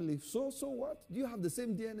same family. So what? Do you have the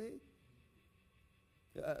same DNA?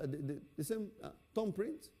 The same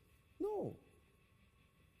thumbprint? No.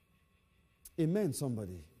 Amen,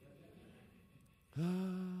 somebody.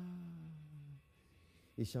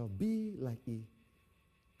 It shall be like a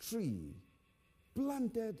tree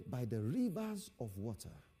planted by the rivers of water,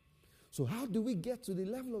 So how do we get to the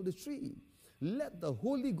level of the tree? Let the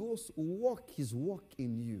Holy Ghost work his work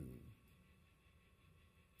in you.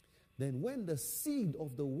 Then when the seed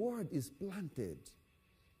of the word is planted,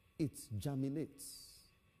 it germinates.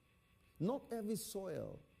 Not every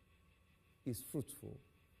soil is fruitful.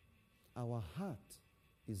 Our heart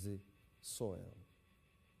is a soil.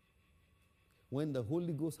 When the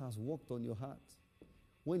Holy Ghost has worked on your heart,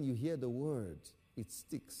 when you hear the word, it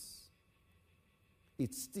sticks.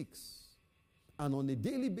 It sticks. And on a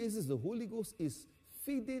daily basis, the Holy Ghost is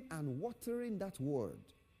feeding and watering that word.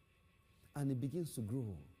 And it begins to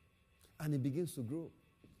grow. And it begins to grow.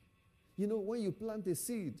 You know, when you plant a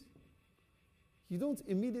seed, you don't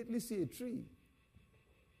immediately see a tree.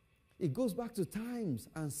 It goes back to times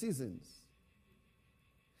and seasons.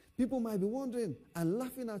 People might be wondering and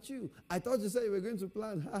laughing at you. I thought you said you were going to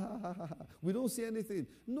plant. We don't see anything.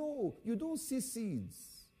 No, you don't see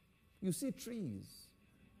seeds. You see trees.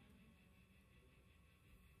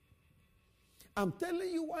 I'm telling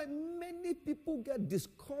you why many people get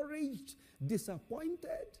discouraged,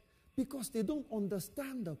 disappointed, because they don't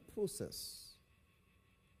understand the process.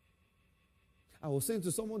 I was saying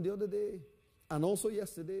to someone the other day, and also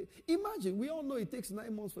yesterday, imagine, we all know it takes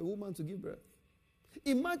 9 months for a woman to give birth.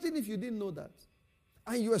 Imagine if you didn't know that,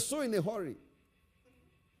 and you were so in a hurry.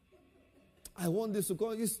 I want this to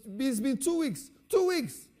come. It's been 2 weeks, 2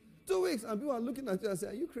 weeks, 2 weeks, and people are looking at you and say,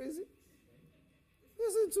 are you crazy?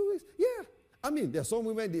 It's in 2 weeks. Yeah. I mean, there are some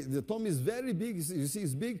women, the tummy is very big. You see,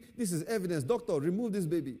 it's big. This is evidence. Doctor, remove this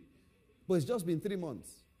baby. But it's just been 3 months.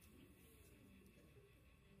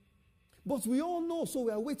 But we all know, so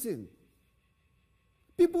we are waiting.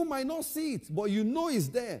 People might not see it, but you know it's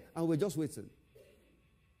there, and we're just waiting.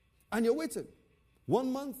 And you're waiting.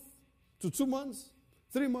 1 month to 2 months,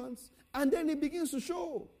 3 months, and then it begins to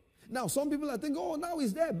show. Now, some people are thinking, oh, now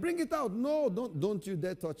it's there, bring it out. No, don't you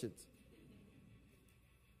dare touch it.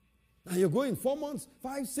 And you're going 4 months,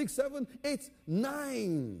 5, 6, 7, 8,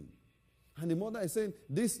 9. And the mother is saying,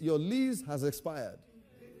 your lease has expired.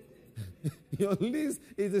 Your lease,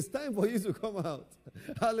 it is time for you to come out.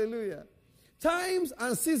 Hallelujah. Times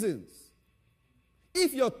and seasons.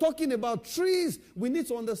 If you're talking about trees, we need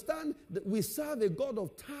to understand that we serve a God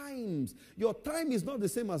of times. Your time is not the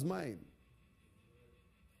same as mine.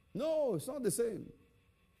 No, it's not the same.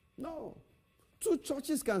 No. 2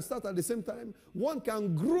 churches can start at the same time. One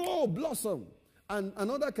can grow, blossom, and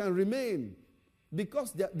another can remain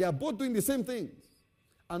because they are both doing the same things.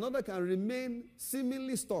 Another can remain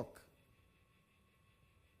seemingly stuck.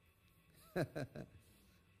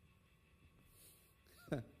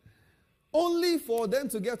 Only for them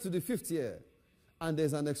to get to the 5th year, and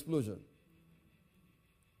there's an explosion.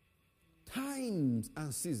 Times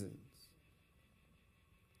and seasons.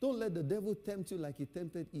 Don't let the devil tempt you like he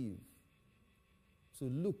tempted Eve to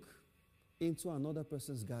look into another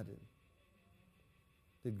person's garden.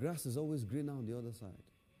 The grass is always greener on the other side.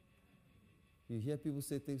 You hear people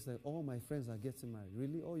say things like, all my friends are getting married.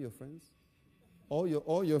 Really? All your friends? All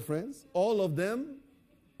your friends? All of them?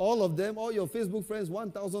 All of them? All your Facebook friends?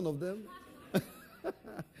 1,000 of them?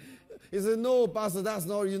 He said, no, Pastor, that's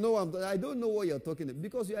not, I don't know what you're talking about.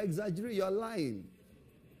 Because you're exaggerating, you're lying.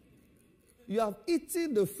 You have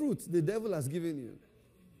eaten the fruit the devil has given you.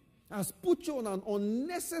 Has put you on an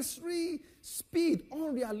unnecessary speed,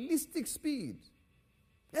 unrealistic speed.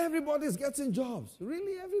 Everybody's getting jobs.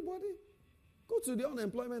 Really, everybody? Go to the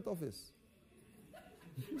unemployment office.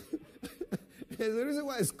 There's a reason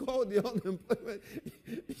why it's called the unemployment.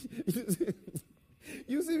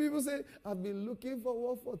 You see people say, I've been looking for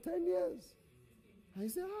work for 10 years. I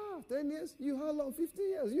say, 10 years? You how long? 15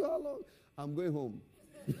 years? You how long? I'm going home.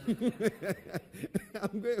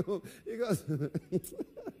 I'm going home. Because,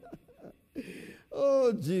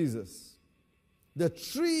 oh, Jesus. The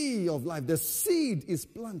tree of life, the seed is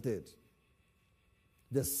planted.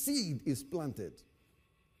 The seed is planted.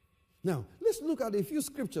 Now, let's look at a few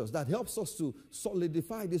scriptures that helps us to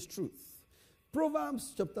solidify this truth.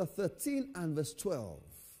 Proverbs chapter 13 and verse 12.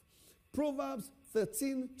 Proverbs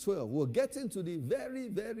 13:12. We're getting to the very,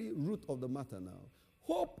 very root of the matter now.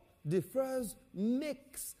 Hope defers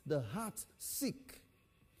makes the heart sick.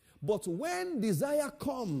 But when desire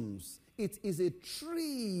comes, it is a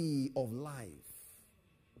tree of life.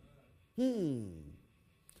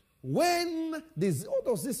 What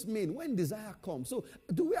does this mean? When desire comes. So,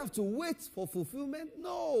 do we have to wait for fulfillment?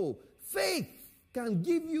 No. Faith can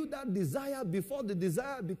give you that desire before the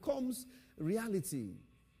desire becomes reality.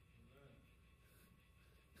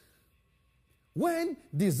 When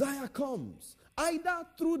desire comes, either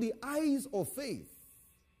through the eyes of faith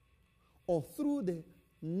or through the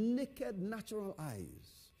naked natural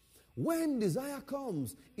eyes, When desire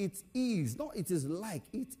comes, it is, not it is like,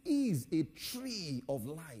 it is a tree of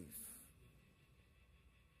life.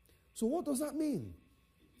 So what does that mean?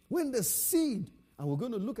 When the seed, and we're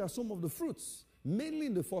going to look at some of the fruits, mainly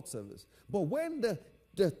in the fourth service, but when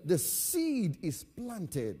the seed is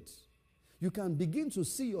planted, you can begin to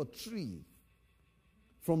see your tree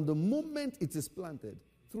from the moment it is planted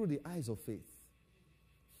through the eyes of faith.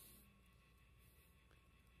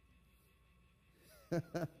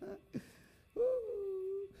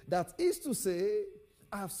 That is to say,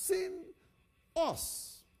 I've seen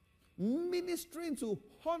us ministering to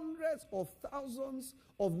hundreds of thousands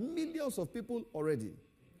of millions of people already.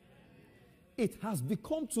 It has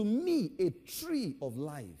become to me a tree of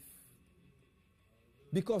life.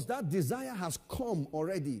 Because that desire has come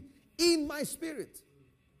already in my spirit.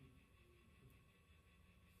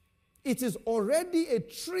 It is already a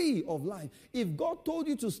tree of life. If God told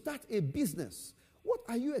you to start a business, what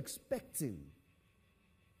are you expecting?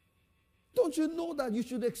 Don't you know that you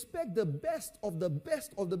should expect the best of the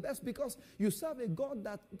best of the best, because you serve a God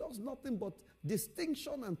that does nothing but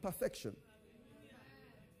distinction and perfection?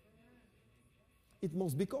 It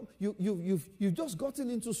must become, you've just gotten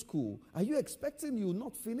into school. Are you expecting you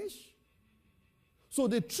not finish? So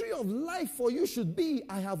the tree of life for you should be,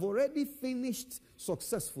 I have already finished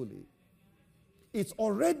successfully. It's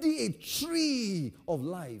already a tree of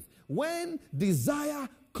life. When desire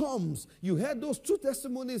comes, you heard those two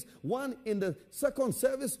testimonies, one in the second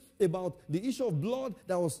service about the issue of blood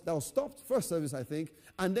that was stopped, first service I think,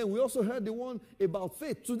 and then we also heard the one about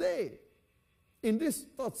faith today in this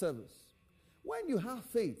third service. When you have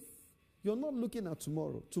faith, you're not looking at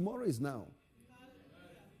tomorrow. Tomorrow is now.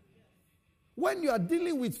 When you are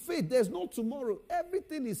dealing with faith, there's no tomorrow.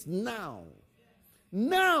 Everything is now.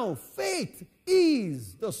 Now, faith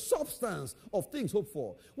is the substance of things hoped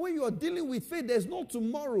for. When you are dealing with faith, there's no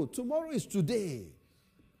tomorrow. Tomorrow is today.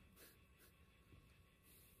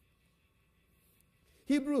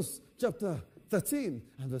 Hebrews chapter 13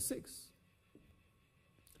 and verse 6.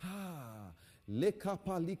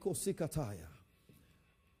 Lekapaliko sikataya.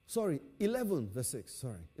 Sorry, 11 verse 6.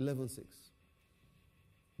 Sorry, 11 6.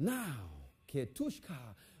 Now, ketushka,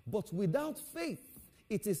 but without faith,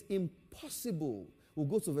 it is impossible. We'll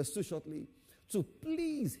go to verse 2 shortly. To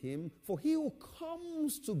please him, for he who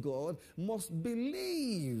comes to God must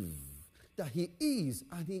believe that he is,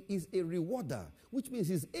 and he is a rewarder, which means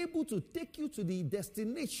he's able to take you to the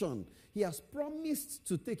destination he has promised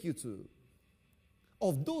to take you to,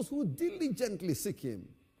 of those who diligently seek him.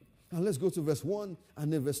 And let's go to verse 1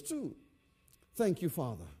 and then verse 2. Thank you,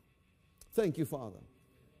 Father. Thank you, Father.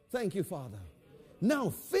 Thank you, Father. Now,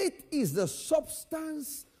 faith is the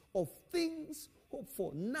substance of things hoped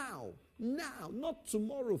for. Now, not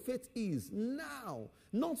tomorrow. Faith is now.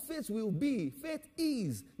 Not faith will be. Faith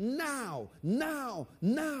is now.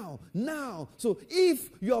 So if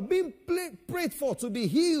you are being prayed for to be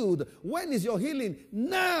healed, when is your healing?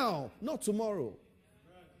 Now, not tomorrow.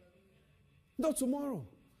 Not tomorrow.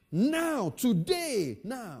 Now, today,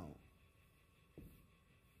 now.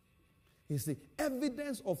 It's the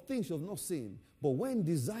evidence of things you have not seen. But when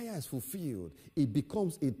desire is fulfilled, it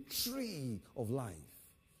becomes a tree of life.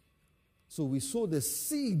 So we sow the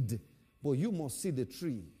seed, but you must see the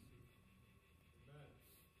tree.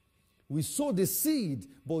 We sow the seed,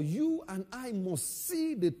 but you and I must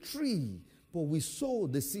see the tree, but we sow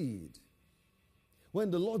the seed. When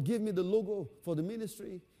the Lord gave me the logo for the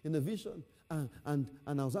ministry in the vision, and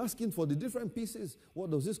I was asking for the different pieces,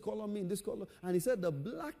 what does this color mean, this color? And he said the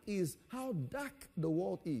black is how dark the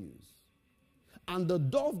world is. And the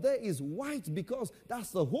dove there is white because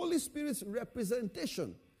that's the Holy Spirit's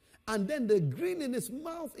representation. And then the green in his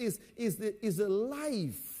mouth is the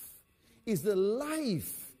life. Is the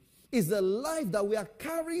life. Is the life that we are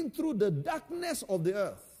carrying through the darkness of the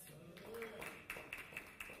earth.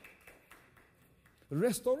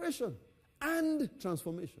 Restoration and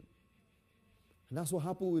transformation. And that's what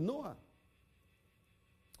happened with Noah.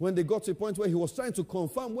 When they got to a point where he was trying to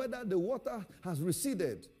confirm whether the water has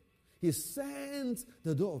receded, he sent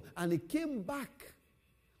the dove and he came back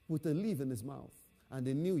with a leaf in his mouth. And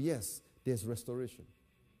they knew, yes, there's restoration.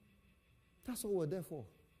 That's what we're there for.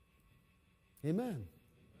 Amen.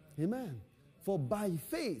 Amen. For by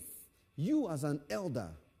faith, you as an elder,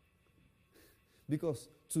 because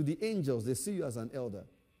to the angels, they see you as an elder,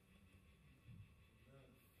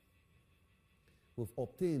 we've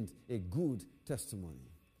obtained a good testimony.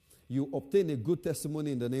 You obtain a good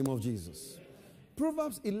testimony in the name of Jesus.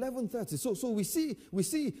 Proverbs 11:30. So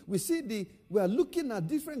we are looking at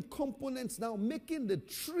different components now, making the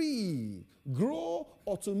tree grow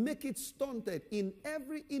or to make it stunted in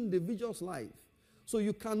every individual's life. So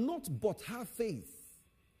you cannot but have faith.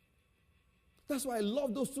 That's why I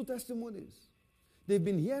love those two testimonies. They've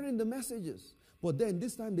been hearing the messages, but then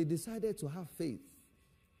this time they decided to have faith.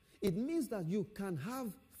 It means that you can have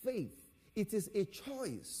faith. It is a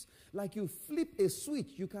choice. Like you flip a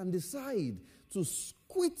switch, you can decide to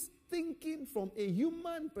quit thinking from a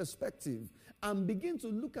human perspective and begin to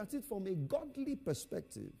look at it from a godly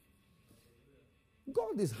perspective.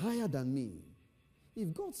 God is higher than me.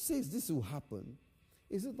 If God says this will happen,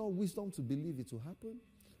 is it not wisdom to believe it will happen?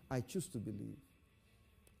 I choose to believe.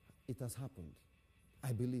 It has happened.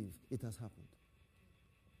 I believe it has happened.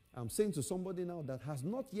 I'm saying to somebody now that has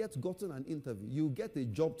not yet gotten an interview, you get a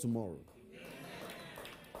job tomorrow.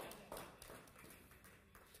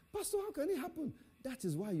 Pastor, how can it happen? That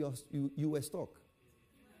is why you were stuck.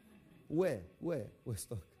 Where? We're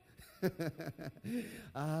stuck.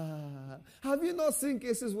 Have you not seen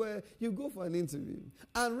cases where you go for an interview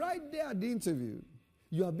and right there at the interview,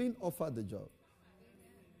 you are being offered the job?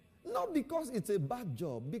 Not because it's a bad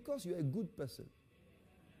job, because you're a good person.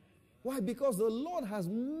 Why? Because the Lord has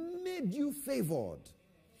made you favored.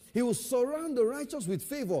 He will surround the righteous with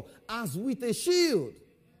favor as with a shield.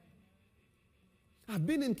 I've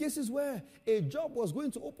been in cases where a job was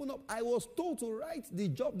going to open up. I was told to write the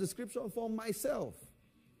job description for myself.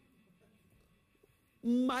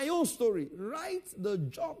 My own story. Write the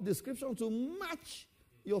job description to match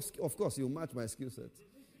your skill. Of course, you'll match my skill set.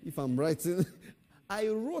 If I'm writing, I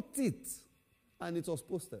wrote it and it was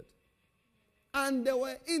posted. And there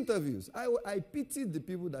were interviews. I pitied the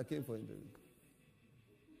people that came for interviews.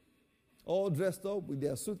 All dressed up with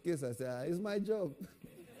their suitcase. I said, it's my job.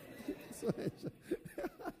 It's my job.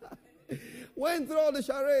 Went through all the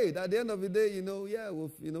charade. At the end of the day,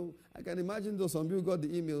 I can imagine those some people got the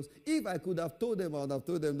emails. If I could have told them, I would have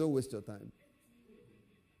told them, don't waste your time.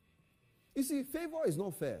 You see, favor is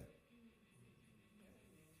not fair.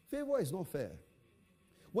 Favor is not fair.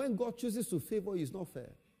 When God chooses to favor you, it's not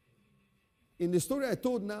fair. In the story I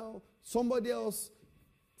told now, somebody else,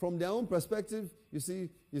 from their own perspective, you see,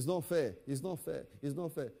 it's not fair, it's not fair, it's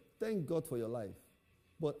not fair. Thank God for your life.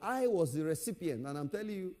 But I was the recipient, and I'm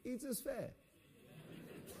telling you, it is fair.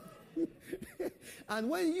 And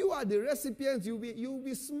when you are the recipient, you'll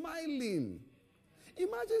be smiling.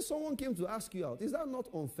 Imagine someone came to ask you out. Is that not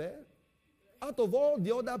unfair? Out of all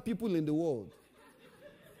the other people in the world.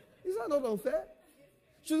 Is that not unfair?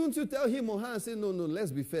 Shouldn't you tell him or her and say, no,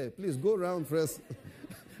 let's be fair. Please go around first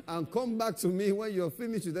and come back to me when you're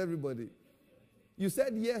finished with everybody. You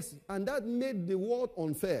said yes, and that made the world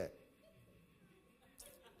unfair.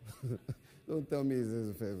 Don't tell me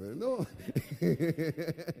it's fair. No.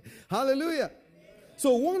 Hallelujah.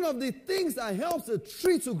 So one of the things that helps a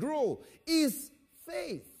tree to grow is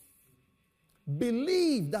faith.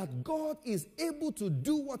 Believe that God is able to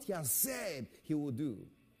do what he has said he will do.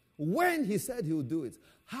 When he said he would do it.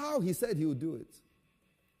 How he said he would do it.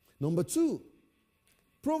 Number 2,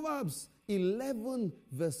 Proverbs 11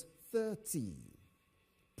 verse 30.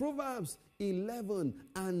 Proverbs 11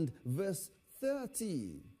 and verse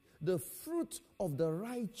 30. The fruit of the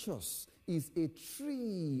righteous is a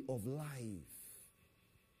tree of life.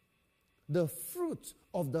 The fruit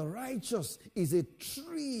of the righteous is a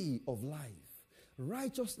tree of life.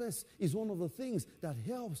 Righteousness is one of the things that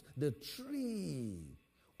helps the tree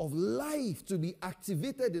of life to be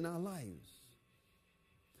activated in our lives.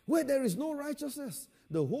 Where there is no righteousness,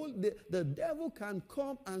 the devil can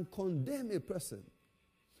come and condemn a person,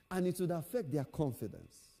 and it would affect their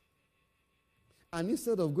confidence. And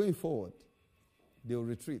instead of going forward, they'll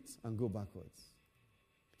retreat and go backwards.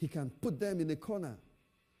 He can put them in a corner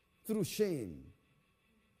through shame.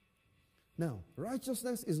 Now,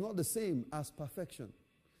 righteousness is not the same as perfection.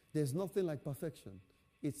 There's nothing like perfection.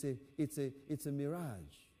 It's a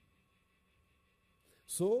mirage.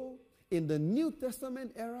 So, in the New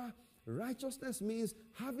Testament era, righteousness means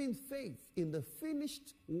having faith in the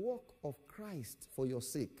finished work of Christ for your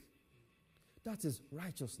sake. That is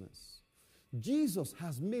righteousness. Jesus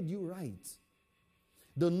has made you right.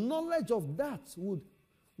 The knowledge of that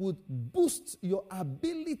would boost your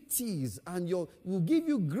abilities and will give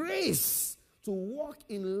you grace to walk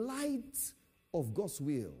in light of God's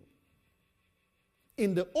will.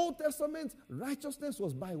 In the Old Testament, righteousness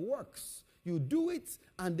was by works. You do it,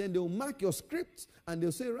 and then they'll mark your script, and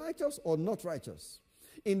they'll say righteous or not righteous.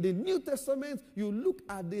 In the New Testament, you look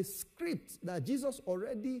at the script that Jesus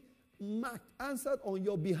already marked, answered on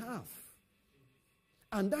your behalf.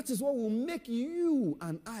 And that is what will make you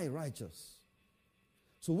and I righteous.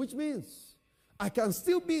 So which means I can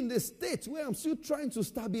still be in the state where I'm still trying to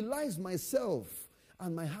stabilize myself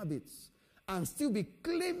and my habits and still be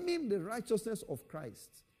claiming the righteousness of Christ.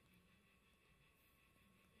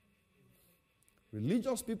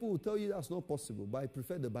 Religious people will tell you that's not possible, but I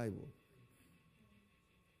prefer the Bible.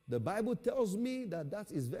 The Bible tells me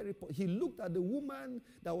that is very possible. He looked at the woman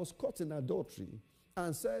that was caught in adultery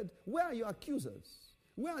and said, where are your accusers?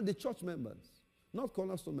 Where are the church members? Not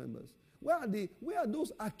cornerstone members. Where are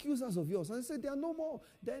those accusers of yours? And he said, there are no more.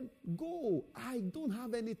 Then go. I don't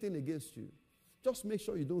have anything against you. Just make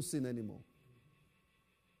sure you don't sin anymore.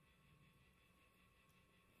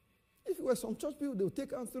 If it were some church people, they would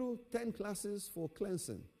take her through 10 classes for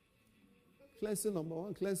cleansing. Cleansing number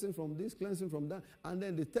 1, cleansing from this, cleansing from that. And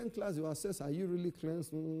then the 10th class, you assess, are you really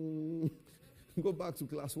cleansed? Go back to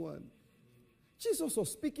class 1. Jesus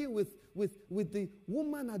was speaking with the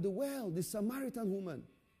woman at the well, the Samaritan woman.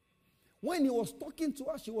 When he was talking to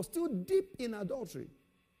her, she was still deep in adultery.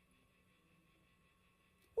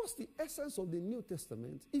 What's the essence of the New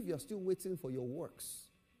Testament if you are still waiting for your works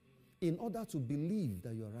in order to believe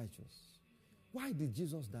that you are righteous? Why did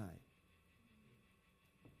Jesus die?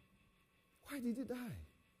 Why did he die?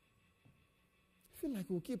 I feel like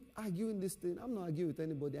we'll keep arguing this thing. I'm not arguing with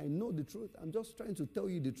anybody. I know the truth. I'm just trying to tell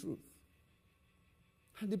you the truth.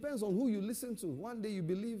 It depends on who you listen to. One day you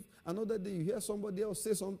believe, another day you hear somebody else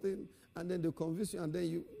say something, and then they convince you, and then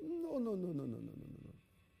you, no.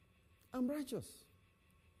 I'm righteous.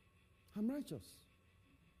 I'm righteous.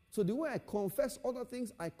 So the way I confess other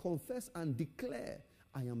things, I confess and declare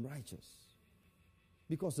I am righteous.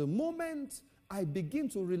 Because the moment I begin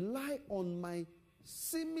to rely on my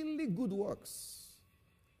seemingly good works,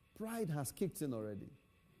 pride has kicked in already.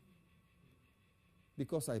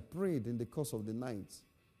 Because I prayed in the course of the night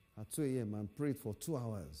at 2 a.m. and prayed for 2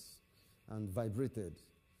 hours and vibrated.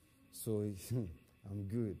 So I'm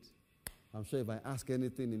good. I'm sure if I ask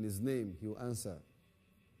anything in his name, he'll answer.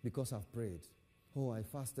 Because I've prayed. Oh, I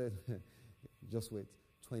fasted. Just wait.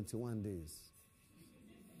 21 days.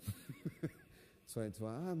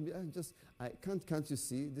 21. Can't you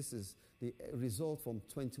see? This is the result from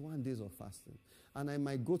 21 days of fasting. And I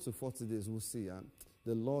might go to 40 days. We'll see.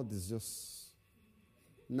 The Lord is just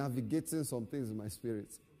navigating some things in my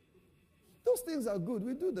spirit. Those things are good.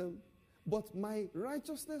 We do them. But my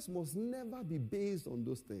righteousness must never be based on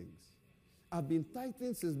those things. I've been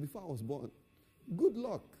tithing since before I was born. Good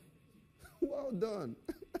luck. Well done.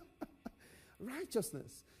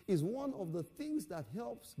 Righteousness is one of the things that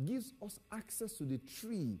gives us access to the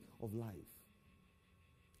tree of life.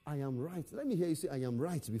 I am right. Let me hear you say, I am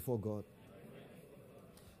right before God.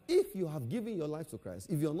 If you have given your life to Christ,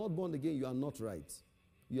 if you're not born again, you are not right.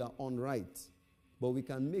 You are unright. But we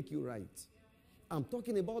can make you right. I'm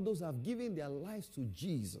talking about those who have given their lives to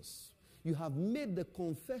Jesus. You have made the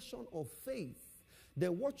confession of faith.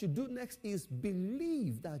 Then what you do next is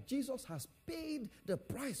believe that Jesus has paid the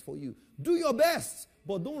price for you. Do your best,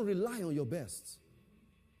 but don't rely on your best.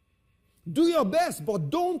 Do your best, but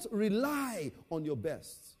don't rely on your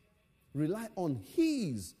best. Rely on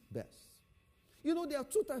his best. You know, there are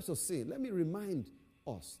 2 types of sin. Let me remind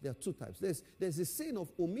us. There are 2 types. There's a sin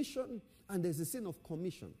of omission and there's a sin of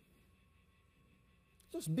commission.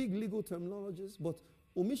 Just big legal terminologies, but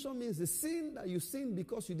omission means the sin that you sinned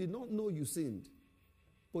because you did not know you sinned,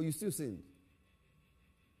 but you still sinned.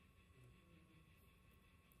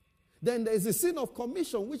 Then there is a sin of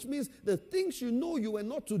commission, which means the things you know you were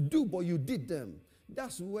not to do, but you did them.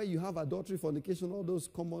 That's where you have adultery, fornication, all those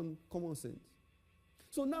common sins.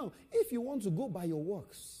 So now, if you want to go by your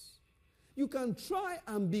works, you can try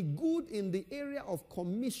and be good in the area of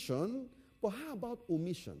commission, but how about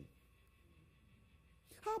omission?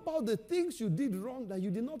 How about the things you did wrong that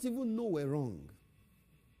you did not even know were wrong?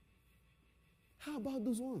 How about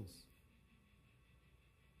those ones?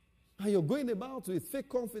 And you're going about with fake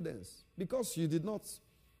confidence because you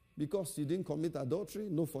didn't commit adultery,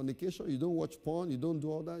 no fornication, you don't watch porn, you don't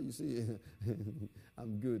do all that. You say,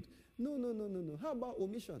 I'm good. No. How about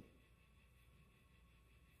omission?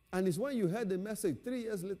 And it's when you heard the message 3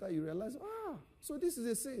 years later, you realize, so this is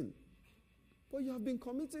a sin. But you have been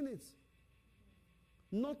committing it.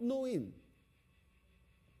 Not knowing.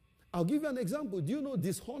 I'll give you an example. Do you know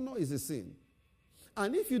dishonor is a sin?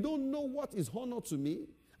 And if you don't know what is honor to me,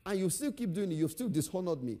 and you still keep doing it, you've still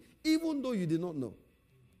dishonored me, even though you did not know.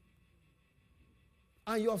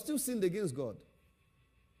 And you have still sinned against God.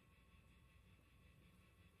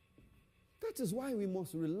 That is why we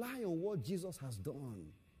must rely on what Jesus has done.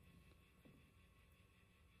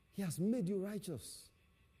 He has made you righteous.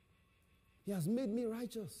 He has made me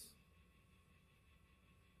righteous.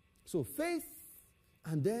 So faith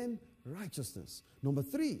and then righteousness. Number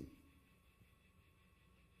 3.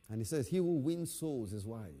 And he says, he who wins souls is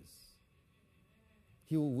wise.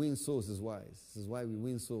 He who wins souls is wise. This is why we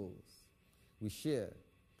win souls. We share.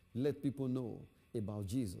 Let people know. about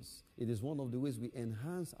Jesus. It is one of the ways we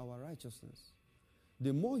enhance our righteousness.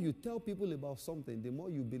 The more you tell people about something, the more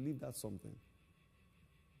you believe that something.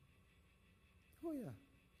 Oh yeah,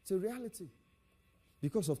 it's a reality.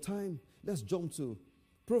 Because of time, let's jump to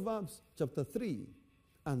Proverbs chapter 3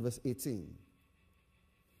 and verse 18.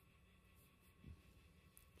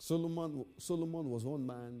 Solomon was one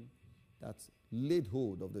man that laid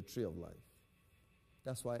hold of the tree of life.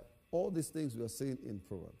 That's why all these things we are saying in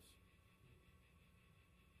Proverbs.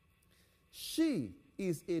 She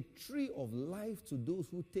is a tree of life to those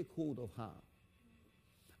who take hold of her.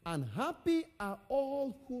 And happy are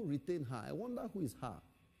all who retain her. I wonder who is her.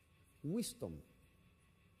 Wisdom.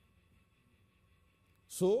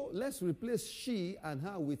 So let's replace she and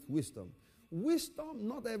her with wisdom. Wisdom,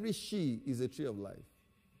 not every she is a tree of life.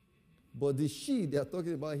 But the she they are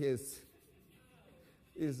talking about here is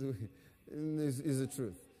the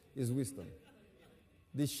truth, is wisdom.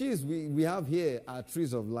 The she's we have here are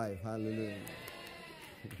trees of life. Hallelujah.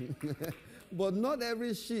 But not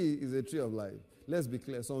every she is a tree of life. Let's be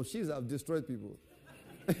clear. Some she's have destroyed people.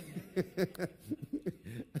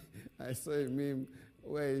 I saw a meme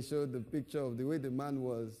where he showed the picture of the way the man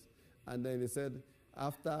was, and then he said,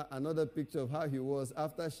 after another picture of how he was,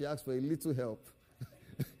 after she asked for a little help,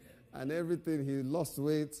 and everything, he lost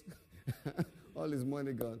weight, all his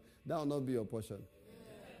money gone. That will not be your portion.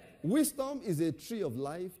 Wisdom is a tree of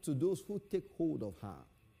life to those who take hold of her.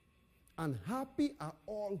 And happy are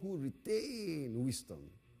all who retain wisdom.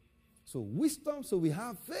 So wisdom, so we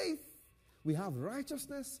have faith, we have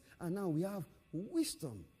righteousness, and now we have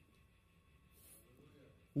wisdom.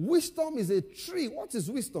 Wisdom is a tree. What is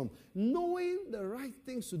wisdom? Knowing the right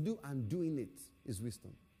things to do and doing it is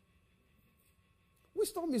wisdom.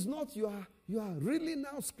 Wisdom is not you are reading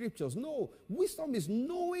out scriptures. No, wisdom is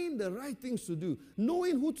knowing the right things to do,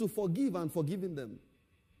 knowing who to forgive and forgiving them.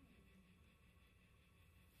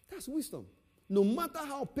 That's wisdom. No matter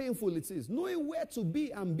how painful it is, knowing where to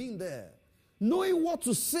be and being there, knowing what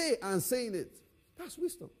to say and saying it. That's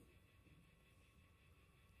wisdom.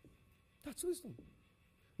 That's wisdom.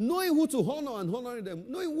 Knowing who to honor and honoring them.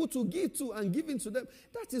 Knowing who to give to and giving to them.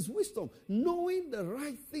 That is wisdom. Knowing the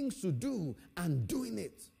right things to do and doing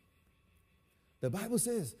it. The Bible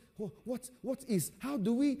says, how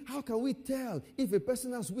can we tell if a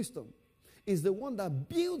person has wisdom? Is the one that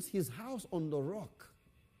builds his house on the rock.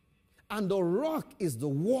 And the rock is the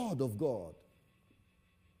word of God.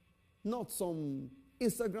 Not some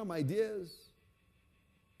Instagram ideas.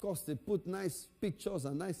 Because they put nice pictures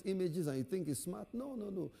and nice images and you think it's smart.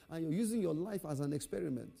 No. And you're using your life as an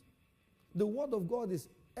experiment. The word of God is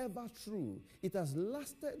ever true. It has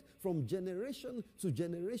lasted from generation to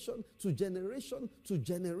generation to generation to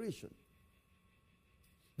generation.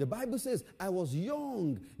 The Bible says, I was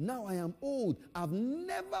young, now I am old. I've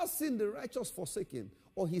never seen the righteous forsaken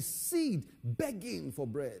or his seed begging for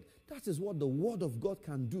bread. That is what the word of God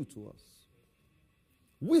can do to us.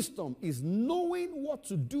 Wisdom is knowing what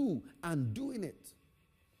to do and doing it.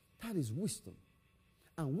 That is wisdom.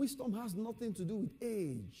 And wisdom has nothing to do with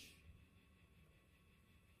age.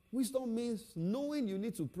 Wisdom means knowing you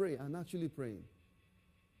need to pray and actually praying.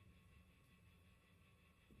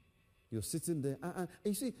 You're sitting there. And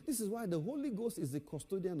you see, this is why the Holy Ghost is the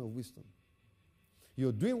custodian of wisdom.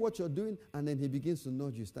 You're doing what you're doing, and then he begins to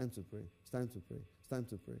nudge you. It's time to pray. It's time to pray. It's time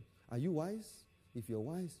to pray. Are you wise? If you're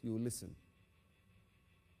wise, you will listen.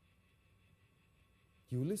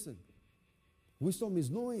 You will listen. Wisdom is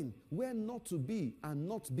knowing where not to be and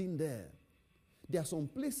not being there. There are some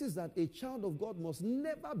places that a child of God must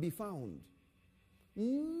never be found.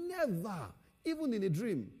 Never. Even in a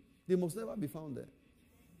dream, they must never be found there.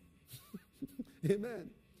 Amen.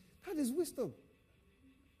 That is wisdom.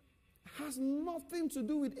 It has nothing to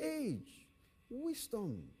do with age.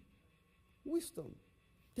 Wisdom. Wisdom.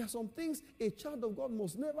 There are some things a child of God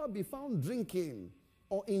must never be found drinking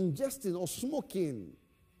or ingesting or smoking.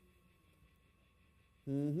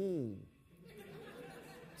 It's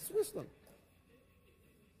wisdom.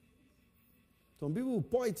 Some people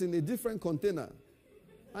pour it in a different container.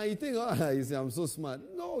 And you think, you say, I'm so smart.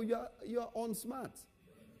 No, you are unsmart.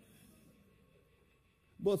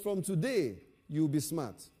 But from today, you'll be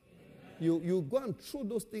smart. You go and throw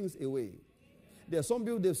those things away. There are some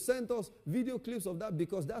people, they've sent us video clips of that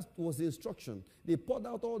because that was the instruction. They poured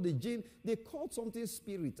out all the gin. They called something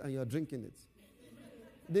spirit and you're drinking it.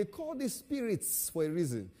 They call it spirits for a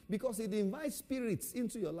reason. Because it invites spirits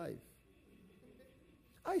into your life.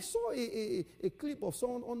 I saw a clip of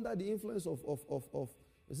someone under the influence of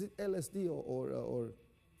is it LSD or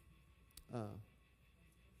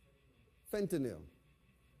fentanyl.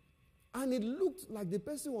 And it looked like the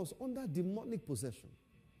person was under demonic possession.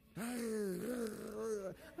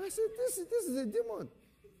 I said, this is a demon.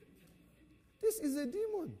 This is a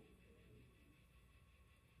demon.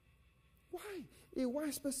 Why? A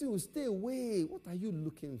wise person will stay away. What are you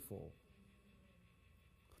looking for?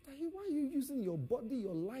 Why are you using your body,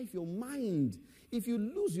 your life, your mind? If you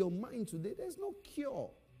lose your mind today, there's no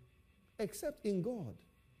cure except in God.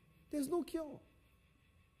 There's no cure.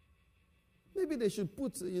 Maybe they should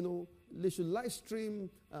put, they should live stream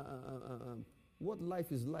what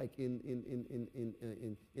life is like in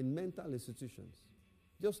mental institutions.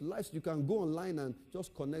 Just live, you can go online and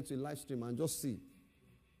just connect to a live stream and just see.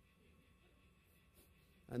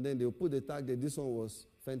 And then they'll put the tag that this one was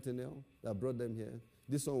fentanyl that brought them here.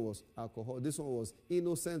 This one was alcohol. This one was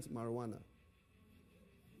innocent marijuana.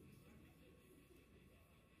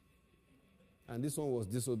 And this one was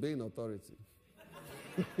disobeying authority.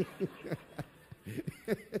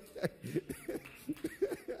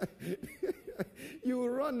 You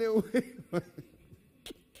run away.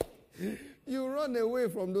 You run away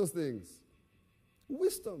from those things.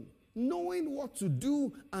 Wisdom, knowing what to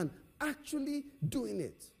do and actually doing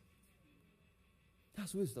it.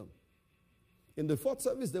 That's wisdom. In the fourth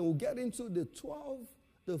service, then we'll get into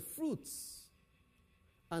the fruits.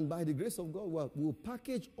 And by the grace of God, we'll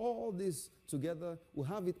package all this together. We'll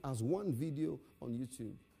have it as one video on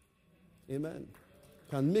YouTube. Amen.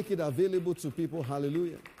 Can make it available to people.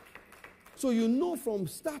 Hallelujah. So you know from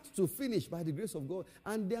start to finish by the grace of God.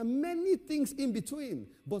 And there are many things in between.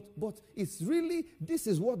 But it's really, this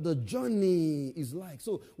is what the journey is like.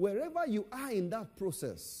 So wherever you are in that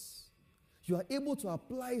process, you are able to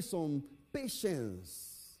apply some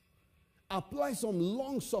patience, apply some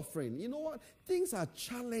long suffering. You know what? Things are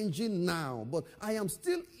challenging now, but I am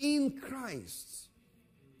still in Christ.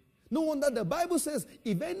 No wonder the Bible says,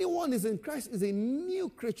 if anyone is in Christ, is a new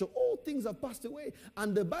creature. All things have passed away.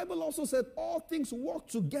 And the Bible also said, all things work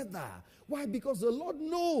together. Why? Because the Lord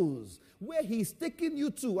knows where He's taking you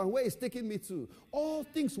to and where He's taking me to. All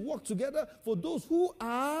things work together for those who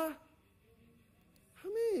are.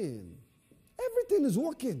 Amen. Everything is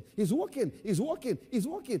working. It's working. It's working. It's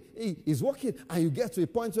working. It's working. And you get to a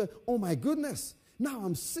point where, oh my goodness, now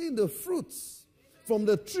I'm seeing the fruits from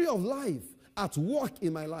the tree of life at work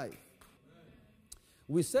in my life.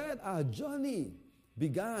 We said our journey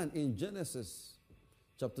began in Genesis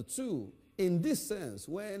chapter 2 in this sense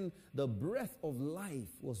when the breath of life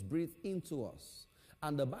was breathed into us.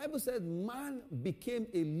 And the Bible said man became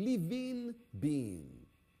a living being.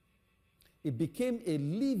 It became a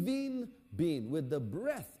living being with the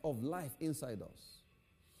breath of life inside us.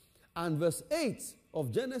 And verse 8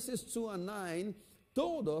 of Genesis 2 and 9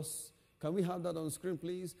 told us, can we have that on the screen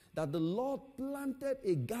please, that the Lord planted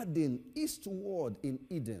a garden eastward in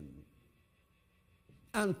Eden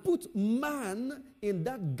and put man in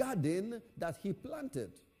that garden that He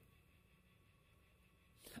planted.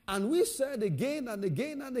 And we said again and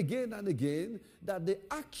again and again and again that the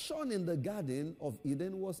action in the Garden of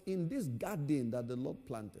Eden was in this garden that the Lord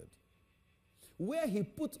planted. Where He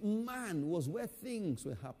put man was where things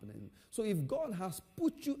were happening. So if God has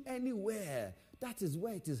put you anywhere, that is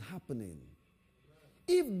where it is happening.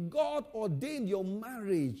 If God ordained your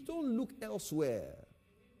marriage, don't look elsewhere.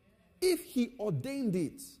 If He ordained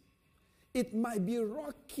it, it might be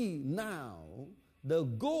rocky now. The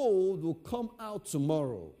gold will come out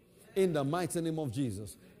tomorrow in the mighty name of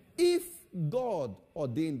Jesus. If God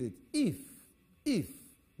ordained it, if,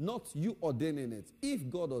 not you ordaining it, if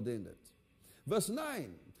God ordained it. Verse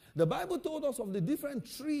 9, the Bible told us of the different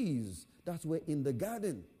trees that were in the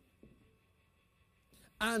garden.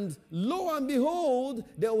 And lo and behold,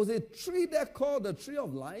 there was a tree there called the tree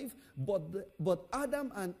of life, but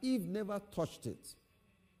Adam and Eve never touched it.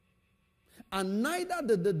 And neither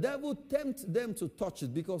did the devil tempt them to touch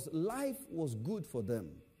it because life was good for them.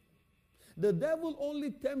 The devil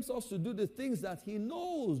only tempts us to do the things that he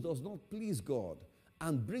knows does not please God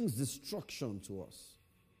and brings destruction to us.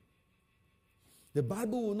 The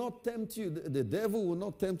Bible will not tempt you. The devil will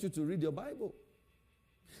not tempt you to read your Bible.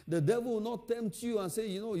 The devil will not tempt you and say,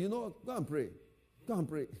 you know, go and pray. Go and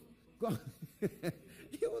pray. Go on.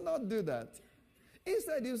 He will not do that.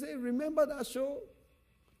 Instead, he'll say, remember that show?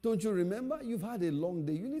 Don't you remember? You've had a long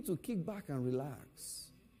day. You need to kick back and relax.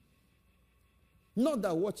 Not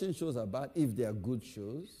that watching shows are bad if they are good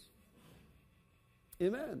shows.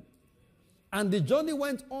 Amen. And the journey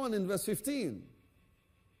went on in verse 15.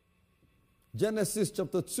 Genesis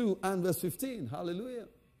chapter 2 and verse 15. Hallelujah.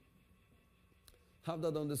 Have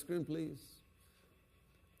that on the screen, please.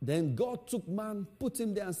 Then God took man, put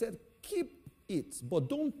him there and said, keep it, but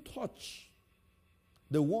don't touch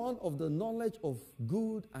the one of the knowledge of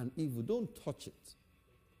good and evil. Don't touch it.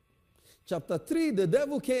 Chapter 3, the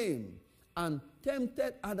devil came and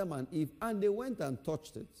tempted Adam and Eve, and they went and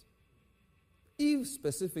touched it. Eve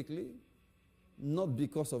specifically, not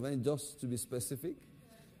because of any, just to be specific.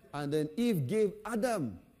 And then Eve gave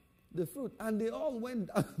Adam the fruit, and they all went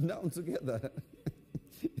down together.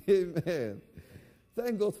 Amen.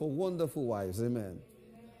 Thank God for wonderful wives. Amen. Amen.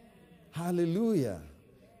 Hallelujah.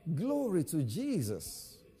 Glory to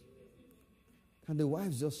Jesus. And the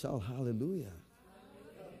wives just shout hallelujah.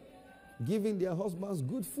 Giving their husbands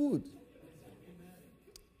good food.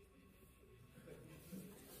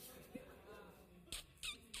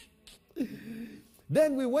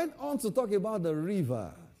 Then we went on to talk about the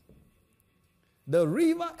river. The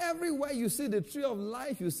river, everywhere you see the tree of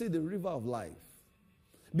life, you see the river of life.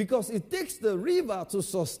 Because it takes the river to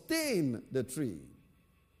sustain the tree.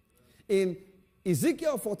 In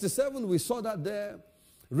Ezekiel 47, we saw that there.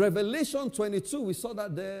 Revelation 22, we saw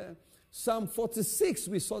that there. Psalm 46,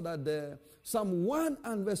 we saw that there. Psalm 1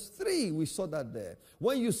 and verse 3, we saw that there.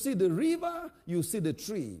 When you see the river, you see the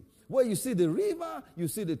tree. Where you see the river, you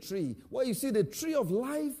see the tree. Where you see the tree of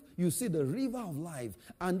life, you see the river of life.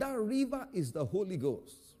 And that river is the Holy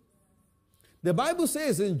Ghost. The Bible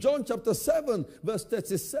says in John chapter 7, verse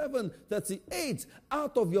 37, 38,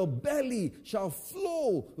 out of your belly shall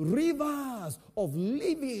flow rivers of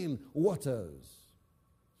living waters.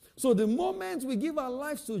 So the moment we give our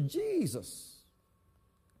lives to Jesus,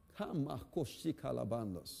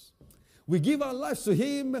 we give our lives to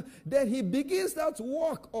Him, then He begins that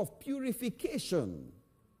work of purification,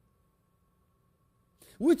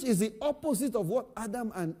 which is the opposite of what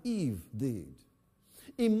Adam and Eve did.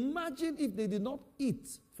 Imagine if they did not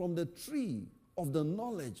eat from the tree of the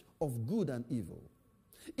knowledge of good and evil.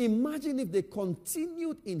 Imagine if they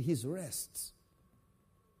continued in His rest.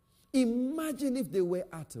 Imagine if they were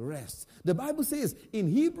at rest. The Bible says in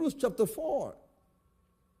Hebrews chapter 4,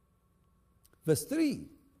 verse 3,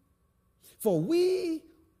 for we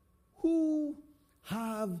who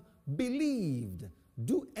have believed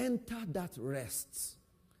do enter that rest.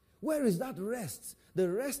 Where is that rest? The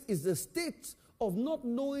rest is the state of not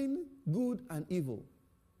knowing good and evil.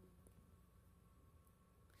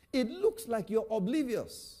 It looks like you're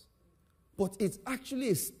oblivious, but it's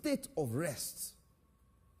actually a state of rest.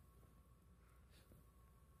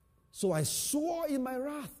 So I swore in my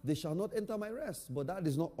wrath, they shall not enter my rest. But that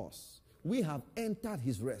is not us. We have entered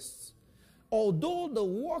His rest. Although the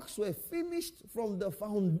works were finished from the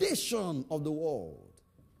foundation of the world.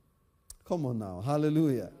 Come on now.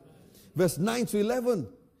 Hallelujah. Verse 9 to 11.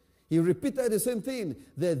 He repeated the same thing.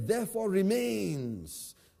 There therefore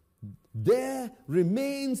remains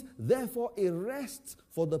therefore a rest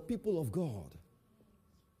for the people of God.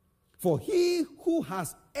 For he who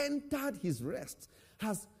has entered his rest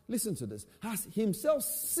has, listen to this, has himself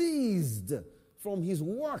ceased from his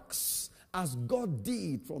works as God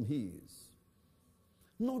did from his.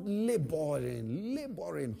 Not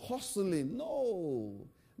laboring, hustling. No.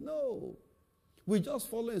 We just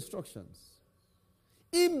follow instructions.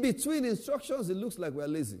 In between instructions, it looks like we're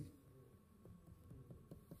lazy.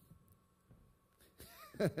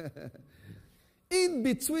 In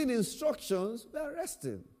between instructions, we're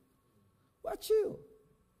resting. We're chill.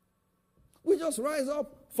 We just rise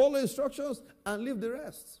up, follow instructions, and leave the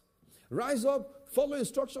rest. Rise up, follow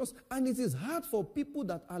instructions, and it is hard for people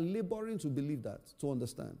that are laboring to believe that, to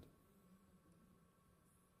understand.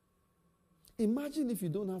 Imagine if you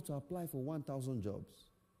don't have to apply for 1,000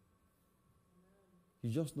 jobs. You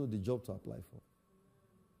just know the job to apply for.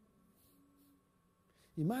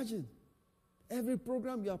 Imagine every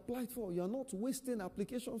program you applied for, you're not wasting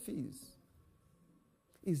application fees.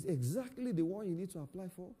 It's exactly the one you need to apply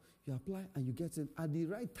for. You apply and you get in at the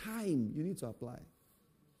right time you need to apply.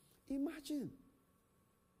 Imagine.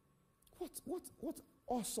 What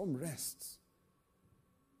awesome rest.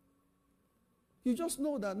 You just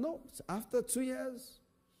know that, no, after 2 years,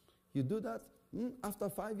 you do that. After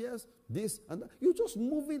 5 years, this and that. You're just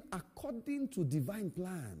moving according to divine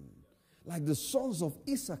plan. Like the sons of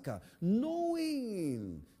Issachar,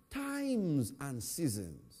 knowing times and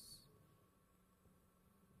seasons.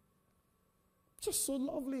 Just so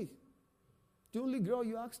lovely. The only girl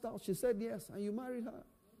you asked out, she said yes, and you married her.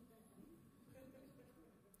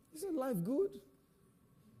 Isn't life good?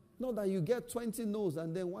 Not that you get 20 no's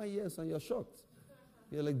and then 1 yes and you're shocked.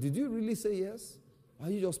 You're like, did you really say yes? Or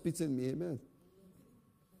are you just pitying me? Amen.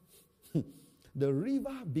 The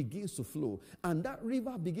river begins to flow, and that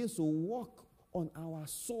river begins to walk on our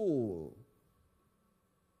soul.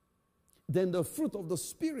 Then the fruit of the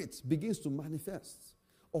Spirit begins to manifest,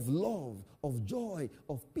 of love, of joy,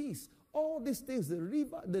 of peace. All these things, the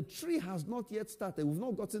river, the tree has not yet started. We've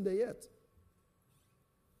not gotten there yet.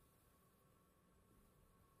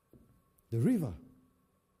 The river.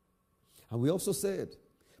 And we also said,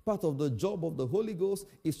 part of the job of the Holy Ghost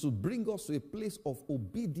is to bring us to a place of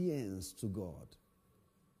obedience to God.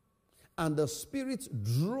 And the Spirit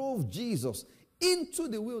drove Jesus into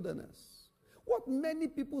the wilderness. What many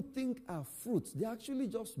people think are fruits, they're actually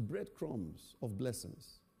just breadcrumbs of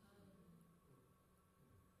blessings.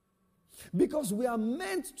 Because we are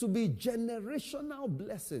meant to be generational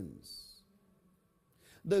blessings.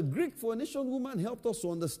 The Greek Phoenician woman helped us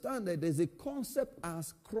to understand that there's a concept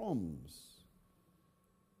as crumbs.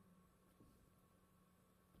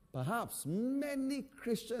 Perhaps many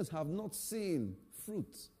Christians have not seen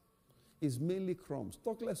fruit. It's mainly crumbs.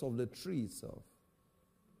 Talk less of the tree itself.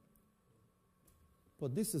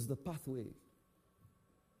 But this is the pathway.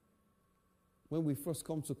 When we first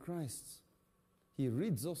come to Christ, He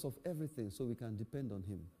rids us of everything so we can depend on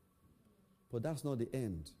Him. But that's not the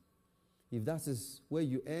end. If that is where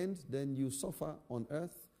you end, then you suffer on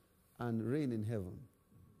earth and reign in heaven.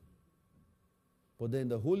 But then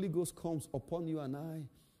the Holy Ghost comes upon you and I,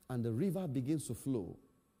 and the river begins to flow.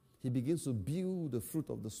 He begins to build the fruit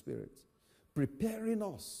of the Spirit, preparing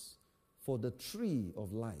us for the tree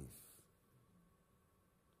of life.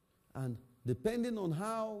 And depending on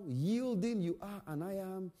how yielding you are and I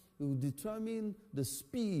am, it will determine the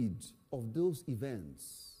speed of those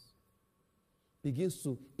events. Begins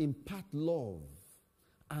to impart love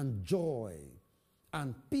and joy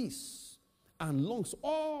and peace and longs,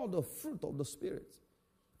 all the fruit of the Spirit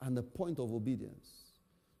and the point of obedience.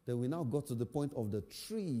 Then we now got to the point of the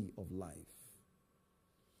tree of life.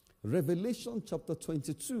 Revelation chapter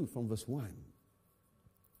 22 from verse 1.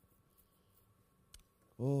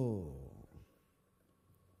 Oh,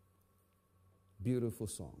 beautiful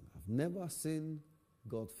song. I've never seen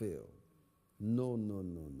God fail. No.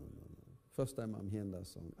 First time I'm hearing that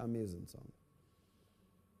song. Amazing song.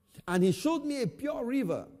 And He showed me a pure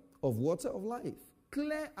river of water of life,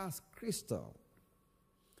 clear as crystal,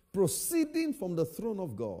 proceeding from the throne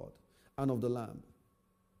of God and of the Lamb.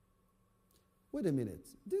 Wait a minute.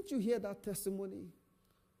 Didn't you hear that testimony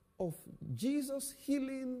of Jesus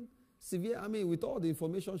healing severe, with all the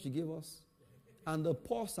information she gave us, and the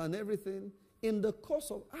pulse and everything, in the course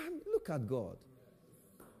of, look at God.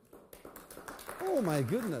 Oh my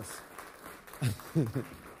goodness.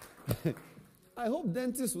 I hope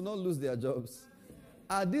dentists will not lose their jobs.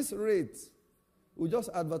 At this rate, we just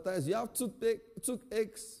advertise, you have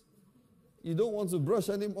toothaches, you don't want to brush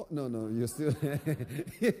anymore. No, you still.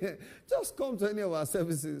 Just come to any of our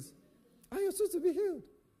services, and you're supposed to be healed.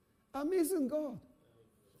 Amazing God.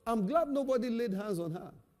 I'm glad nobody laid hands on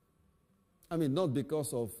her. Not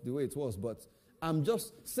because of the way it was, but I'm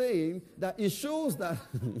just saying that it shows that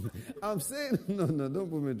I'm saying, no, don't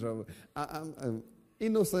put me in trouble. I'm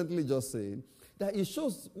innocently just saying that it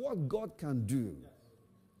shows what God can do.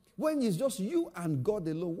 When it's just you and God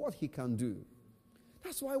alone, what He can do.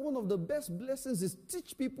 That's why one of the best blessings is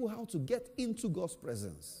teach people how to get into God's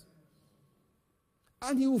presence.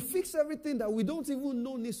 And He will fix everything that we don't even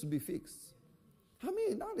know needs to be fixed.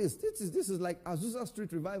 This is like Azusa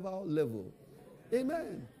Street Revival level.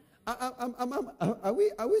 Amen. Are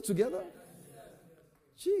we together?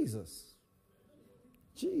 Jesus.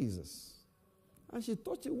 And she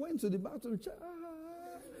touched it, went to the bathroom.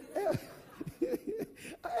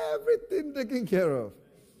 Everything taken care of.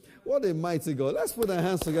 What a mighty God. Let's put our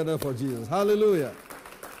hands together for Jesus. Hallelujah.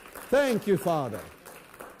 Thank you, Father.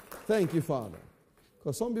 Thank you, Father.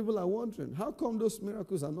 Because some people are wondering, how come those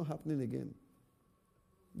miracles are not happening again?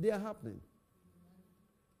 They are happening.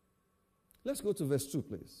 Let's go to verse 2,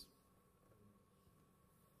 please.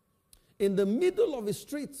 In the middle of the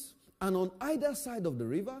street and on either side of the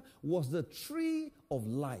river was the tree of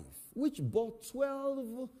life, which bore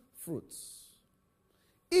 12 fruits,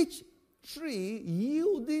 each tree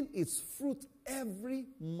yielding its fruit every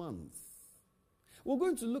month. We're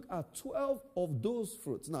going to look at 12 of those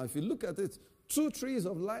fruits. Now, if you look at it, 2 trees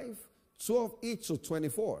of life, 12 each, so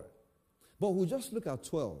 24. But we'll just look at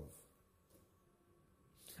 12.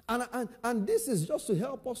 And this is just to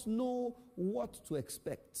help us know what to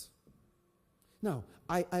expect. Now,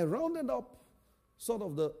 I rounded up sort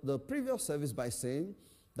of the previous service by saying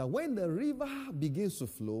that when the river begins to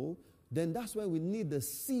flow, then that's where we need the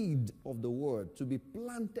seed of the word to be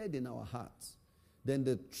planted in our hearts. Then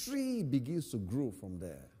the tree begins to grow from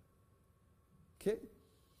there. Okay?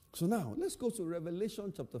 So now, let's go to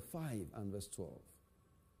Revelation chapter 5 and verse 12.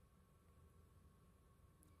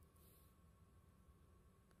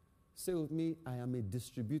 Say with me, I am a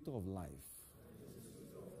distributor of life.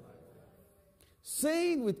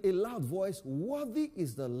 Saying with a loud voice, worthy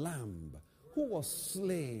is the Lamb who was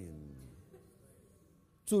slain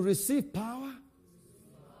to receive power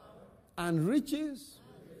and riches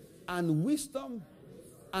and wisdom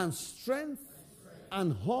and strength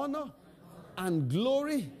and honor and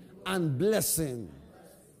glory and blessing.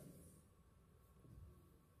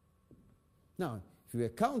 Now, if you were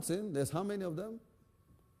counting, there's how many of them?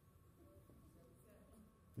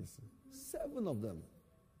 7 of them.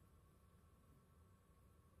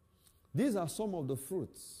 These are some of the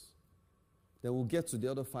fruits. Then we'll get to the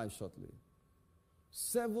other 5 shortly.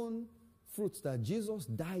 7 fruits that Jesus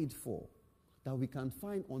died for, that we can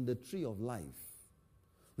find on the tree of life.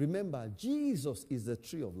 Remember, Jesus is the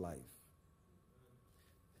tree of life.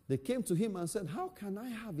 They came to him and said, how can I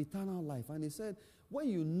have eternal life? And he said, when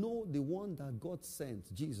you know the one that God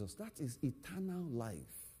sent, Jesus, that is eternal life.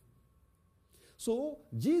 So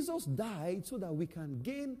Jesus died so that we can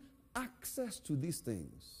gain access to these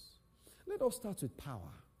things. Let us start with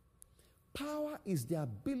power. Power is the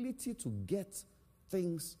ability to get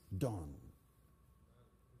things done.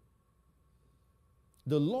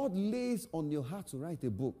 The Lord lays on your heart to write a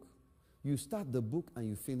book. You start the book and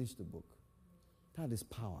you finish the book. That is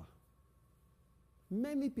power.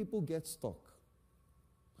 Many people get stuck.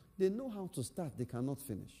 They know how to start, they cannot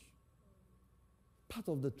finish. Part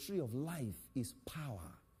of the tree of life is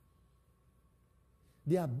power.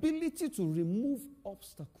 The ability to remove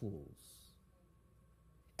obstacles.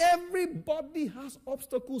 Everybody has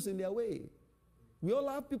obstacles in their way. We all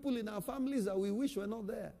have people in our families that we wish were not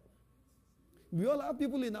there. We all have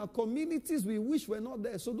people in our communities we wish were not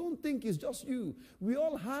there. So don't think it's just you. We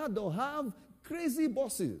all had or have crazy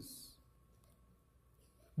bosses.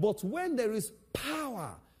 But when there is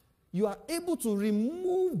power, you are able to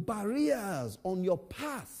remove barriers on your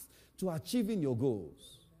path to achieving your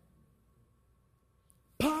goals.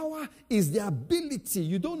 Power is the ability,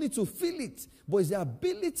 you don't need to feel it, but it's the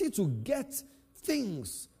ability to get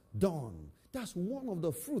things done. That's one of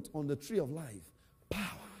the fruit on the tree of life. Power.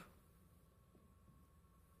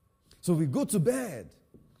 So we go to bed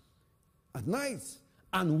at night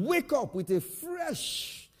and wake up with a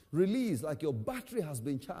fresh release, like your battery has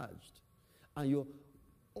been charged. And you're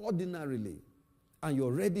ordinarily, and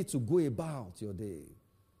you're ready to go about your day,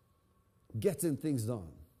 getting things done.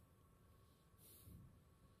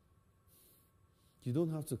 You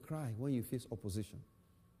don't have to cry when you face opposition.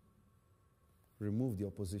 Remove the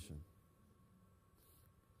opposition.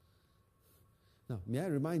 Now, may I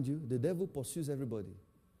remind you, the devil pursues everybody,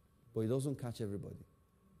 but he doesn't catch everybody.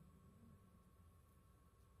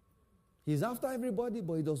 He's after everybody,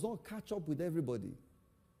 but he does not catch up with everybody.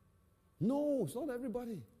 No, it's not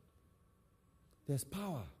everybody. There's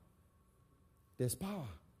power. There's power.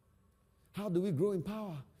 How do we grow in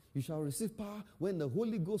power? You shall receive power when the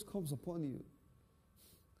Holy Ghost comes upon you.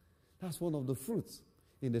 That's one of the fruits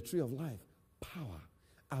in the tree of life. Power.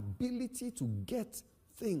 Ability to get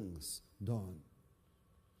things done.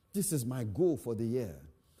 This is my goal for the year,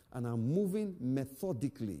 and I'm moving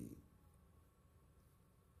methodically.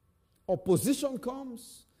 Opposition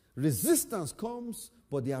comes, resistance comes,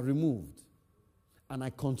 but they are removed. And I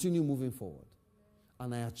continue moving forward.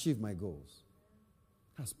 And I achieve my goals.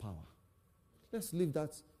 That's power. Let's leave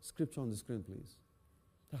that scripture on the screen, please.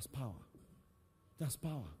 That's power. That's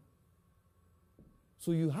power.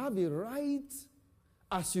 So you have a right,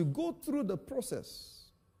 as you go through the process,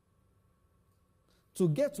 to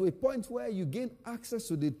get to a point where you gain access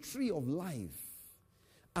to the tree of life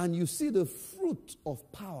and you see the fruit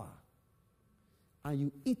of power and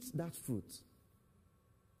you eat that fruit.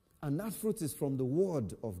 And that fruit is from the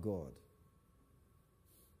Word of God.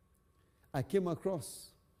 I came across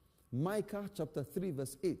Micah chapter 3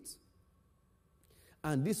 verse 8.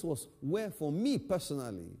 And this was where, for me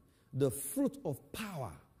personally, the fruit of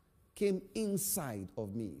power came inside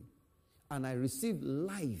of me. And I received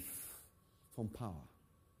life from power.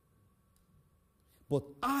 But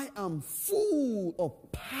I am full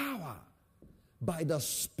of power by the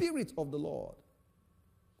Spirit of the Lord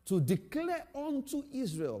to declare unto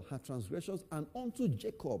Israel her transgressions and unto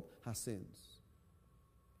Jacob her sins.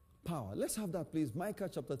 Power. Let's have that, please. Micah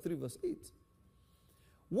chapter 3 verse 8.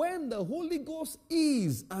 When the Holy Ghost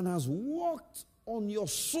is and has worked on your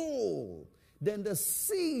soul, then the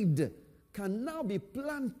seed can now be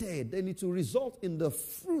planted and it will result in the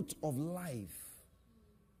fruit of life.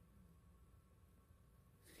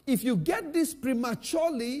 If you get this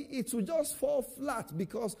prematurely, it will just fall flat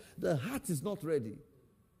because the heart is not ready.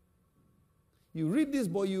 You read this,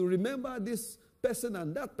 but you remember this person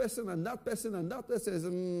and that person and that person and that person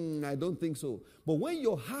says, I don't think so. But when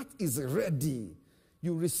your heart is ready,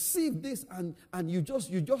 you receive this and you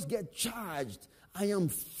just get charged. I am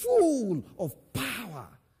full of power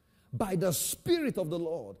by the Spirit of the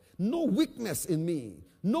Lord. No weakness in me.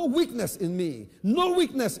 No weakness in me. No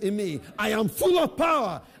weakness in me. I am full of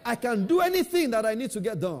power. I can do anything that I need to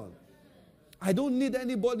get done. I don't need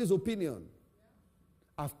anybody's opinion.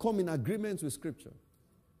 I've come in agreement with Scripture.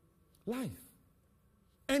 Life.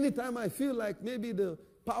 Anytime I feel like maybe the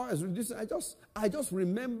power is reducing, I just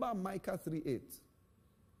remember Micah 3:8.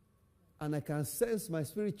 And I can sense my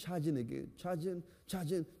spirit charging again. Charging.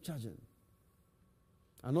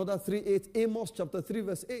 Another 3:8, Amos chapter 3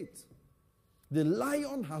 verse 8. The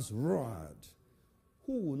lion has roared.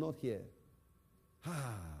 Who will not hear?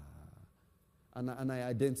 And I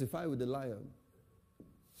identify with the lion.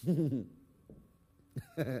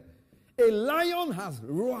 A lion has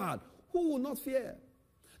roared. Who will not fear?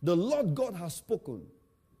 The Lord God has spoken.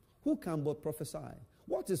 Who can but prophesy?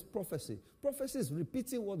 What is prophecy? Prophecy is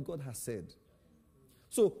repeating what God has said.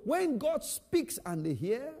 So when God speaks and they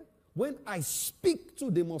hear, when I speak to,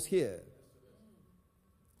 they must hear.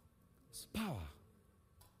 It's power.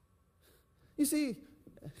 You see,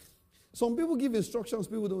 some people give instructions,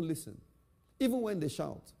 people don't listen. Even when they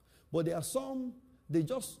shout. But there are some, they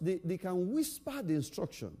can whisper the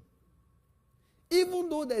instruction. Even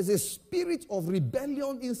though there's a spirit of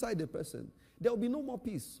rebellion inside the person, there will be no more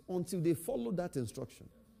peace until they follow that instruction.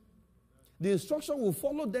 The instruction will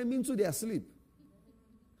follow them into their sleep.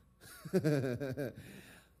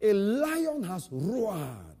 A lion has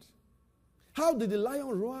roared. How did the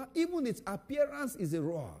lion roar? Even its appearance is a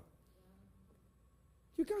roar.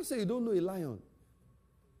 You can't say you don't know a lion.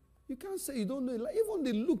 You can't say you don't know a lion. Even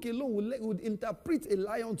the look alone would interpret a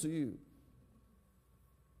lion to you.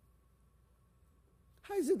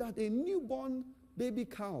 How is it that a newborn baby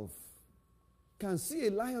calf can see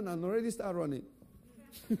a lion and already start running?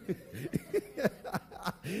 Because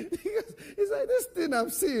it's like this thing I'm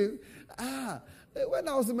seeing. When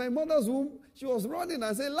I was in my mother's womb, she was running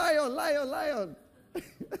and saying, lion, lion, lion.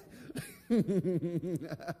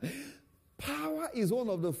 Power is one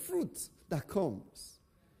of the fruits that comes.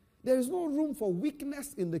 There is no room for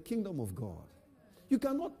weakness in the kingdom of God. You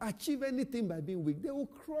cannot achieve anything by being weak. They will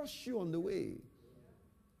crush you on the way.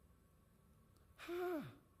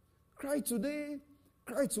 Cry today,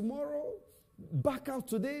 cry tomorrow, back out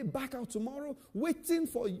today, back out tomorrow, waiting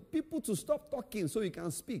for people to stop talking so you can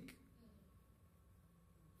speak.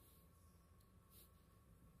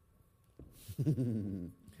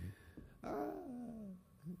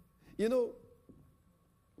 You know,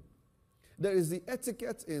 there is the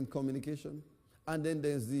etiquette in communication, and then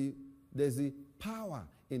there's the power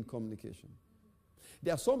in communication.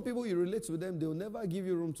 There are some people you relate with them, they will never give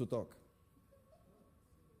you room to talk.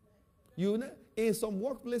 In some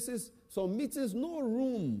workplaces, some meetings, no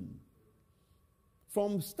room.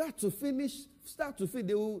 From start to finish,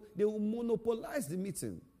 they will monopolize the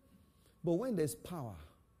meeting. But when there's power,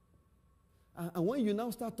 and when you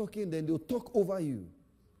now start talking, then they'll talk over you.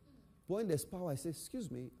 But when there's power, I say,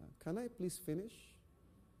 excuse me, can I please finish?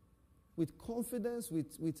 With confidence,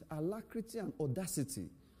 with alacrity and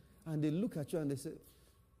audacity. And they look at you and they say,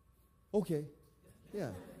 okay,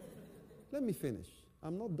 yeah, let me finish.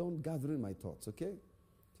 I'm not done gathering my thoughts, okay?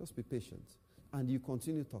 Just be patient. And you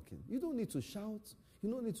continue talking. You don't need to shout. You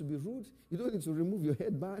don't need to be rude. You don't need to remove your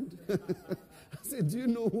headband. I said, do you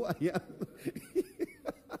know who I am?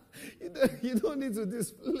 You don't need to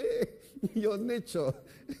display your nature.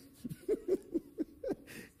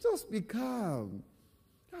 Just be calm.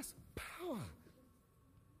 That's power.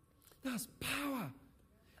 That's power.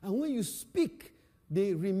 And when you speak,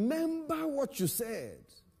 they remember what you said.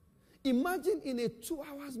 Imagine in a 2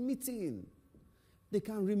 hours meeting, they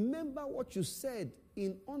can remember what you said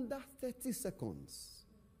in under 30 seconds.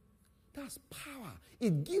 That's power.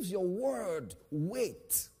 It gives your word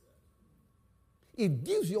weight. It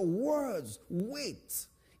gives your words weight.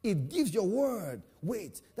 It gives your word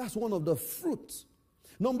weight. That's one of the fruits.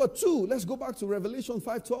 Number 2, let's go back to Revelation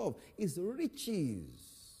 5:12, is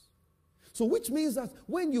riches. So which means that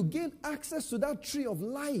when you gain access to that tree of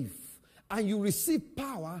life, and you receive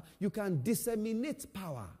power, you can disseminate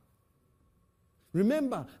power.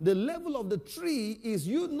 Remember, the level of the tree is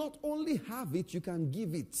you not only have it, you can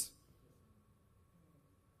give it.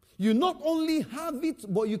 You not only have it,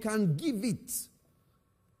 but you can give it.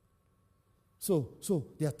 So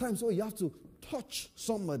there are times where you have to touch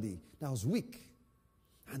somebody that was weak,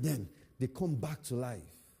 and then they come back to life.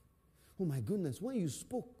 Oh my goodness, when you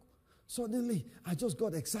spoke, suddenly I just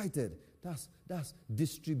got excited. That's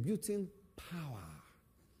distributing power.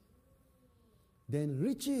 Then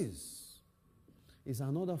riches is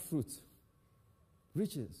another fruit.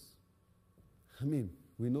 Riches. I mean,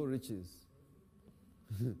 we know riches.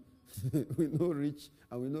 We know rich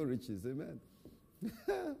and we know riches. Amen.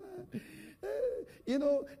 You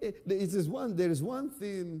know, there is one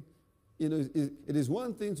thing, you know, it is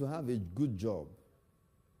one thing to have a good job.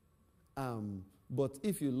 But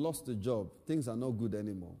if you lost the job, things are not good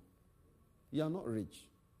anymore. You are not rich.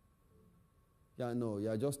 Yeah, no, you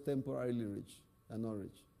are just temporarily rich. You are not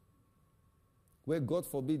rich. Where, God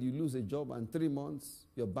forbid, you lose a job and 3 months,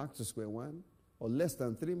 you're back to square one, or less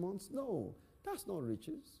than 3 months. No, that's not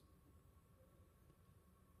riches.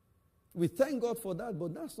 We thank God for that,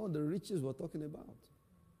 but that's not the riches we're talking about.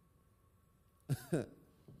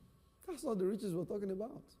 That's not the riches we're talking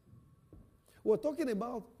about. We're talking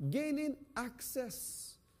about gaining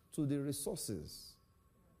access to the resources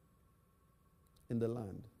in the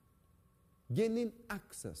land. Gaining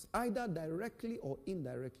access, either directly or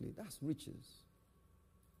indirectly. That's riches.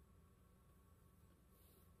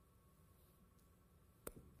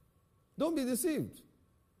 Don't be deceived.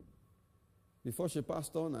 Before she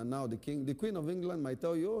passed on, and now the Queen of England might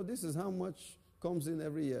tell you, oh, this is how much comes in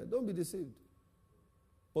every year. Don't be deceived.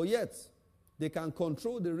 But yet, they can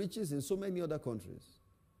control the riches in so many other countries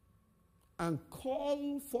and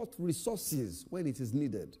call forth resources when it is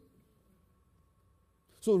needed.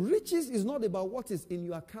 So riches is not about what is in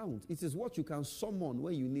your account. It is what you can summon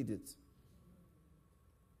when you need it.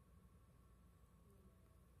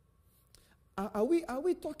 Are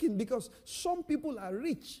we talking? Because some people are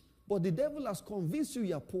rich, but the devil has convinced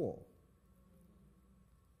you are poor.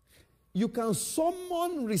 You can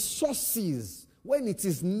summon resources when it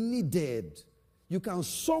is needed. You can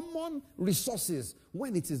summon resources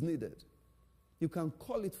when it is needed. You can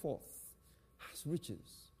call it forth as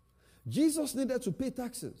riches. Jesus needed to pay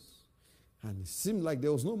taxes, and it seemed like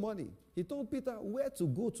there was no money. He told Peter where to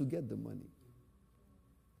go to get the money.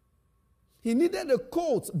 He needed a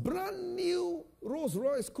coat, brand new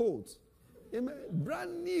Rolls-Royce coat. Amen.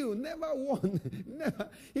 Brand new, never worn. Never.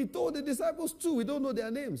 He told the disciples too, we don't know their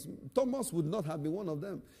names. Thomas would not have been one of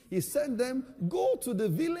them. He sent them, go to the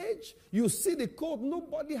village, you see the coat,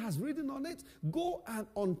 nobody has written on it, go and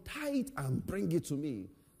untie it and bring it to me.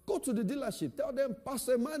 Go to the dealership, tell them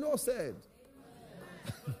Pastor Emmanuel said.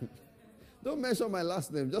 Don't mention my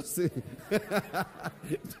last name, just say,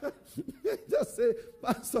 just say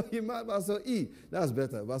Pastor Emmanuel, Pastor E. That's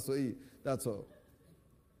better, Pastor E. That's all.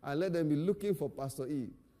 And let them be looking for Pastor E.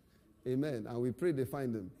 Amen. And we pray they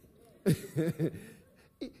find him.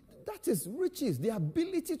 That is riches, the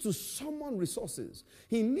ability to summon resources.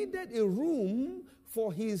 He needed a room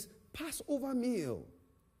for his Passover meal.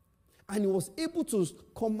 And he was able to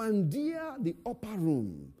commandeer the upper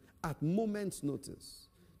room at moment's notice.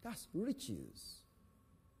 That's riches.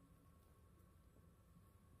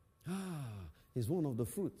 It's one of the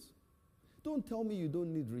fruits. Don't tell me you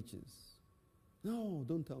don't need riches. No,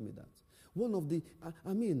 don't tell me that. One of the,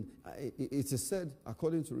 it is said,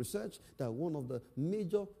 according to research, that one of the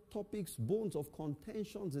major topics, bones of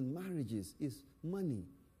contentions in marriages is money.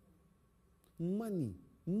 Money.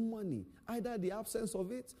 Money. Either the absence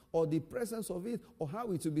of it, or the presence of it, or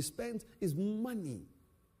how it will be spent is money.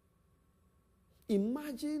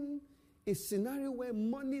 Imagine a scenario where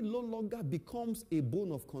money no longer becomes a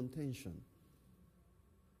bone of contention.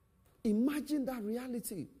 Imagine that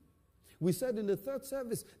reality. We said in the third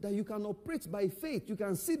service that you can operate by faith. You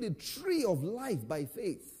can see the tree of life by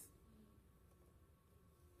faith.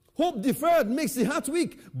 Hope deferred makes the heart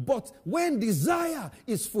weak, but when desire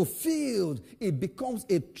is fulfilled, it becomes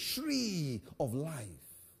a tree of life.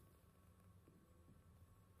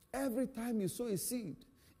 Every time you sow a seed,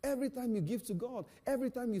 every time you give to God,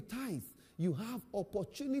 every time you tithe, you have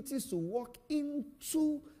opportunities to walk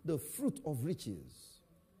into the fruit of riches.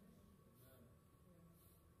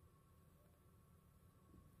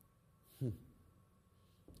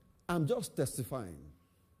 I'm just testifying.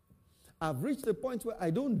 I've reached the point where I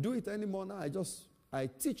don't do it anymore now. I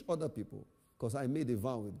teach other people because I made a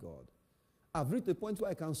vow with God. I've reached the point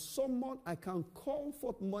where I can call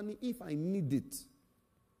forth money if I need it.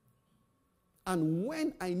 And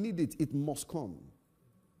when I need it, it must come.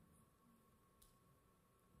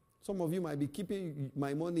 Some of you might be keeping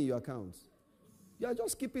my money in your account. You are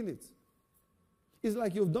just keeping it. It's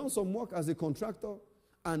like you've done some work as a contractor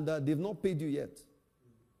and they've not paid you yet.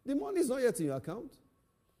 The money is not yet in your account.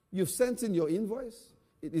 You've sent in your invoice.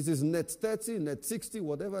 It is net 30, net 60,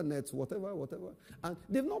 whatever, net whatever. And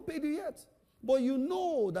they've not paid you yet. But you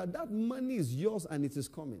know that money is yours and it is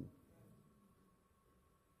coming.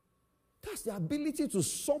 That's the ability to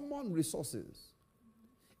summon resources.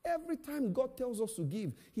 Every time God tells us to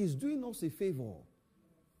give, He's doing us a favor.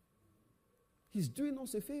 He's doing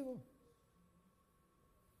us a favor.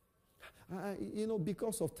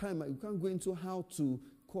 Because of time, I can't go into how to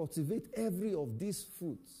cultivate every of these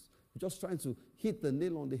fruits We're just trying to hit the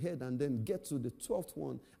nail on the head and then get to the 12th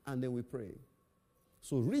one, and then we pray.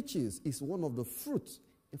 So riches is one of the fruits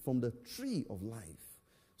from the tree of life.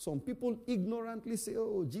 Some people ignorantly say,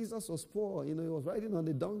 oh, Jesus was poor. He was riding on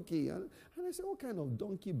a donkey. And I say, what kind of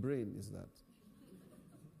donkey brain is that?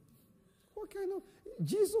 What kind of...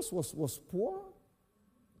 Jesus was poor.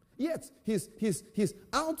 Yet, his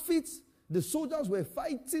outfits, the soldiers were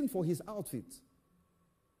fighting for his outfit.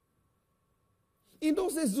 In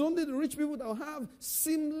those days, it's only the rich people that will have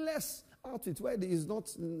seamless outfits where it is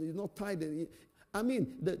not tied. I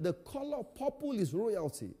mean, the color purple is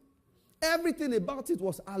royalty. Everything about it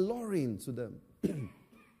was alluring to them.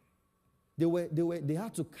 They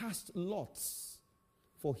had to cast lots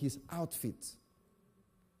for his outfit.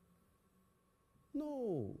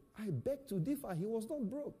 No, I beg to differ. He was not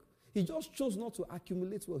broke. He just chose not to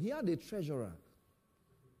accumulate wealth. He had a treasurer.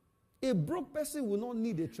 A broke person will not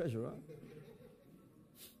need a treasurer.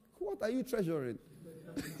 What are you treasuring?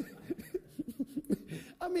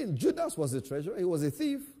 I mean, Judas was a treasurer. He was a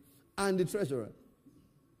thief and a treasurer.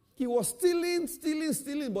 He was stealing,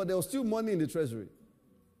 but there was still money in the treasury.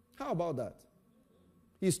 How about that?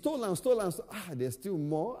 He stole and stole and stole. There's still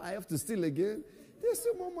more. I have to steal again. There's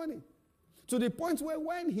still more money. To the point where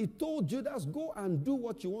when he told Judas, go and do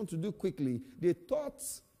what you want to do quickly, they thought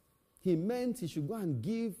he meant he should go and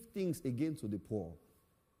give things again to the poor.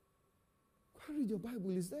 Go read your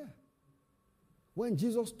Bible, is there. When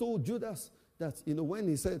Jesus told Judas that, when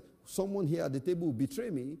he said, someone here at the table will betray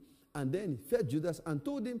me, and then he fed Judas and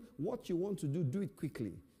told him, what you want to do, do it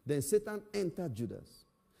quickly. Then Satan entered Judas.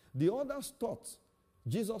 The others thought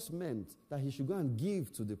Jesus meant that he should go and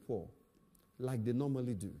give to the poor, like they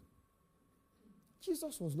normally do.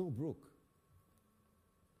 Jesus was not broke.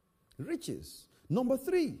 Riches. Number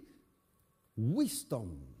 3,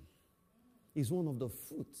 wisdom is one of the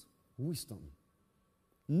fruits. Wisdom.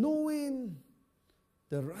 Knowing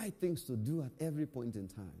the right things to do at every point in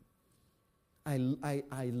time. I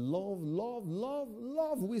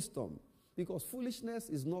love wisdom, because foolishness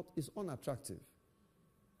is unattractive.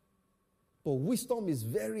 But wisdom is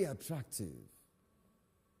very attractive.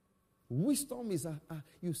 Wisdom is,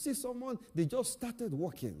 you see someone, they just started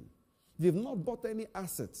working. They've not bought any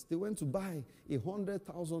assets. They went to buy a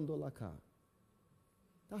 $100,000 car.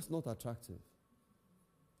 That's not attractive.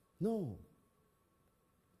 No.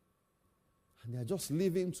 And they're just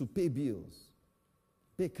living to pay bills.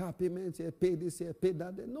 Pay car payments here, pay this here, pay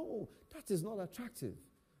that there. No, that is not attractive.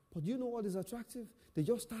 But you know what is attractive? They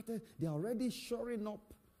just started, they're already shoring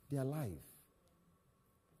up their life.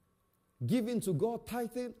 Giving to God,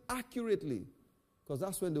 tithing accurately. Because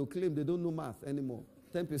that's when they'll claim they don't know math anymore.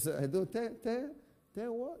 10%. I don't, 10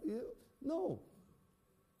 what? Yeah. No.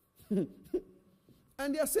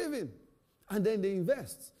 And they're saving. And then they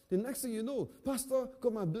invest. The next thing you know, Pastor,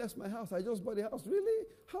 come and bless my house. I just bought a house. Really?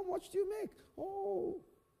 How much do you make? Oh,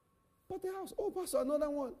 bought the house. Oh, Pastor, another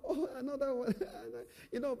one. Oh, another one.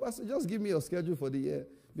 Pastor, just give me your schedule for the year,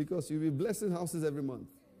 because you'll be blessing houses every month.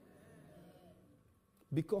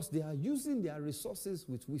 Because they are using their resources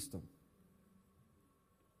with wisdom.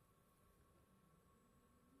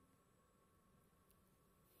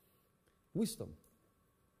 Wisdom.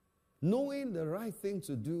 Knowing the right thing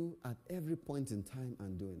to do at every point in time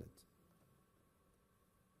and doing it.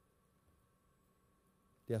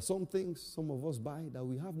 There are some things some of us buy that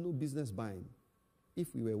we have no business buying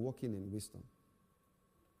if we were walking in wisdom.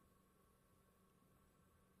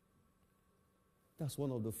 That's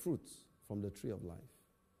one of the fruits from the tree of life.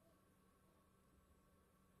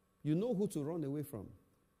 You know who to run away from,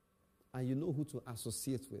 and you know who to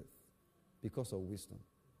associate with because of wisdom.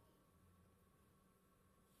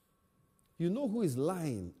 You know who is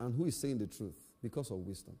lying and who is saying the truth because of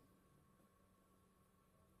wisdom.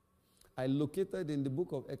 I located in the book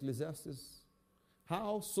of Ecclesiastes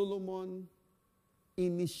how Solomon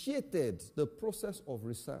initiated the process of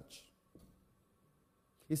research.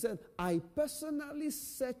 He said, I personally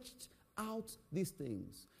searched out these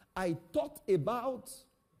things. I thought about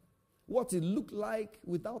what it looked like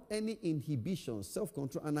without any inhibition,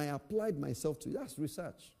 self-control, and I applied myself to it. That's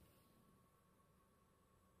research.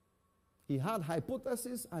 He had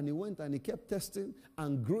hypotheses, and he went and he kept testing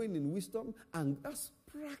and growing in wisdom, and that's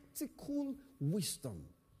practical wisdom.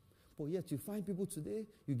 But yet you find people today,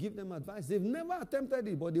 you give them advice. They've never attempted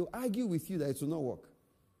it, but they'll argue with you that it will not work.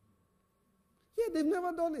 Yeah, they've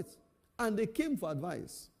never done it. And they came for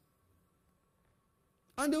advice.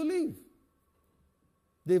 And they'll leave.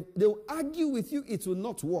 They'll argue with you it will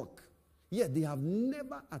not work. Yet they have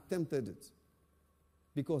never attempted it.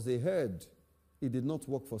 Because they heard it did not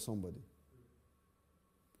work for somebody.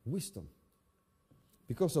 Wisdom.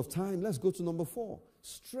 Because of time, let's go to number 4.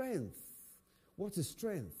 Strength. What is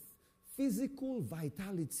strength? Physical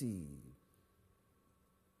vitality.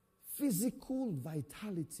 Physical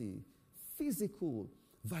vitality. Physical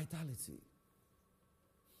vitality.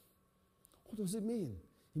 What does it mean?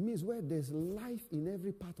 It means where there's life in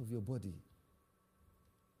every part of your body.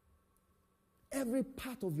 Every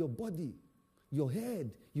part of your body. Your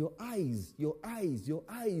head, your eyes, your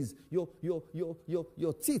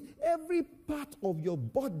teeth. Every part of your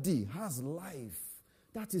body has life.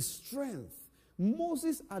 That is strength.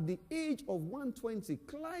 Moses, at the age of 120,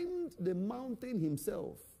 climbed the mountain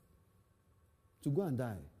himself to go and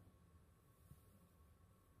die.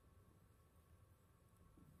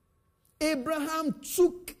 Abraham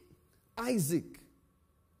took Isaac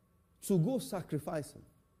to go sacrifice him.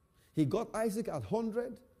 He got Isaac at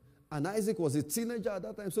 100, and Isaac was a teenager at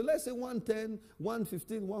that time. So let's say 110,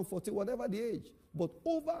 115, 140, whatever the age. But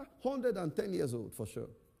over 110 years old, for sure.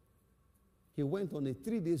 He went on a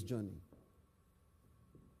 3-day journey.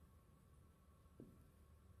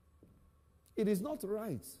 It is not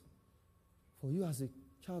right for you as a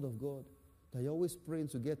child of God that you're always praying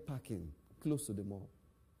to get parking close to the mall.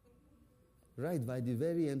 Right by the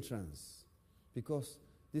very entrance. Because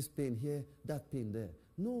this pain here, that pain there.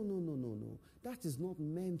 No. That is not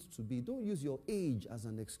meant to be. Don't use your age as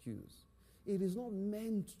an excuse. It is not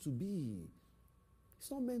meant to be.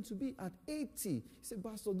 It's not meant to be. At 80, you say,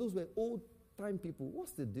 Pastor, those were old-time people.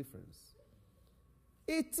 What's the difference?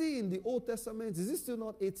 80 in the Old Testament, is it still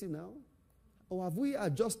not 80 now? Or have we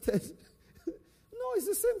adjusted? No, it's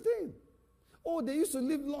the same thing. Oh, they used to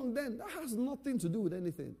live long then. That has nothing to do with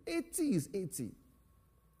anything. 80 is 80.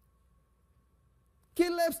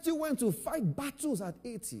 Caleb still went to fight battles at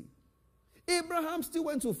 80. Abraham still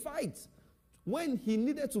went to fight. When he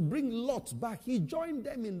needed to bring Lot back, he joined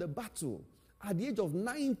them in the battle at the age of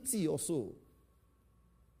 90 or so.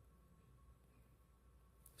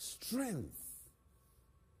 Strength.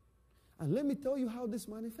 And let me tell you how this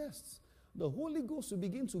manifests. The Holy Ghost will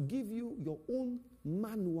begin to give you your own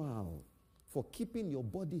manual for keeping your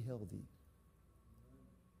body healthy.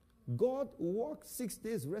 God worked 6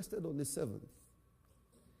 days, rested on the 7th.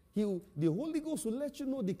 The Holy Ghost will let you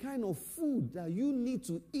know the kind of food that you need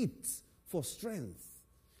to eat for strength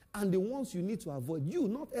and the ones you need to avoid. You,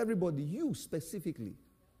 not everybody, you specifically.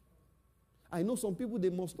 I know some people, they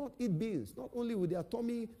must not eat beans. Not only will their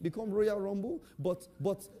tummy become Royal Rumble,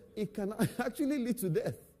 but it can actually lead to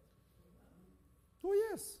death. Oh,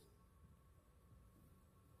 yes.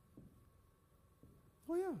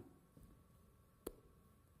 Oh, yeah.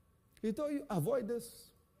 He told you, avoid this.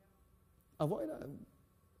 Avoid that.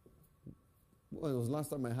 Well, it was last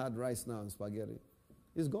time I had rice now and spaghetti.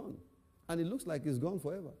 It's gone. And it looks like it's gone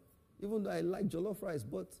forever. Even though I like jollof rice,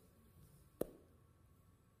 but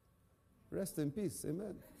rest in peace.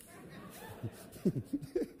 Amen.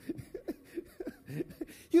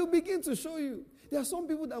 He'll begin to show you. There are some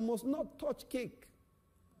people that must not touch cake.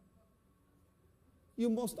 You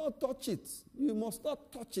must not touch it. You must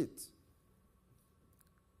not touch it.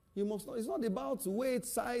 You must not. It's not about weight,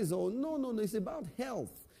 size, or no. It's about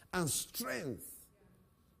health and strength.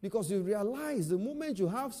 Because you realize the moment you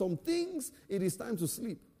have some things, it is time to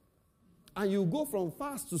sleep. And you go from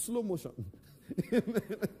fast to slow motion.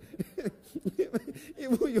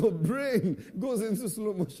 Even your brain goes into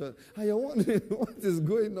slow motion. And you're wondering, what is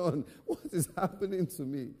going on? What is happening to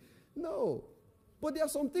me? No. But there are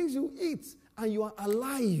some things you eat and you are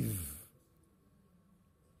alive.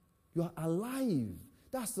 You are alive.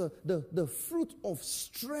 That's the fruit of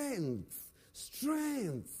strength.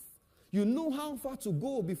 Strength. You know how far to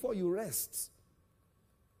go before you rest.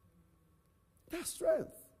 That's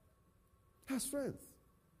strength. That's strength.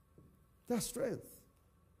 That's strength.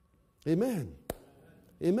 Amen.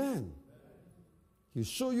 Amen. He'll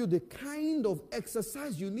show you the kind of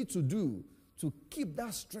exercise you need to do to keep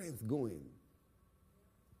that strength going.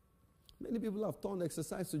 Many people have turned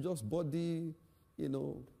exercise to just body,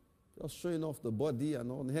 just showing off the body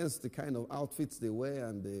and all. Hence the kind of outfits they wear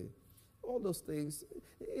and all those things.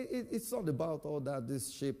 It's not about all that,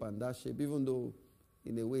 this shape and that shape, even though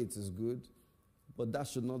in a way it is good. But that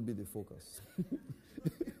should not be the focus.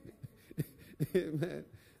 Amen.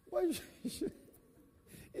 Why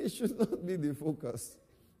it should not be the focus.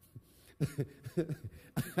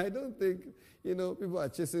 I don't think, people are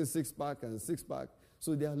chasing six-pack and six-pack.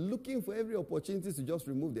 So they are looking for every opportunity to just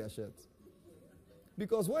remove their shirt.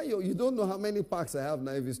 Because when you don't know how many packs I have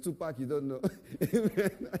now. If it's 2-pack, you don't know.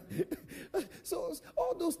 So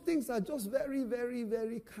all those things are just very, very,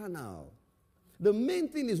 very carnal. The main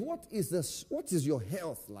thing is, what is your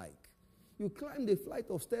health like? You climb the flight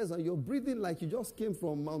of stairs and you're breathing like you just came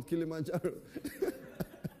from Mount Kilimanjaro.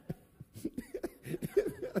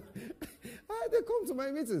 they come to my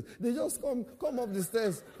meetings. They just come up the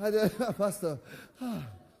stairs. And they, Pastor.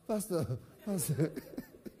 I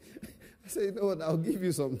say, you know what, I'll give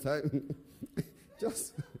you some time.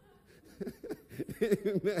 Just,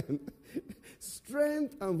 amen.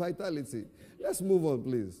 Strength and vitality. Let's move on,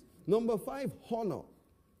 please. Number 5, honor.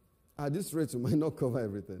 At this rate, you might not cover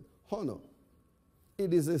everything. Honor.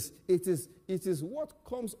 It is what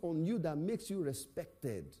comes on you that makes you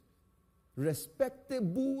respected.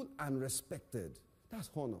 Respectable and respected. That's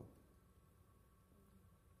honor.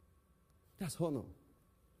 That's honor.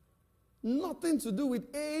 Nothing to do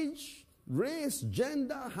with age, race,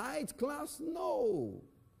 gender, height, class. No.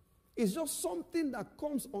 It's just something that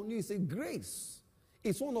comes on you. It's a grace.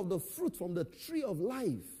 It's one of the fruit from the tree of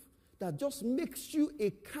life that just makes you a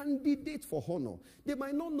candidate for honor. They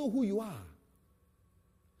might not know who you are.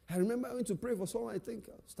 I remember I went to pray for someone, I think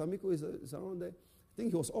Stamiko is around there. I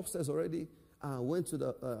think he was upstairs already. Went to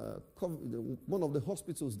one of the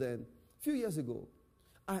hospitals then a few years ago.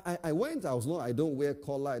 I went, I don't wear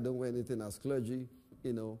collar, I don't wear anything as clergy,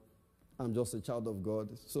 I'm just a child of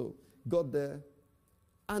God. So got there,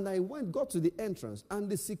 and I got to the entrance, and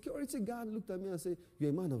the security guard looked at me and said,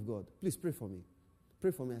 "You're a man of God, please pray for me.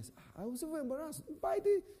 Pray for me." I said, I was so embarrassed, by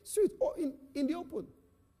the street, or in the open.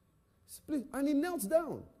 Please. And he knelt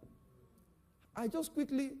down. I just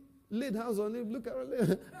quickly laid hands on him, look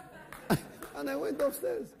around, and I went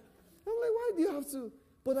upstairs. I'm like, why do you have to?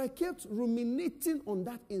 But I kept ruminating on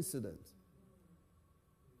that incident.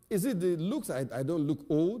 Is it the looks? I don't look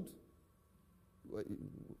old.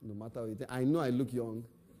 No matter what you think. I know I look young.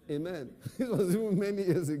 Amen. It was even many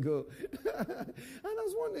years ago. And I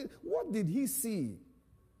was wondering, what did he see?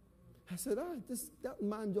 I said, that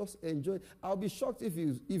man just enjoyed. I'll be shocked if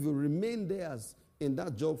you remain there in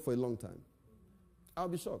that job for a long time. I'll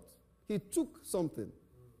be shocked. He took something.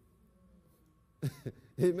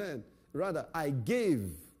 Amen. Rather, I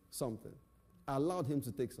gave something. I allowed him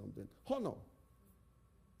to take something. Honor.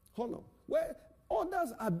 Honor. Where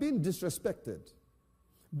others are being disrespected,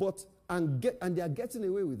 and they are getting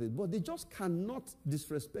away with it, but they just cannot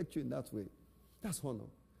disrespect you in that way. That's honor.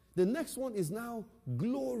 The next one is now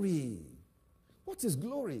glory. What is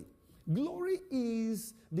glory? Glory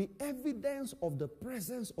is the evidence of the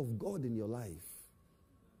presence of God in your life.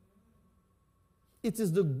 It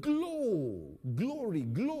is the glory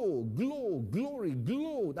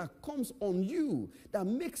that comes on you that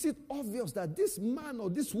makes it obvious that this man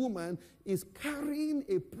or this woman is carrying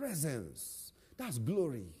a presence. That's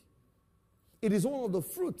glory. It is one of the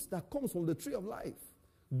fruits that comes from the tree of life.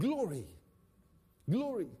 Glory.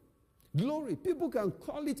 Glory. Glory. People can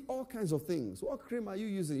call it all kinds of things. What cream are you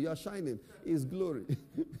using? You are shining. It's glory.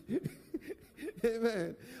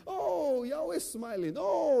 Amen. Oh, you're always smiling.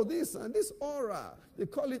 Oh, this and this aura. They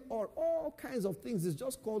call it aura. All kinds of things. It's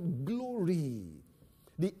just called glory.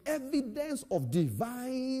 The evidence of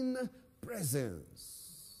divine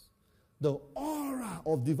presence. The aura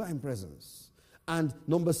of divine presence. And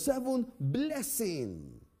number 7,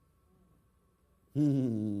 blessing.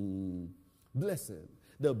 Blessing.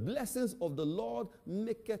 The blessings of the Lord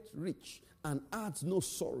maketh rich and adds no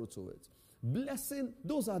sorrow to it. Blessing,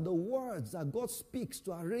 those are the words that God speaks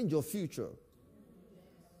to arrange your future.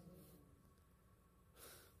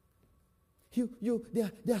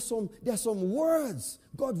 There are some words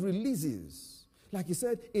God releases. Like he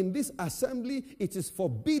said, in this assembly, it is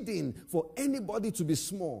forbidden for anybody to be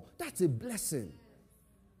small. That's a blessing.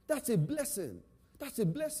 That's a blessing. That's a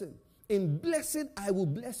blessing. In blessing, I will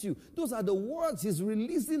bless you. Those are the words he's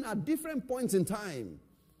releasing at different points in time.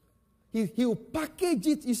 He'll package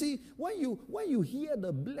it. You see, when you hear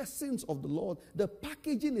the blessings of the Lord, the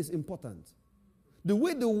packaging is important. The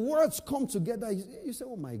way the words come together, you say,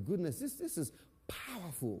 oh my goodness, this is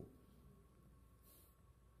powerful.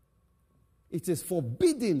 It is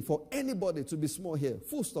forbidden for anybody to be small here.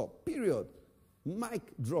 Full stop. Period. Mic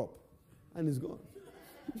drop. And it's gone.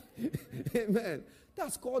 Amen.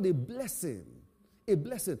 That's called a blessing. A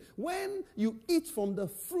blessing. When you eat from the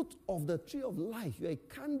fruit of the tree of life, you're a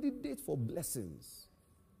candidate for blessings.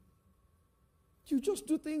 You just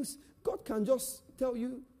do things. God can just tell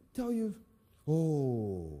you,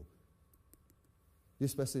 oh,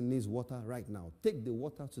 this person needs water right now. Take the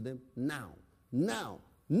water to them now.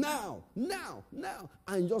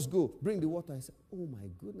 And just go, bring the water. I say, oh my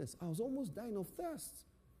goodness, I was almost dying of thirst.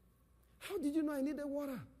 How did you know I needed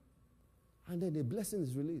water? And then the blessing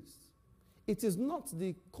is released. It is not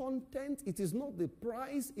the content, it is not the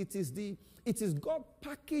price, it is God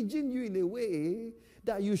packaging you in a way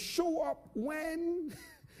that you show up when,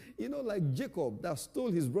 like Jacob that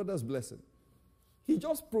stole his brother's blessing. He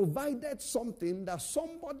just provided something that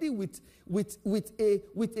somebody with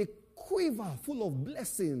a quiver full of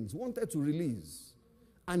blessings, wanted to release.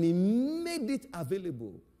 And he made it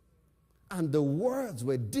available. And the words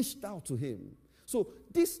were dished out to him. So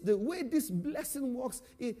the way this blessing works,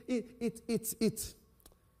 it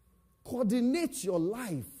coordinates your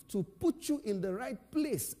life to put you in the right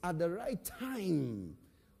place at the right time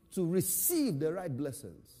to receive the right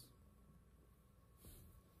blessings.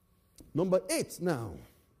 Number 8 now.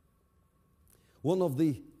 One of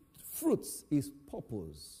the fruits is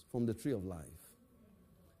purpose from the tree of life.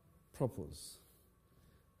 Purpose.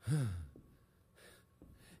 You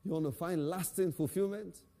want to find lasting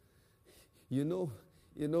fulfillment? You know,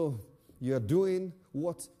 you are doing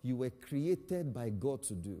what you were created by God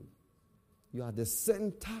to do. You are the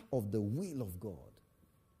center of the will of God.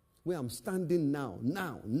 Where I'm standing now,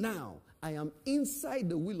 I am inside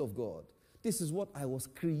the will of God. This is what I was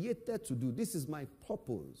created to do. This is my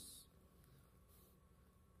purpose.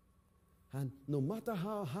 And no matter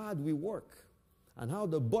how hard we work and how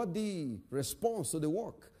the body responds to the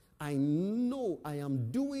work, I know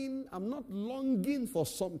I'm not longing for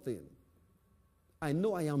something. I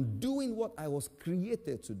know I am doing what I was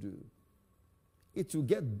created to do. It will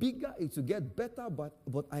get bigger, it will get better,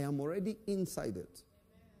 but I am already inside it.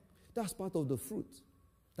 That's part of the fruit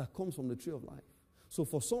that comes from the tree of life. So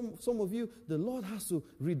for some of you, the Lord has to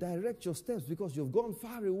redirect your steps because you've gone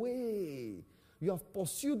far away. You have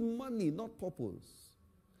pursued money, not purpose.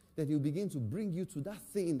 Then He'll begin to bring you to that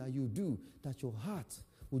thing that you do, that your heart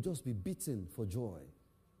will just be beating for joy.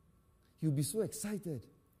 You'll be so excited.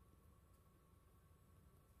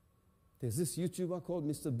 There's this YouTuber called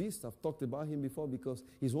Mr. Beast. I've talked about him before because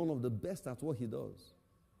he's one of the best at what he does.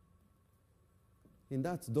 In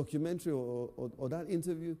that documentary or that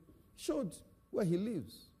interview, showed where he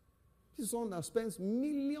lives. This is someone that spends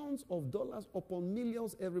millions of dollars upon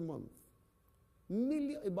millions every month.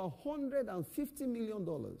 About $150 million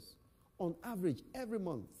on average every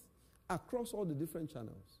month across all the different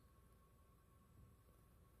channels.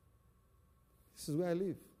 This is where I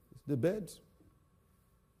live. The bed,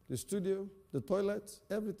 the studio, the toilet,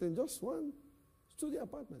 everything, just one studio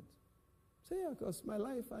apartment. So yeah, because my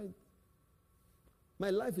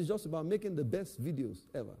life is just about making the best videos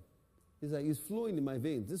ever. It's like it's flowing in my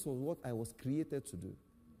veins. This was what I was created to do.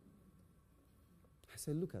 I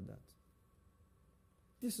said, look at that.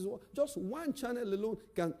 This is what, just one channel alone,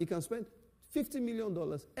 it can spend $50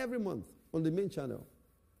 million every month on the main channel.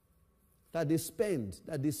 That they spend.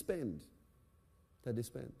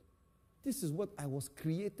 This is what I was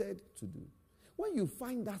created to do. When you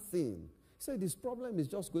find that thing, say this problem is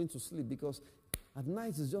just going to sleep because at night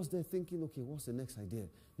it's just there thinking, okay, what's the next idea?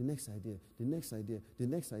 The next idea, the next idea, the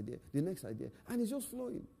next idea, the next idea. And it's just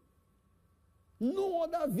flowing. No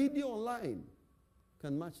other video online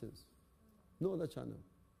can match this. No other channel.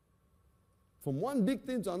 From one big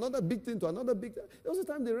thing to another big thing to another big thing. There was a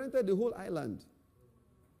time they rented the whole island.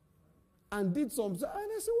 And did some, and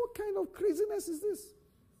I said, what kind of craziness is this?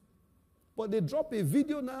 But they drop a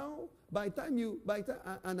video now.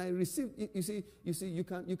 And I receive, you see, you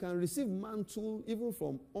can receive mantle even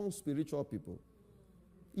from unspiritual people.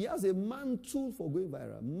 He has a mantle for going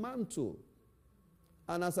viral. Mantle.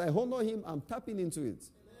 And as I honor him, I'm tapping into it.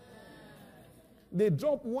 They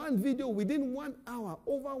drop one video within 1 hour,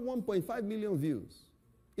 over 1.5 million views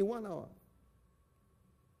in 1 hour.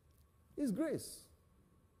 It's grace.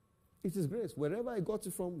 It is grace. Wherever I got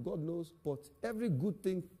it from, God knows, but every good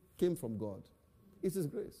thing came from God. It is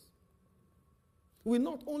grace. We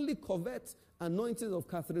not only covet anointings of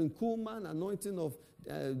Catherine Kuhlman, anointing of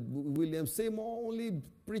William Seymour, only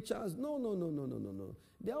preachers. No.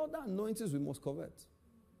 There are other anointings we must covet.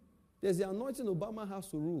 There's the anointing Obama has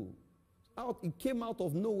to rule. It came out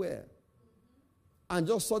of nowhere and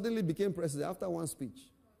just suddenly became president after one speech.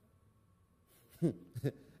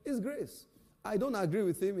 It's grace. I don't agree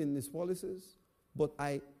with him in his policies, but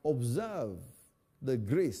I observe the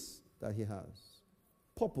grace that he has.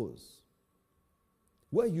 Purpose.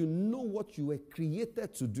 Where you know what you were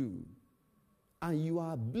created to do and you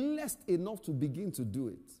are blessed enough to begin to do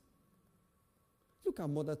it. Look at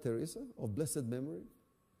Mother Teresa of blessed memory.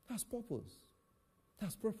 That's purpose.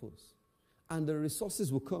 That's purpose. And the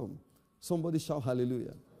resources will come. Somebody shout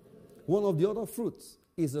hallelujah. One of the other fruits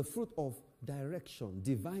is a fruit of direction,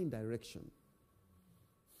 divine direction.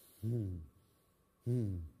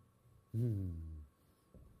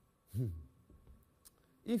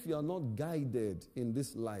 If you are not guided in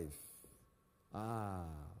this life,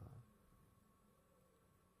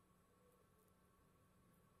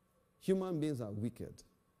 human beings are wicked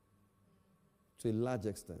to a large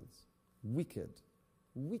extent. Wicked.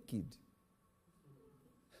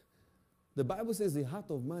 The Bible says the heart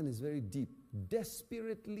of man is very deep.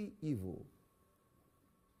 desperately evil.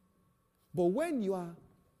 But when you are,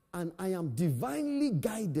 and I am divinely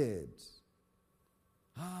guided,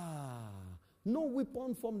 no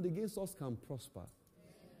weapon formed against us can prosper.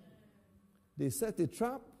 They set a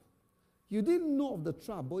trap. You didn't know of the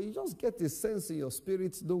trap, but you just get a sense in your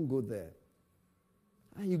spirit, don't go there.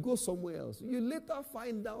 And you go somewhere else. You later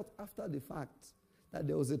find out after the fact that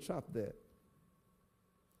there was a trap there.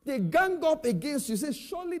 They gang up against you. Say,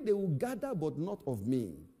 surely they will gather, but not of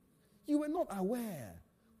me. You were not aware.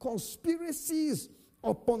 Conspiracies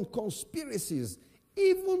upon conspiracies,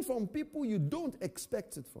 even from people you don't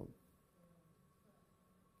expect it from.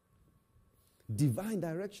 Divine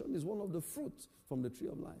direction is one of the fruits from the tree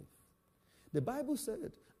of life. The Bible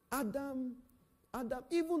said, Adam,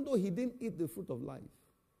 even though he didn't eat the fruit of life,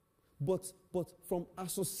 but from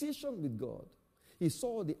association with God, he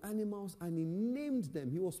saw the animals and he named them.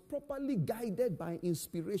 He was properly guided by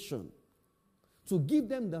inspiration to give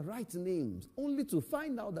them the right names, only to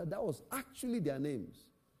find out that that was actually their names.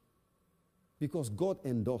 Because God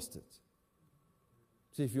endorsed it.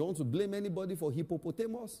 So if you want to blame anybody for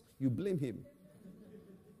hippopotamus, you blame him.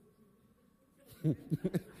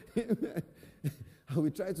 We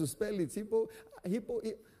try to spell it.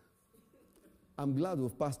 I'm glad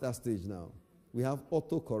we've passed that stage now. We have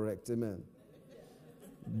autocorrect. Amen.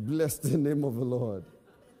 Bless the name of the Lord.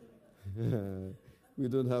 We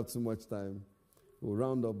don't have too much time. We'll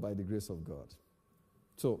round up by the grace of God.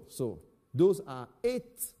 So those are 8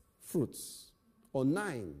 fruits, or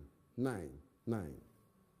 9.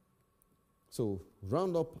 So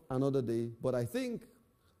round up another day. But I think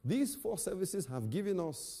these 4 services have given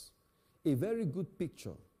us a very good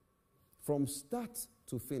picture from start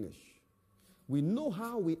to finish. We know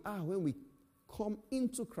how we are when we come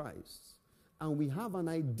into Christ, and we have an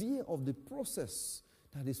idea of the process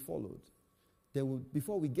that is followed. Then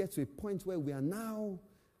before we get to a point where we are now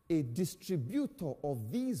a distributor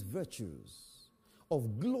of these virtues,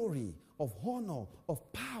 of glory, of honor,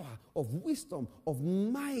 of power, of wisdom, of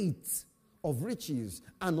might, of riches,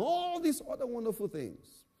 and all these other wonderful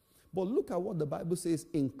things. But look at what the Bible says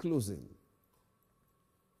in closing.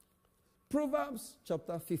 Proverbs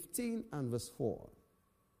chapter 15 and verse 4.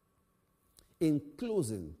 In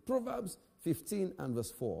closing, Proverbs 15 and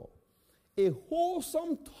verse 4. A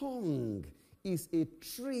wholesome tongue is a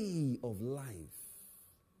tree of life.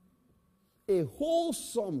 A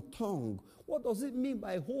wholesome tongue. What does it mean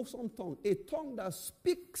by a wholesome tongue? A tongue that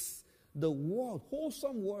speaks the word,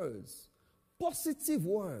 wholesome words, positive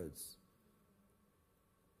words.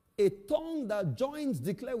 A tongue that joins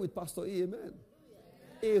declare with Pastor E. Amen.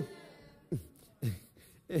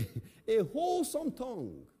 A wholesome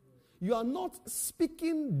tongue. You are not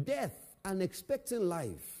speaking death and expecting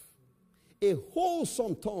life. A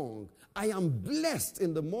wholesome tongue. I am blessed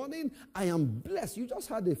in the morning. I am blessed. You just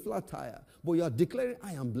had a flat tire, but you are declaring,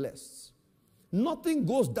 I am blessed. Nothing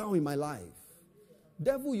goes down in my life.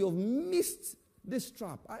 Devil, you've missed this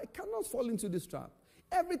trap. I cannot fall into this trap.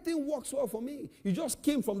 Everything works well for me. You just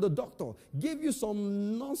came from the doctor, gave you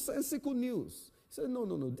some nonsensical news. Say, no,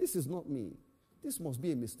 this is not me. This must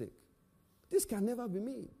be a mistake. This can never be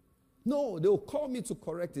me. No, they will call me to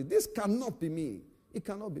correct it. This cannot be me. It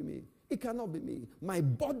cannot be me. It cannot be me. My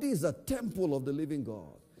body is a temple of the living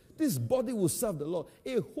God. This body will serve the Lord.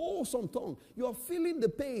 A wholesome tongue. You are feeling the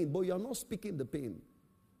pain, but you are not speaking the pain.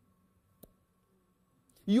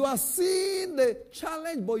 You are seeing the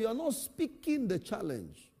challenge, but you are not speaking the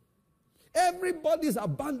challenge. Everybody is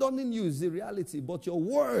abandoning you is the reality, but your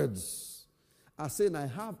words are saying, I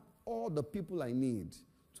have all the people I need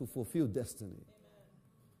to fulfill destiny. Amen.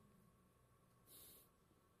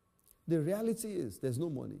 The reality is there's no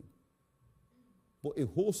money. But a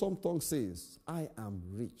wholesome tongue says, I am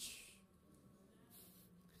rich.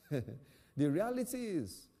 The reality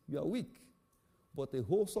is you are weak. But a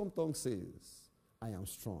wholesome tongue says, I am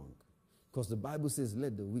strong. Because the Bible says,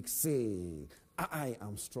 let the weak say, I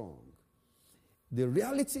am strong. The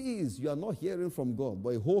reality is you are not hearing from God. But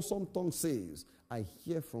a wholesome tongue says, I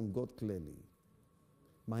hear from God clearly.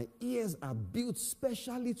 My ears are built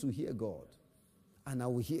specially to hear God. And I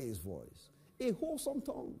will hear his voice. A wholesome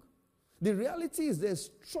tongue. The reality is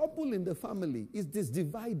there's trouble in the family. It's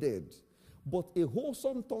divided. But a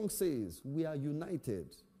wholesome tongue says, we are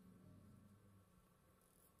united.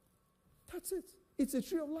 That's it. It's a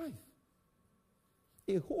tree of life.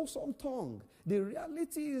 A wholesome tongue. The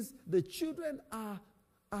reality is the children are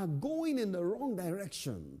going in the wrong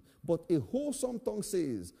direction. But a wholesome tongue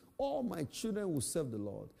says, all my children will serve the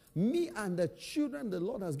Lord. Me and the children the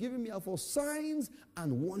Lord has given me are for signs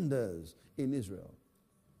and wonders in Israel.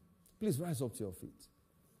 Please rise up to your feet.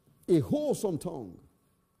 A wholesome tongue.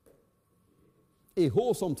 A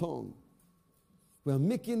wholesome tongue. We are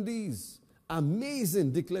making these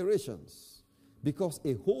amazing declarations because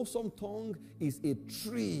a wholesome tongue is a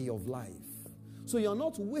tree of life. So you're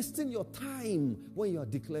not wasting your time when you're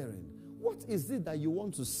declaring. What is it that you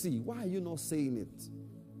want to see? Why are you not saying it?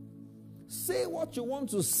 Say what you want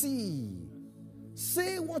to see.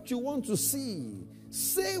 Say what you want to see.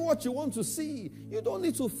 Say what you want to see. You don't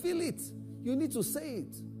need to feel it. You need to say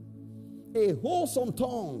it. A wholesome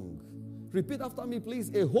tongue. Repeat after me, please.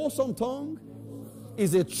 A wholesome tongue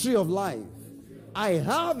is a tree of life. I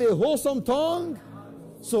have a wholesome tongue,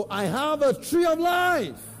 so I have a tree of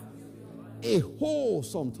life. A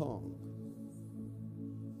wholesome tongue.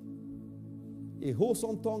 A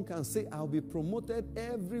wholesome tongue can say, I'll be promoted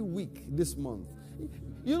every week this month.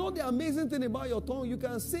 You know the amazing thing about your tongue, you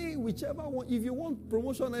can say whichever one. If you want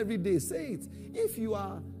promotion every day, say it. If you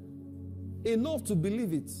are enough to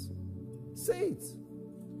believe it, say it.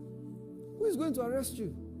 Who is going to arrest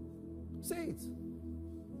you? Say it.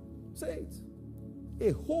 Say it.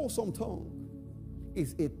 A wholesome tongue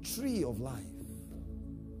is a tree of life.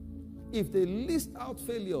 If they list out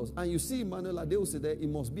failures and you see Emmanuel Adewusi there, it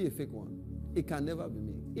must be a fake one. It can never be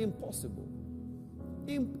me. Impossible.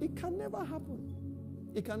 It can never happen.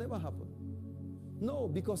 It can never happen. No,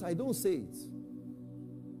 because I don't say it.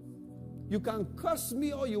 You can curse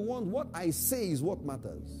me all you want. What I say is what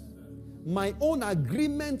matters. My own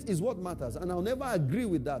agreement is what matters. And I'll never agree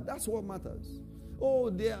with that. That's what matters.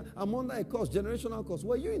 Oh, I'm under a curse, generational curse.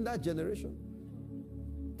 Were you in that generation?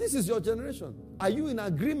 This is your generation. Are you in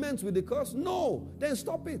agreement with the curse? No. Then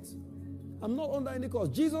stop it. I'm not under any curse.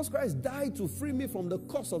 Jesus Christ died to free me from the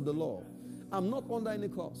curse of the law. I'm not under any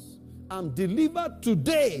curse. I'm delivered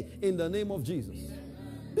today in the name of Jesus.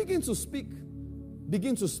 Begin to speak.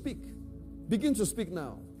 Begin to speak. Begin to speak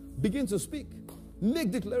now. Begin to speak.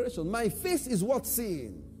 Make declaration. My face is worth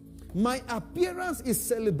seeing. My appearance is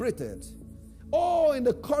celebrated. Oh, in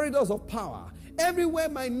the corridors of power. Everywhere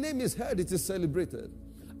my name is heard, it is celebrated.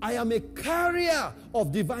 I am a carrier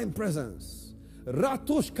of divine presence.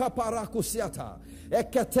 Ratush kaparakusiata.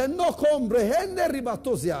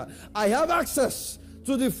 I have access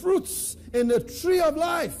to the fruits in the tree of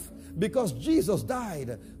life because Jesus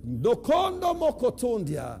died.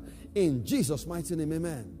 In Jesus' mighty name,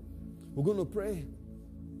 amen. We're going to pray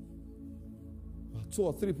 2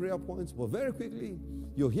 or 3 prayer points, but very quickly,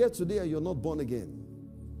 you're here today and you're not born again.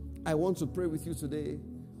 I want to pray with you today.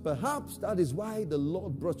 Perhaps that is why the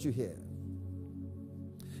Lord brought you here.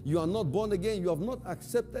 You are not born again. You have not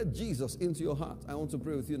accepted Jesus into your heart. I want to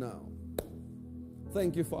pray with you now.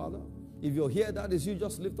 Thank you, Father. If you're here, that is you.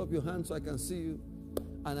 Just lift up your hand so I can see you.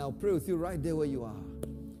 And I'll pray with you right there where you are.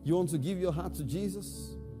 You want to give your heart to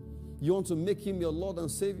Jesus? You want to make him your Lord and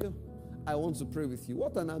Savior? I want to pray with you.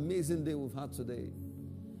 What an amazing day we've had today.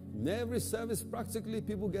 In every service, practically,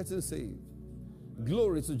 people getting saved.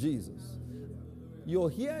 Glory to Jesus. You're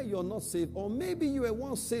here, you're not saved. Or maybe you were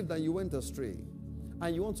once saved and you went astray.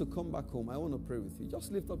 And you want to come back home. I want to pray with you.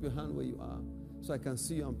 Just lift up your hand where you are so I can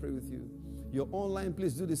see you and pray with you. You're online,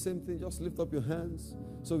 please do the same thing. Just lift up your hands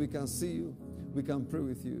so we can see you. We can pray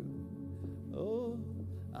with you. Oh,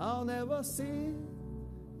 I'll never see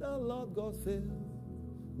the Lord God fail.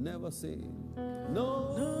 Never see.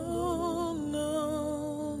 No, no,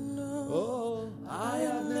 no, no. Oh, I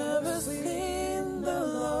have never seen the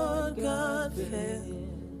Lord God fail.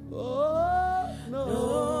 Oh,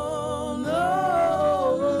 no,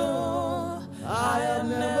 no, no. I have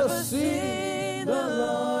never seen the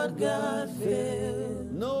Lord God fail.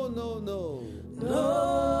 No, no, no.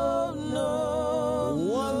 No, no.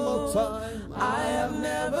 One more time. I have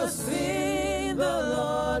never seen the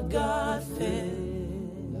Lord God fail.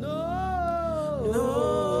 No,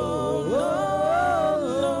 no,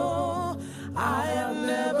 no. I have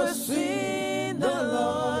never seen the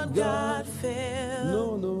Lord God fail.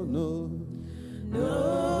 No, no, no.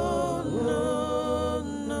 No, no,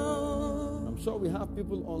 no. I'm sure we have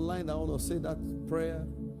people online that want to say that prayer.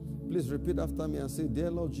 Please repeat after me and say, Dear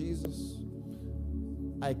Lord Jesus,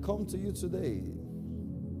 I come to you today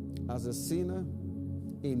as a sinner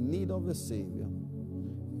in need of a Savior.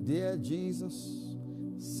 Dear Jesus,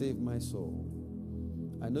 save my soul.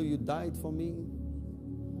 I know you died for me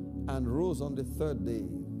and rose on the 3rd day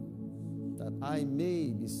that I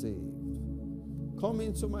may be saved. Come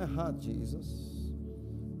into my heart, Jesus.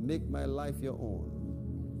 Make my life your own.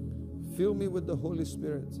 Fill me with the Holy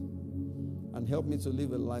Spirit and help me to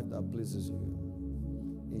live a life that pleases you.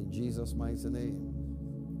 In Jesus' mighty name,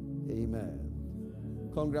 amen.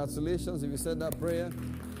 Congratulations if you said that prayer.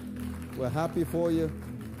 We're happy for you.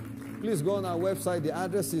 Please go on our website. The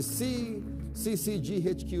address is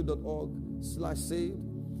cccghq.org/saved.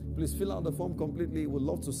 Please fill out the form completely. We'd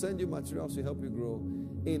love to send you materials to help you grow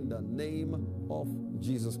in the name of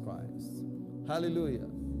Jesus Christ. Hallelujah.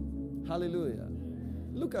 Hallelujah.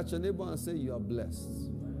 Look at your neighbor and say, you are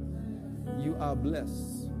blessed. You are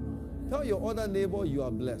blessed. Tell your other neighbor, you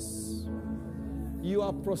are blessed. You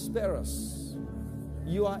are prosperous.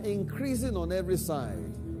 You are increasing on every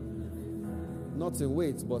side. Not in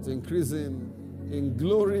weight, but increasing in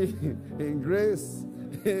glory, in grace.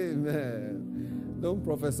 Amen. Don't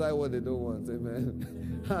prophesy what they don't want.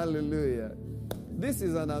 Amen. Hallelujah. This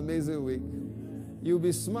is an amazing week. You'll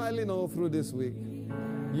be smiling all through this week.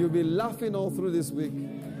 You'll be laughing all through this week.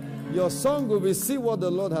 Your song will be, see what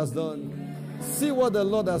the Lord has done. See what the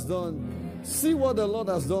Lord has done. See what the Lord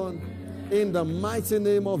has done. In the mighty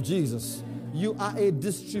name of Jesus. You are a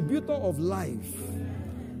distributor of life.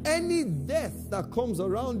 Any death that comes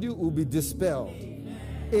around you will be dispelled.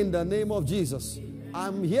 In the name of Jesus.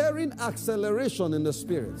 I'm hearing acceleration in the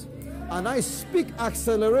spirit. And I speak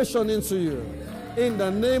acceleration into you. In the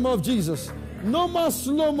name of Jesus. No more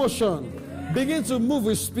slow motion. Begin to move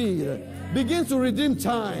with speed. Begin to redeem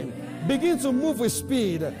time. Begin to move with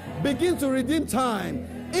speed. Begin to redeem time.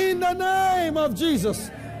 In the name of Jesus.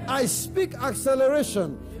 I speak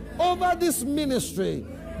acceleration over this ministry.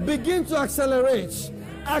 Begin to accelerate.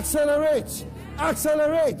 Accelerate.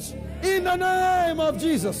 Accelerate. In the name of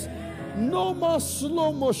Jesus. No more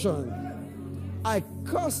slow motion. I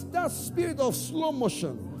curse that spirit of slow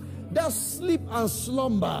motion, that sleep and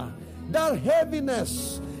slumber, that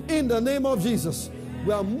heaviness in the name of Jesus.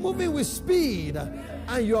 We are moving with speed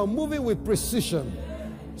and you are moving with precision.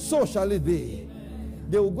 So shall it be.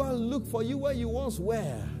 They will go and look for you where you once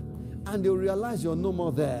were and they will realize you're no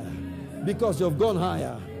more there because you've gone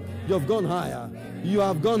higher. You've gone higher. You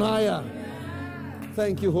have gone higher.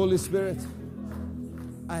 Thank you, Holy Spirit.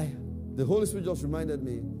 The Holy Spirit just reminded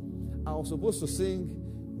me, I was supposed to sing,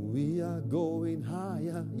 we are going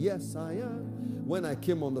higher, yes I am, when I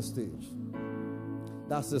came on the stage.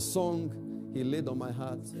 That's a song he laid on my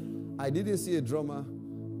heart. I didn't see a drummer,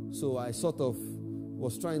 so I sort of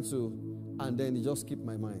was trying to, and then it just skipped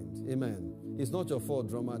my mind. Amen. It's not your fault,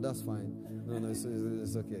 drummer, that's fine. No, it's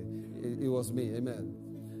okay. It was me, amen.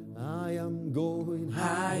 I am going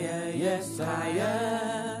higher, yes I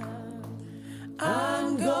am.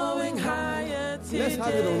 I'm going higher today. Let's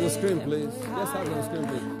have it on the screen, please. Let's have it on the screen,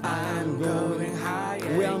 please. I'm going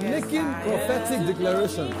higher. We are making prophetic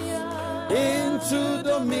declarations. Into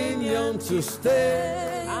dominion to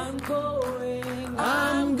stay. I'm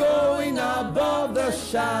going above the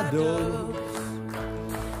shadows.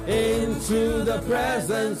 Into the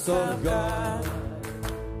presence of God.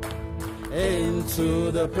 Into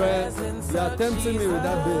the presence. You are tempting me with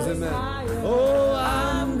that bass, amen. Oh,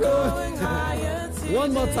 I'm going higher.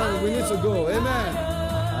 One more time, we need to go, amen.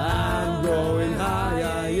 I'm going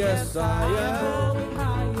higher, yes I am.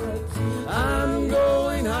 I'm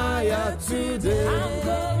going higher today. I'm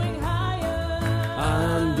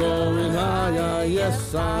going higher,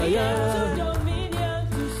 yes I am.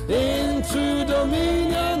 Into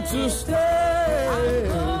dominion to stay.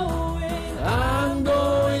 I'm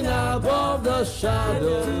going above the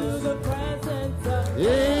shadows.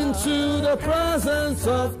 Into the presence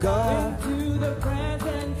of God.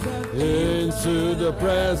 Into the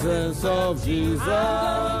presence of Jesus.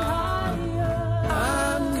 I'm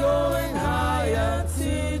going higher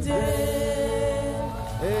today.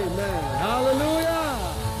 Amen.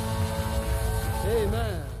 Hallelujah.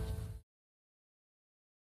 Amen.